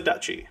becomes a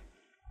duchy.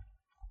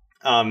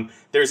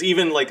 There's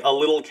even like a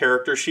little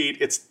character sheet.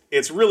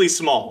 It's really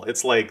small.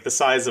 It's like the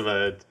size of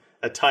a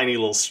tiny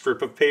little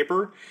strip of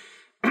paper,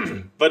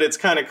 but it's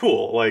kind of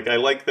cool. Like I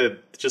like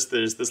that. Just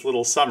there's this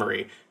little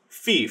summary: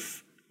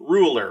 fief,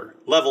 ruler,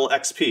 level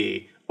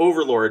XP,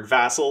 overlord,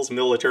 vassals,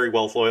 military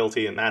wealth,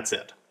 loyalty, and that's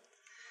it.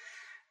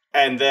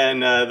 And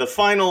then the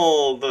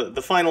final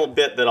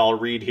bit that I'll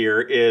read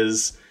here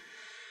is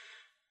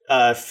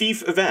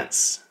fief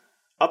events.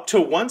 Up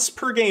to once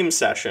per game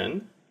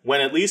session,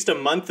 when at least a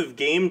month of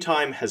game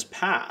time has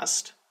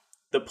passed,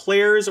 the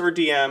players or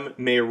DM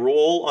may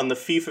roll on the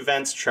fief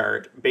events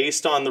chart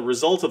based on the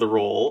result of the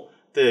roll.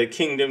 The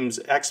kingdom's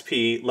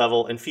XP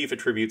level and fief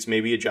attributes may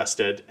be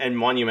adjusted, and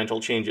monumental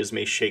changes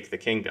may shake the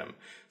kingdom.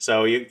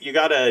 So you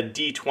got a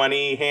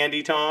D20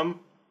 handy,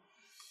 Tom?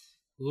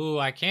 Ooh,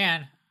 I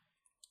can.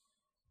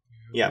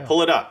 Yeah,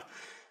 pull it up.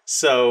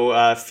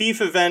 So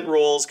fief event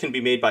rolls can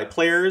be made by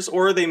players,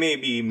 or they may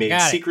be made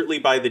secretly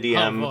by the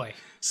DM,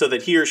 so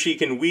that he or she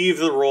can weave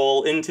the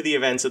roll into the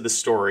events of the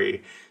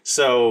story.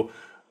 So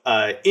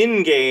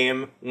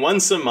in-game,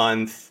 once a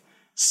month,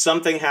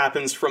 something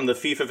happens from the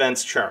fief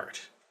events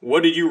chart.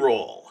 What did you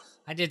roll?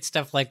 I did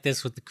stuff like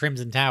this with the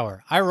Crimson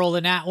Tower. I rolled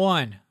a nat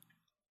 1.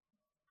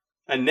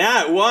 A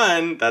nat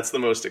 1? That's the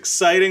most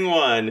exciting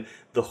one.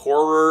 The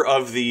horror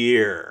of the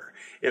year.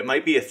 It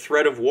might be a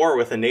threat of war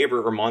with a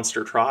neighbor or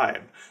monster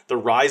tribe, the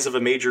rise of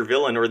a major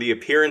villain, or the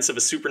appearance of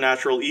a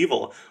supernatural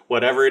evil.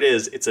 Whatever it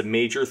is, it's a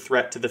major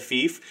threat to the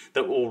fief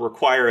that will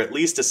require at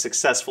least a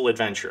successful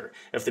adventure.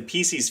 If the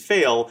PCs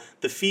fail,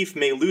 the fief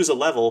may lose a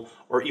level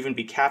or even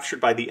be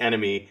captured by the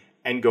enemy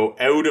and go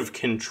out of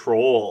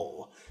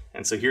control.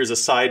 And so here's a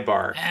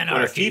sidebar. Anarchy.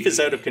 When a fief is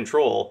out of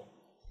control,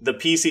 the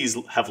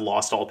PCs have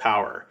lost all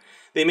power.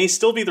 They may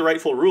still be the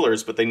rightful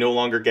rulers, but they no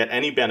longer get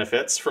any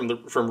benefits from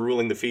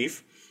ruling the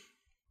fief.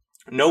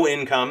 No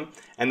income,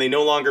 and they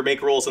no longer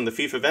make rolls in the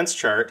fief events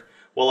chart.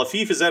 While a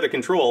fief is out of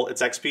control,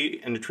 its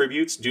XP and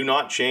attributes do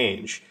not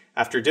change.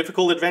 After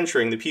difficult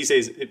adventuring, the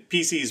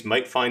PCs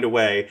might find a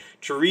way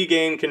to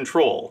regain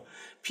control.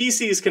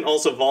 PCs can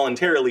also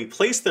voluntarily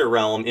place their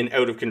realm in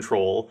out of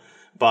control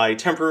by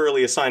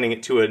temporarily assigning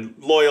it to a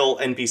loyal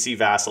NPC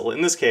vassal.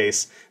 In this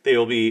case, they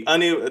will be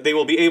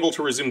able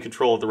to resume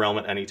control of the realm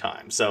at any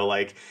time. So,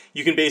 like,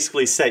 you can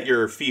basically set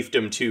your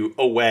fiefdom to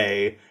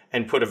away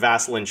and put a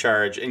vassal in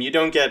charge, and you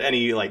don't get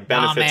any like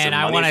benefits or money from it.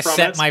 I want to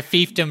set my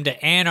fiefdom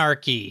to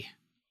anarchy.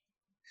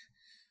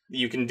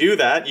 You can do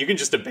that. You can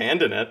just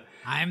abandon it.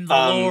 I'm the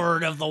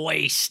Lord of the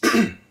Waste.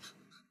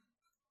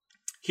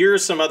 Here are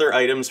some other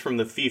items from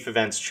the fief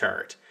events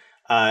chart.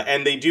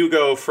 And they do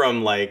go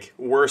from like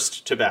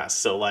worst to best.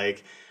 So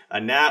like a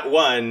nat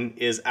 1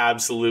 is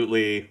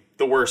absolutely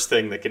the worst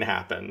thing that can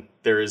happen.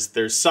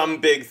 There's some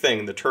big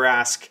thing. The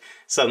Tarrasque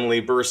suddenly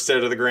bursts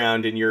out of the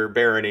ground in your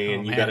barony,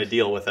 and you got to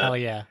deal with it. Oh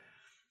yeah.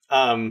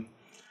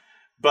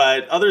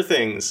 But other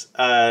things,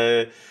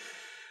 a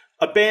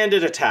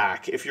bandit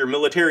attack. If your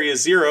military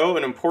is 0,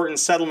 an important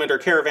settlement or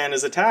caravan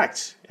is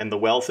attacked, and the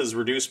wealth is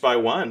reduced by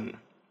 1.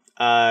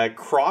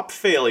 Crop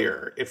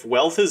failure. If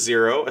wealth is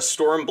 0, a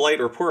storm, blight,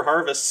 or poor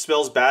harvest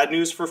spells bad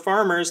news for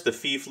farmers. The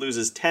fief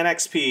loses 10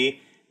 XP,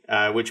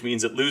 which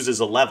means it loses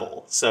a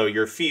level. So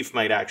your fief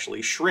might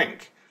actually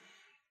shrink.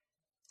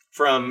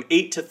 From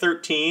 8 to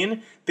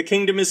 13, the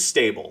kingdom is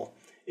stable.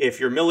 If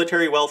your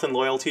military wealth and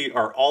loyalty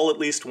are all at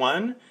least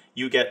 1,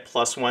 you get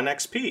plus 1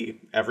 XP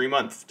every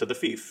month to the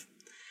fief.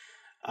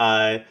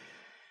 There's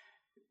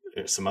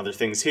some other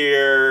things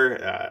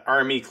here.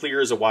 Army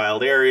clears a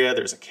wild area.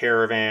 There's a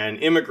caravan,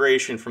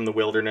 immigration from the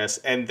wilderness,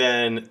 and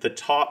then the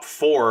top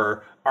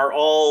 4 are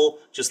all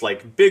just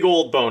like big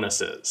old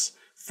bonuses.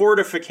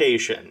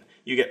 Fortification.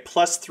 You get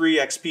plus 3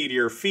 XP to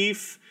your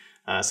fief.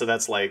 So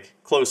that's like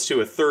close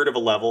to a third of a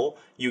level.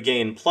 You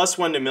gain plus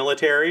 1 to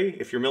military.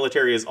 If your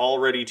military is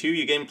already 2,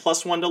 you gain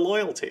plus 1 to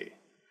loyalty.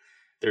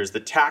 There's the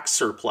tax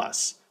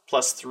surplus.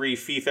 Plus 3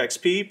 fief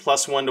XP,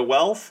 plus 1 to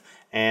wealth.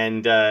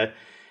 And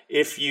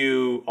if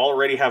you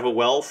already have a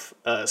wealth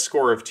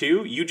score of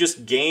 2, you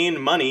just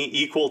gain money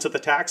equal to the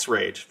tax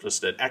rate.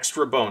 Just an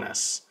extra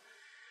bonus.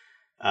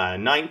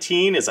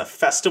 19 is a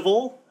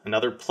festival.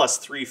 Another plus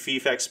 3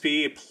 fief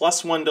XP,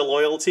 plus 1 to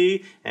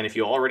loyalty, and if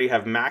you already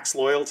have max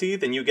loyalty,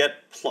 then you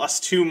get plus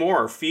 2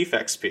 more fief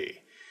XP.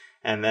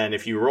 And then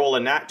if you roll a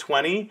nat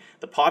 20,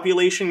 the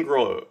population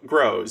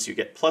grows. You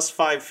get plus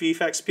 5 fief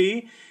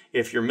XP.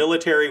 If your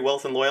military,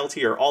 wealth, and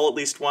loyalty are all at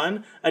least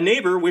 1, a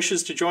neighbor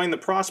wishes to join the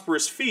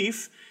prosperous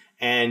fief,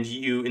 and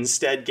you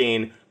instead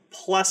gain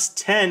plus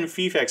 10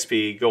 fief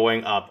XP,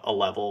 going up a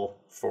level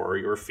for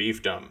your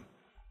fiefdom.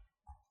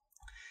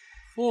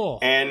 Cool.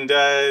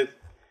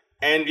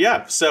 And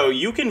yeah, so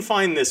you can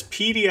find this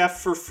PDF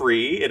for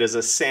free. It is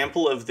a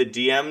sample of the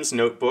DM's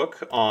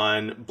notebook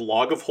on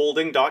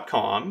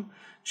blogofholding.com.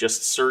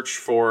 Just search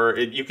for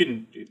it.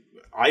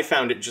 I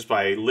found it just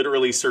by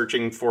literally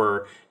searching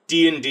for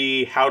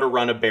D&D, how to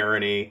run a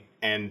barony,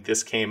 and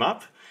this came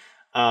up.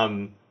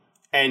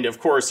 And of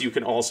course, you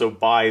can also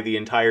buy the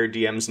entire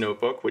DM's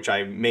notebook, which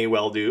I may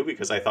well do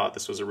because I thought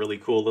this was a really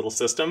cool little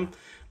system.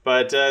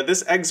 But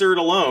this excerpt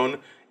alone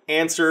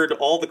answered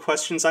all the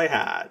questions I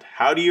had.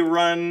 How do you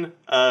run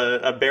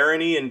a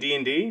barony in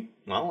D&D?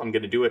 Well, I'm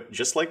going to do it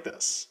just like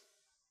this.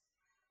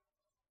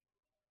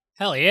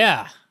 Hell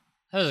yeah.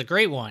 That was a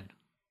great one.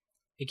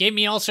 It gave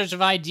me all sorts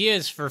of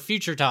ideas for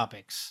future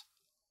topics.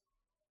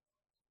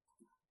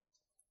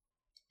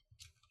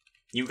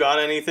 You got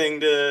anything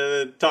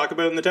to talk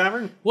about in the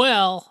tavern?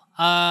 Well,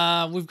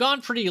 we've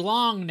gone pretty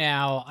long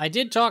now. I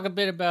did talk a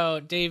bit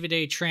about David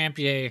A.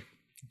 Trampier.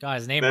 Got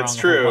his name That's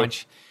wrong true. a whole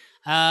bunch.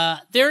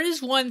 There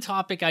is one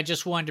topic I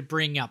just wanted to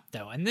bring up,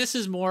 though, and this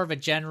is more of a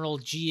general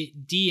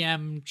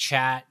DM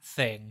chat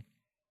thing.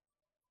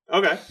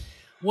 Okay.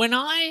 When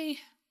I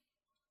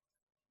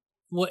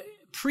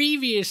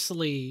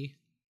previously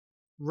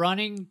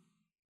running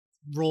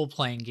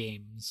role-playing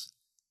games,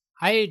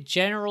 I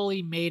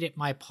generally made it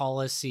my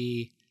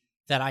policy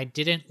that I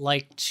didn't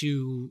like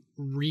to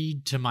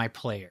read to my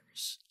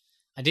players.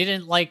 I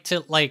didn't like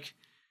to,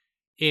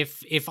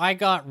 if I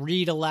got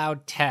read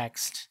aloud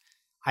text,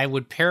 I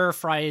would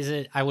paraphrase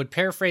it. I would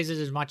paraphrase it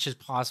as much as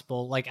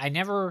possible. Like, I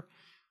never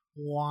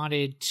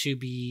wanted to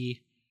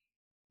be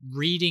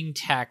reading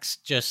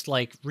text, just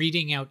like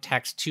reading out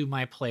text to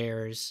my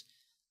players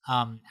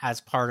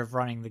as part of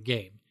running the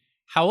game.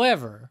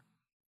 However,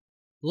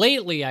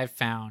 lately I've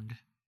found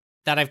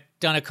that I've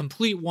done a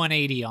complete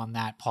 180 on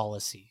that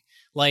policy.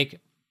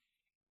 Like,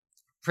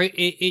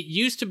 it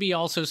used to be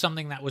also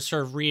something that was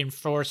sort of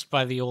reinforced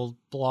by the old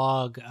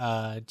blog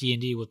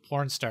D&D with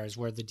Porn Stars,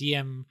 where the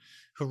DM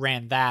who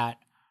ran that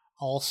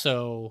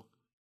also,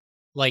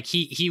 like,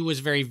 he was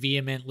very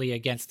vehemently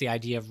against the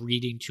idea of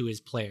reading to his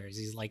players.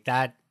 He's like,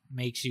 that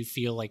makes you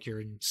feel like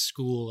you're in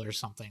school or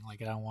something.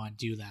 Like, I don't want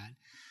to do that.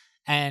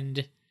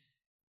 And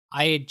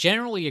I had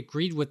generally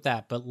agreed with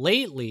that, but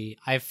lately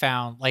I've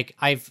found, like,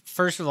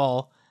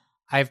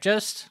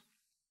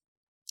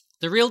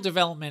 the real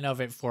development of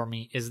it for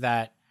me is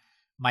that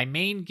my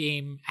main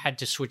game had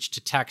to switch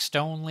to text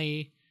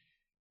only,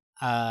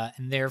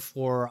 and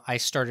therefore I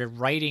started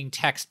writing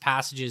text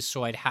passages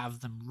so I'd have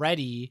them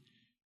ready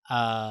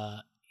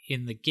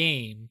in the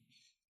game,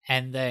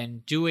 and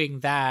then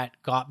doing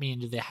that got me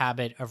into the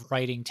habit of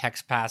writing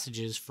text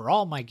passages for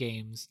all my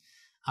games,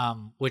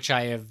 which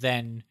I have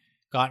then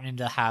gotten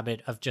into the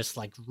habit of just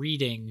like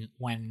reading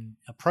when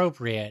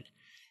appropriate,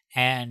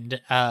 and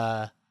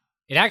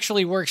it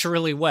actually works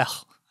really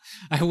well.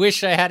 I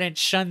wish I hadn't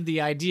shunned the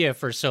idea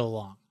for so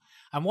long.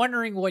 I'm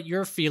wondering what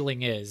your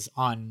feeling is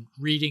on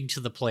reading to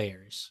the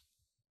players.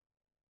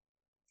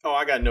 Oh,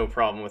 I got no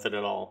problem with it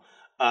at all.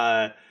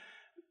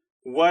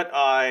 What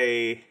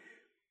I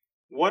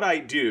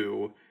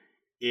do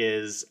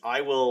is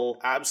I will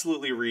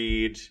absolutely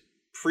read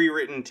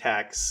pre-written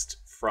text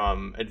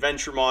from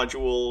adventure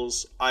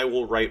modules. I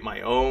will write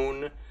my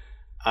own.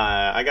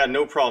 I got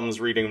no problems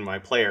reading my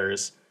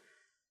players.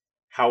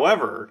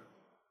 However,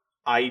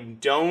 I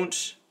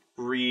don't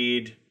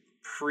read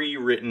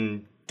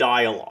pre-written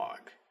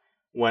dialogue.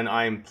 When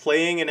I'm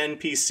playing an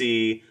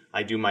NPC,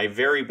 I do my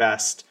very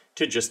best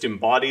to just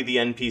embody the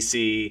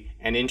NPC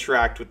and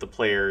interact with the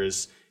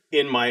players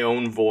in my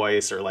own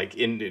voice, or like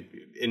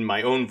in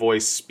my own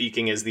voice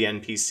speaking as the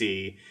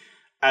NPC,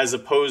 as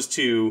opposed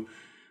to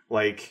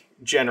like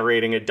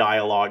generating a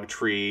dialogue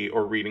tree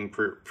or reading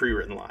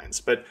pre-written lines.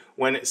 But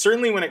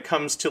certainly when it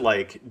comes to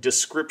like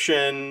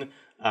description,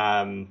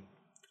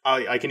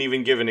 I can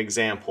even give an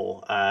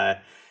example.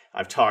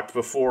 I've talked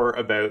before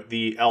about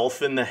the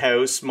Elf in the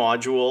House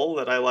module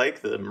that I like,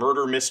 the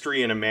Murder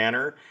Mystery in a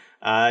Manor.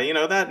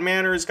 That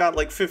manor's got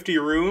like 50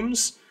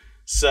 rooms,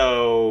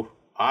 so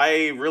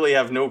I really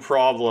have no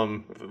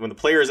problem. When the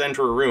players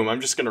enter a room,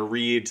 I'm just going to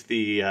read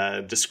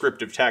the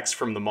descriptive text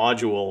from the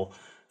module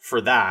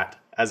for that,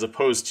 as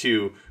opposed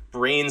to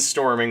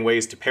brainstorming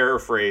ways to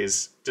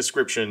paraphrase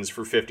descriptions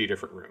for 50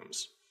 different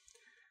rooms.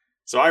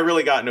 So I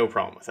really got no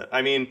problem with it.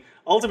 I mean,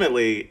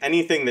 ultimately,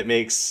 anything that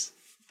makes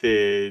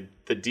the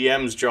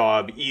DM's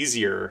job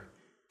easier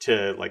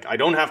to, like, I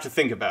don't have to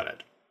think about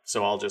it.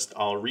 So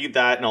I'll read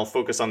that and I'll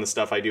focus on the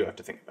stuff I do have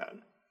to think about.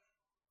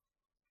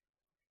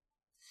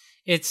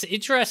 It's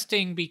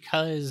interesting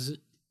because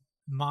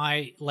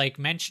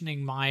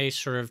mentioning my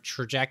sort of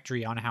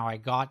trajectory on how I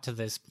got to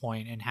this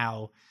point and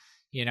how,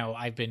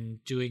 I've been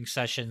doing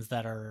sessions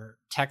that are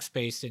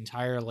text-based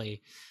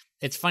entirely.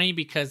 It's funny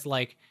because,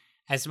 like,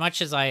 as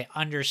much as I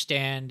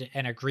understand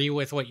and agree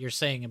with what you're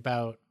saying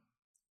about,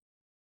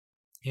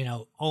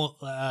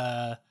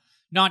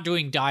 not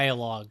doing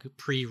dialogue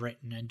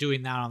pre-written and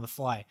doing that on the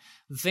fly,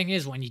 the thing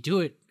is, when you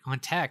do it on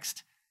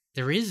text,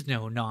 there is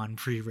no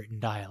non-pre-written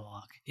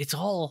dialogue. It's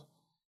all,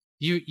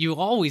 you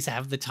always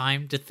have the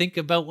time to think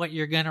about what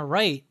you're going to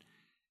write.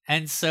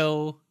 And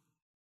so,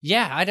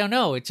 yeah, I don't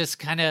know. It just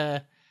kind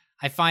of,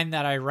 I find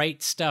that I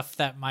write stuff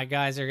that my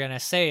guys are going to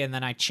say, and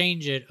then I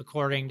change it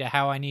according to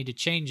how I need to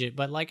change it.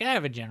 But, like, I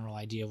have a general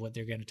idea of what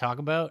they're going to talk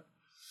about.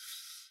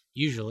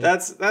 Usually.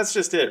 That's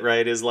just it,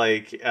 right? Is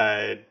like,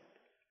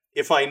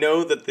 if I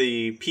know that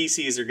the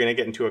PCs are going to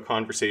get into a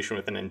conversation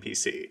with an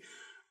NPC,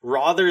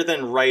 rather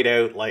than write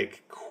out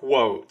like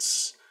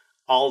quotes,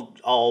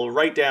 I'll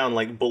write down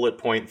like bullet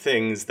point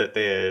things that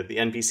the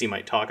NPC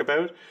might talk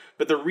about.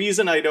 But the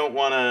reason I don't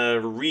want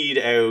to read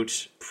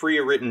out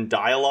pre-written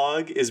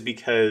dialogue is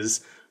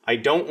because I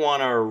don't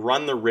want to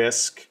run the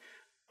risk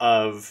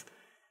of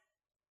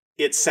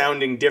it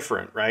sounding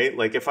different, right?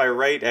 Like if I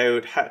write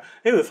out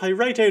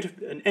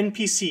an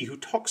NPC who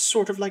talks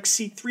sort of like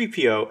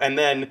C-3PO, and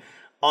then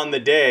on the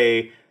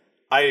day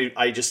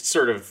I just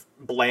sort of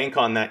blank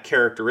on that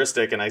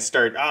characteristic and I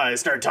start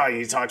talking,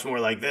 he talks more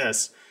like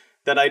this,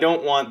 that I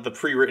don't want the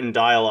pre-written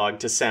dialogue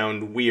to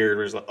sound weird.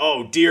 Where it's like,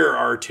 oh, dear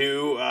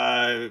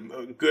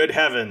R2, good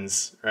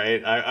heavens,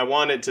 right? I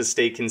want it to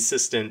stay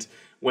consistent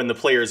when the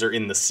players are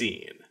in the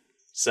scene.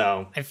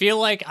 So I feel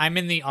like I'm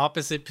in the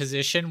opposite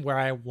position where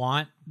I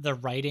want the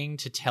writing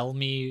to tell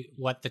me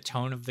what the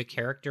tone of the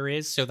character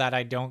is so that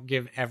I don't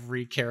give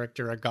every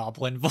character a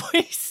goblin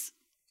voice.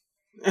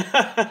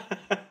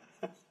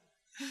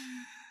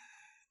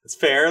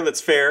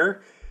 That's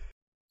fair.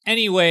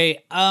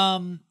 Anyway,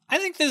 I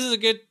think this is a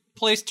good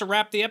place to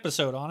wrap the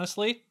episode,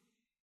 honestly.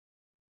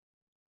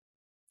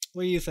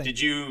 What do you think?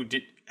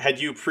 Had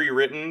you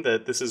pre-written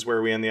that this is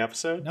where we end the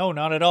episode? No,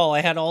 not at all.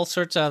 I had all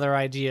sorts of other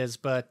ideas,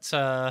 but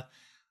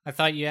I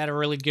thought you had a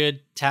really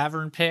good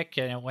tavern pick,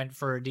 and it went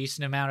for a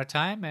decent amount of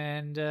time,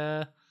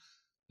 and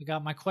we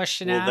got my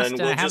question asked.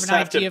 Then we'll just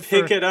have to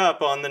pick it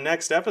up on the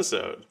next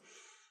episode.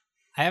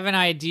 I have an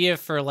idea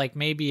for like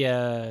maybe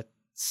a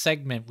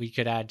segment we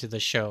could add to the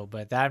show,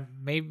 but that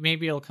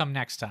maybe it'll come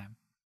next time.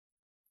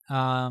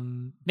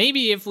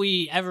 Maybe if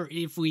we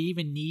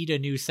even need a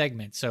new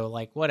segment. So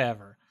like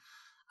whatever.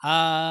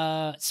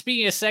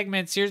 Speaking of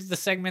segments, here's the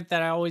segment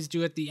that I always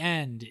do at the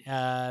end.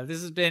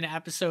 This has been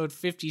episode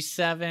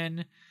 57.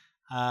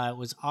 It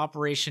was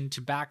Operation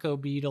Tobacco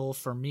Beetle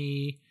for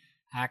me.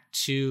 Act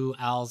 2,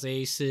 Al's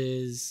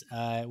Aces.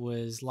 It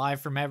was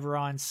Live from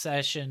Everon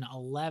session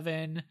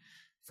 11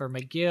 for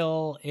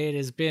McGill. It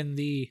has been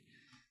the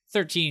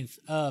 13th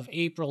of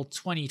April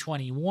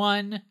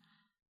 2021.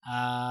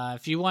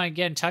 If you want to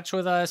get in touch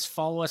with us,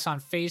 follow us on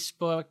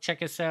Facebook.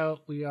 Check us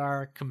out. We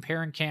are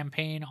Compare and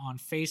Campaign on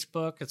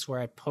Facebook. It's where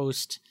I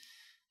post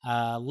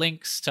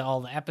links to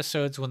all the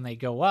episodes when they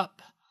go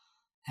up.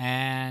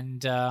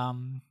 And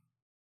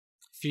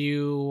if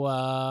you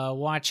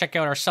want to check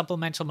out our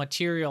supplemental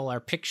material, our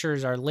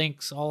pictures, our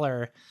links, all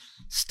our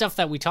stuff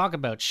that we talk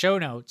about, show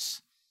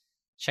notes,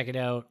 check it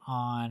out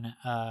on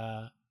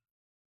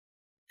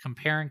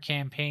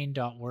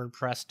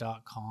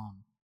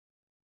compareandcampaign.wordpress.com.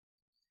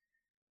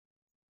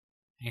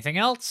 Anything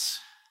else?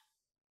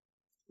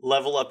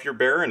 Level up your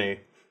barony.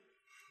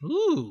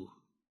 Ooh.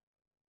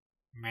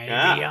 Maybe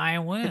I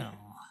will.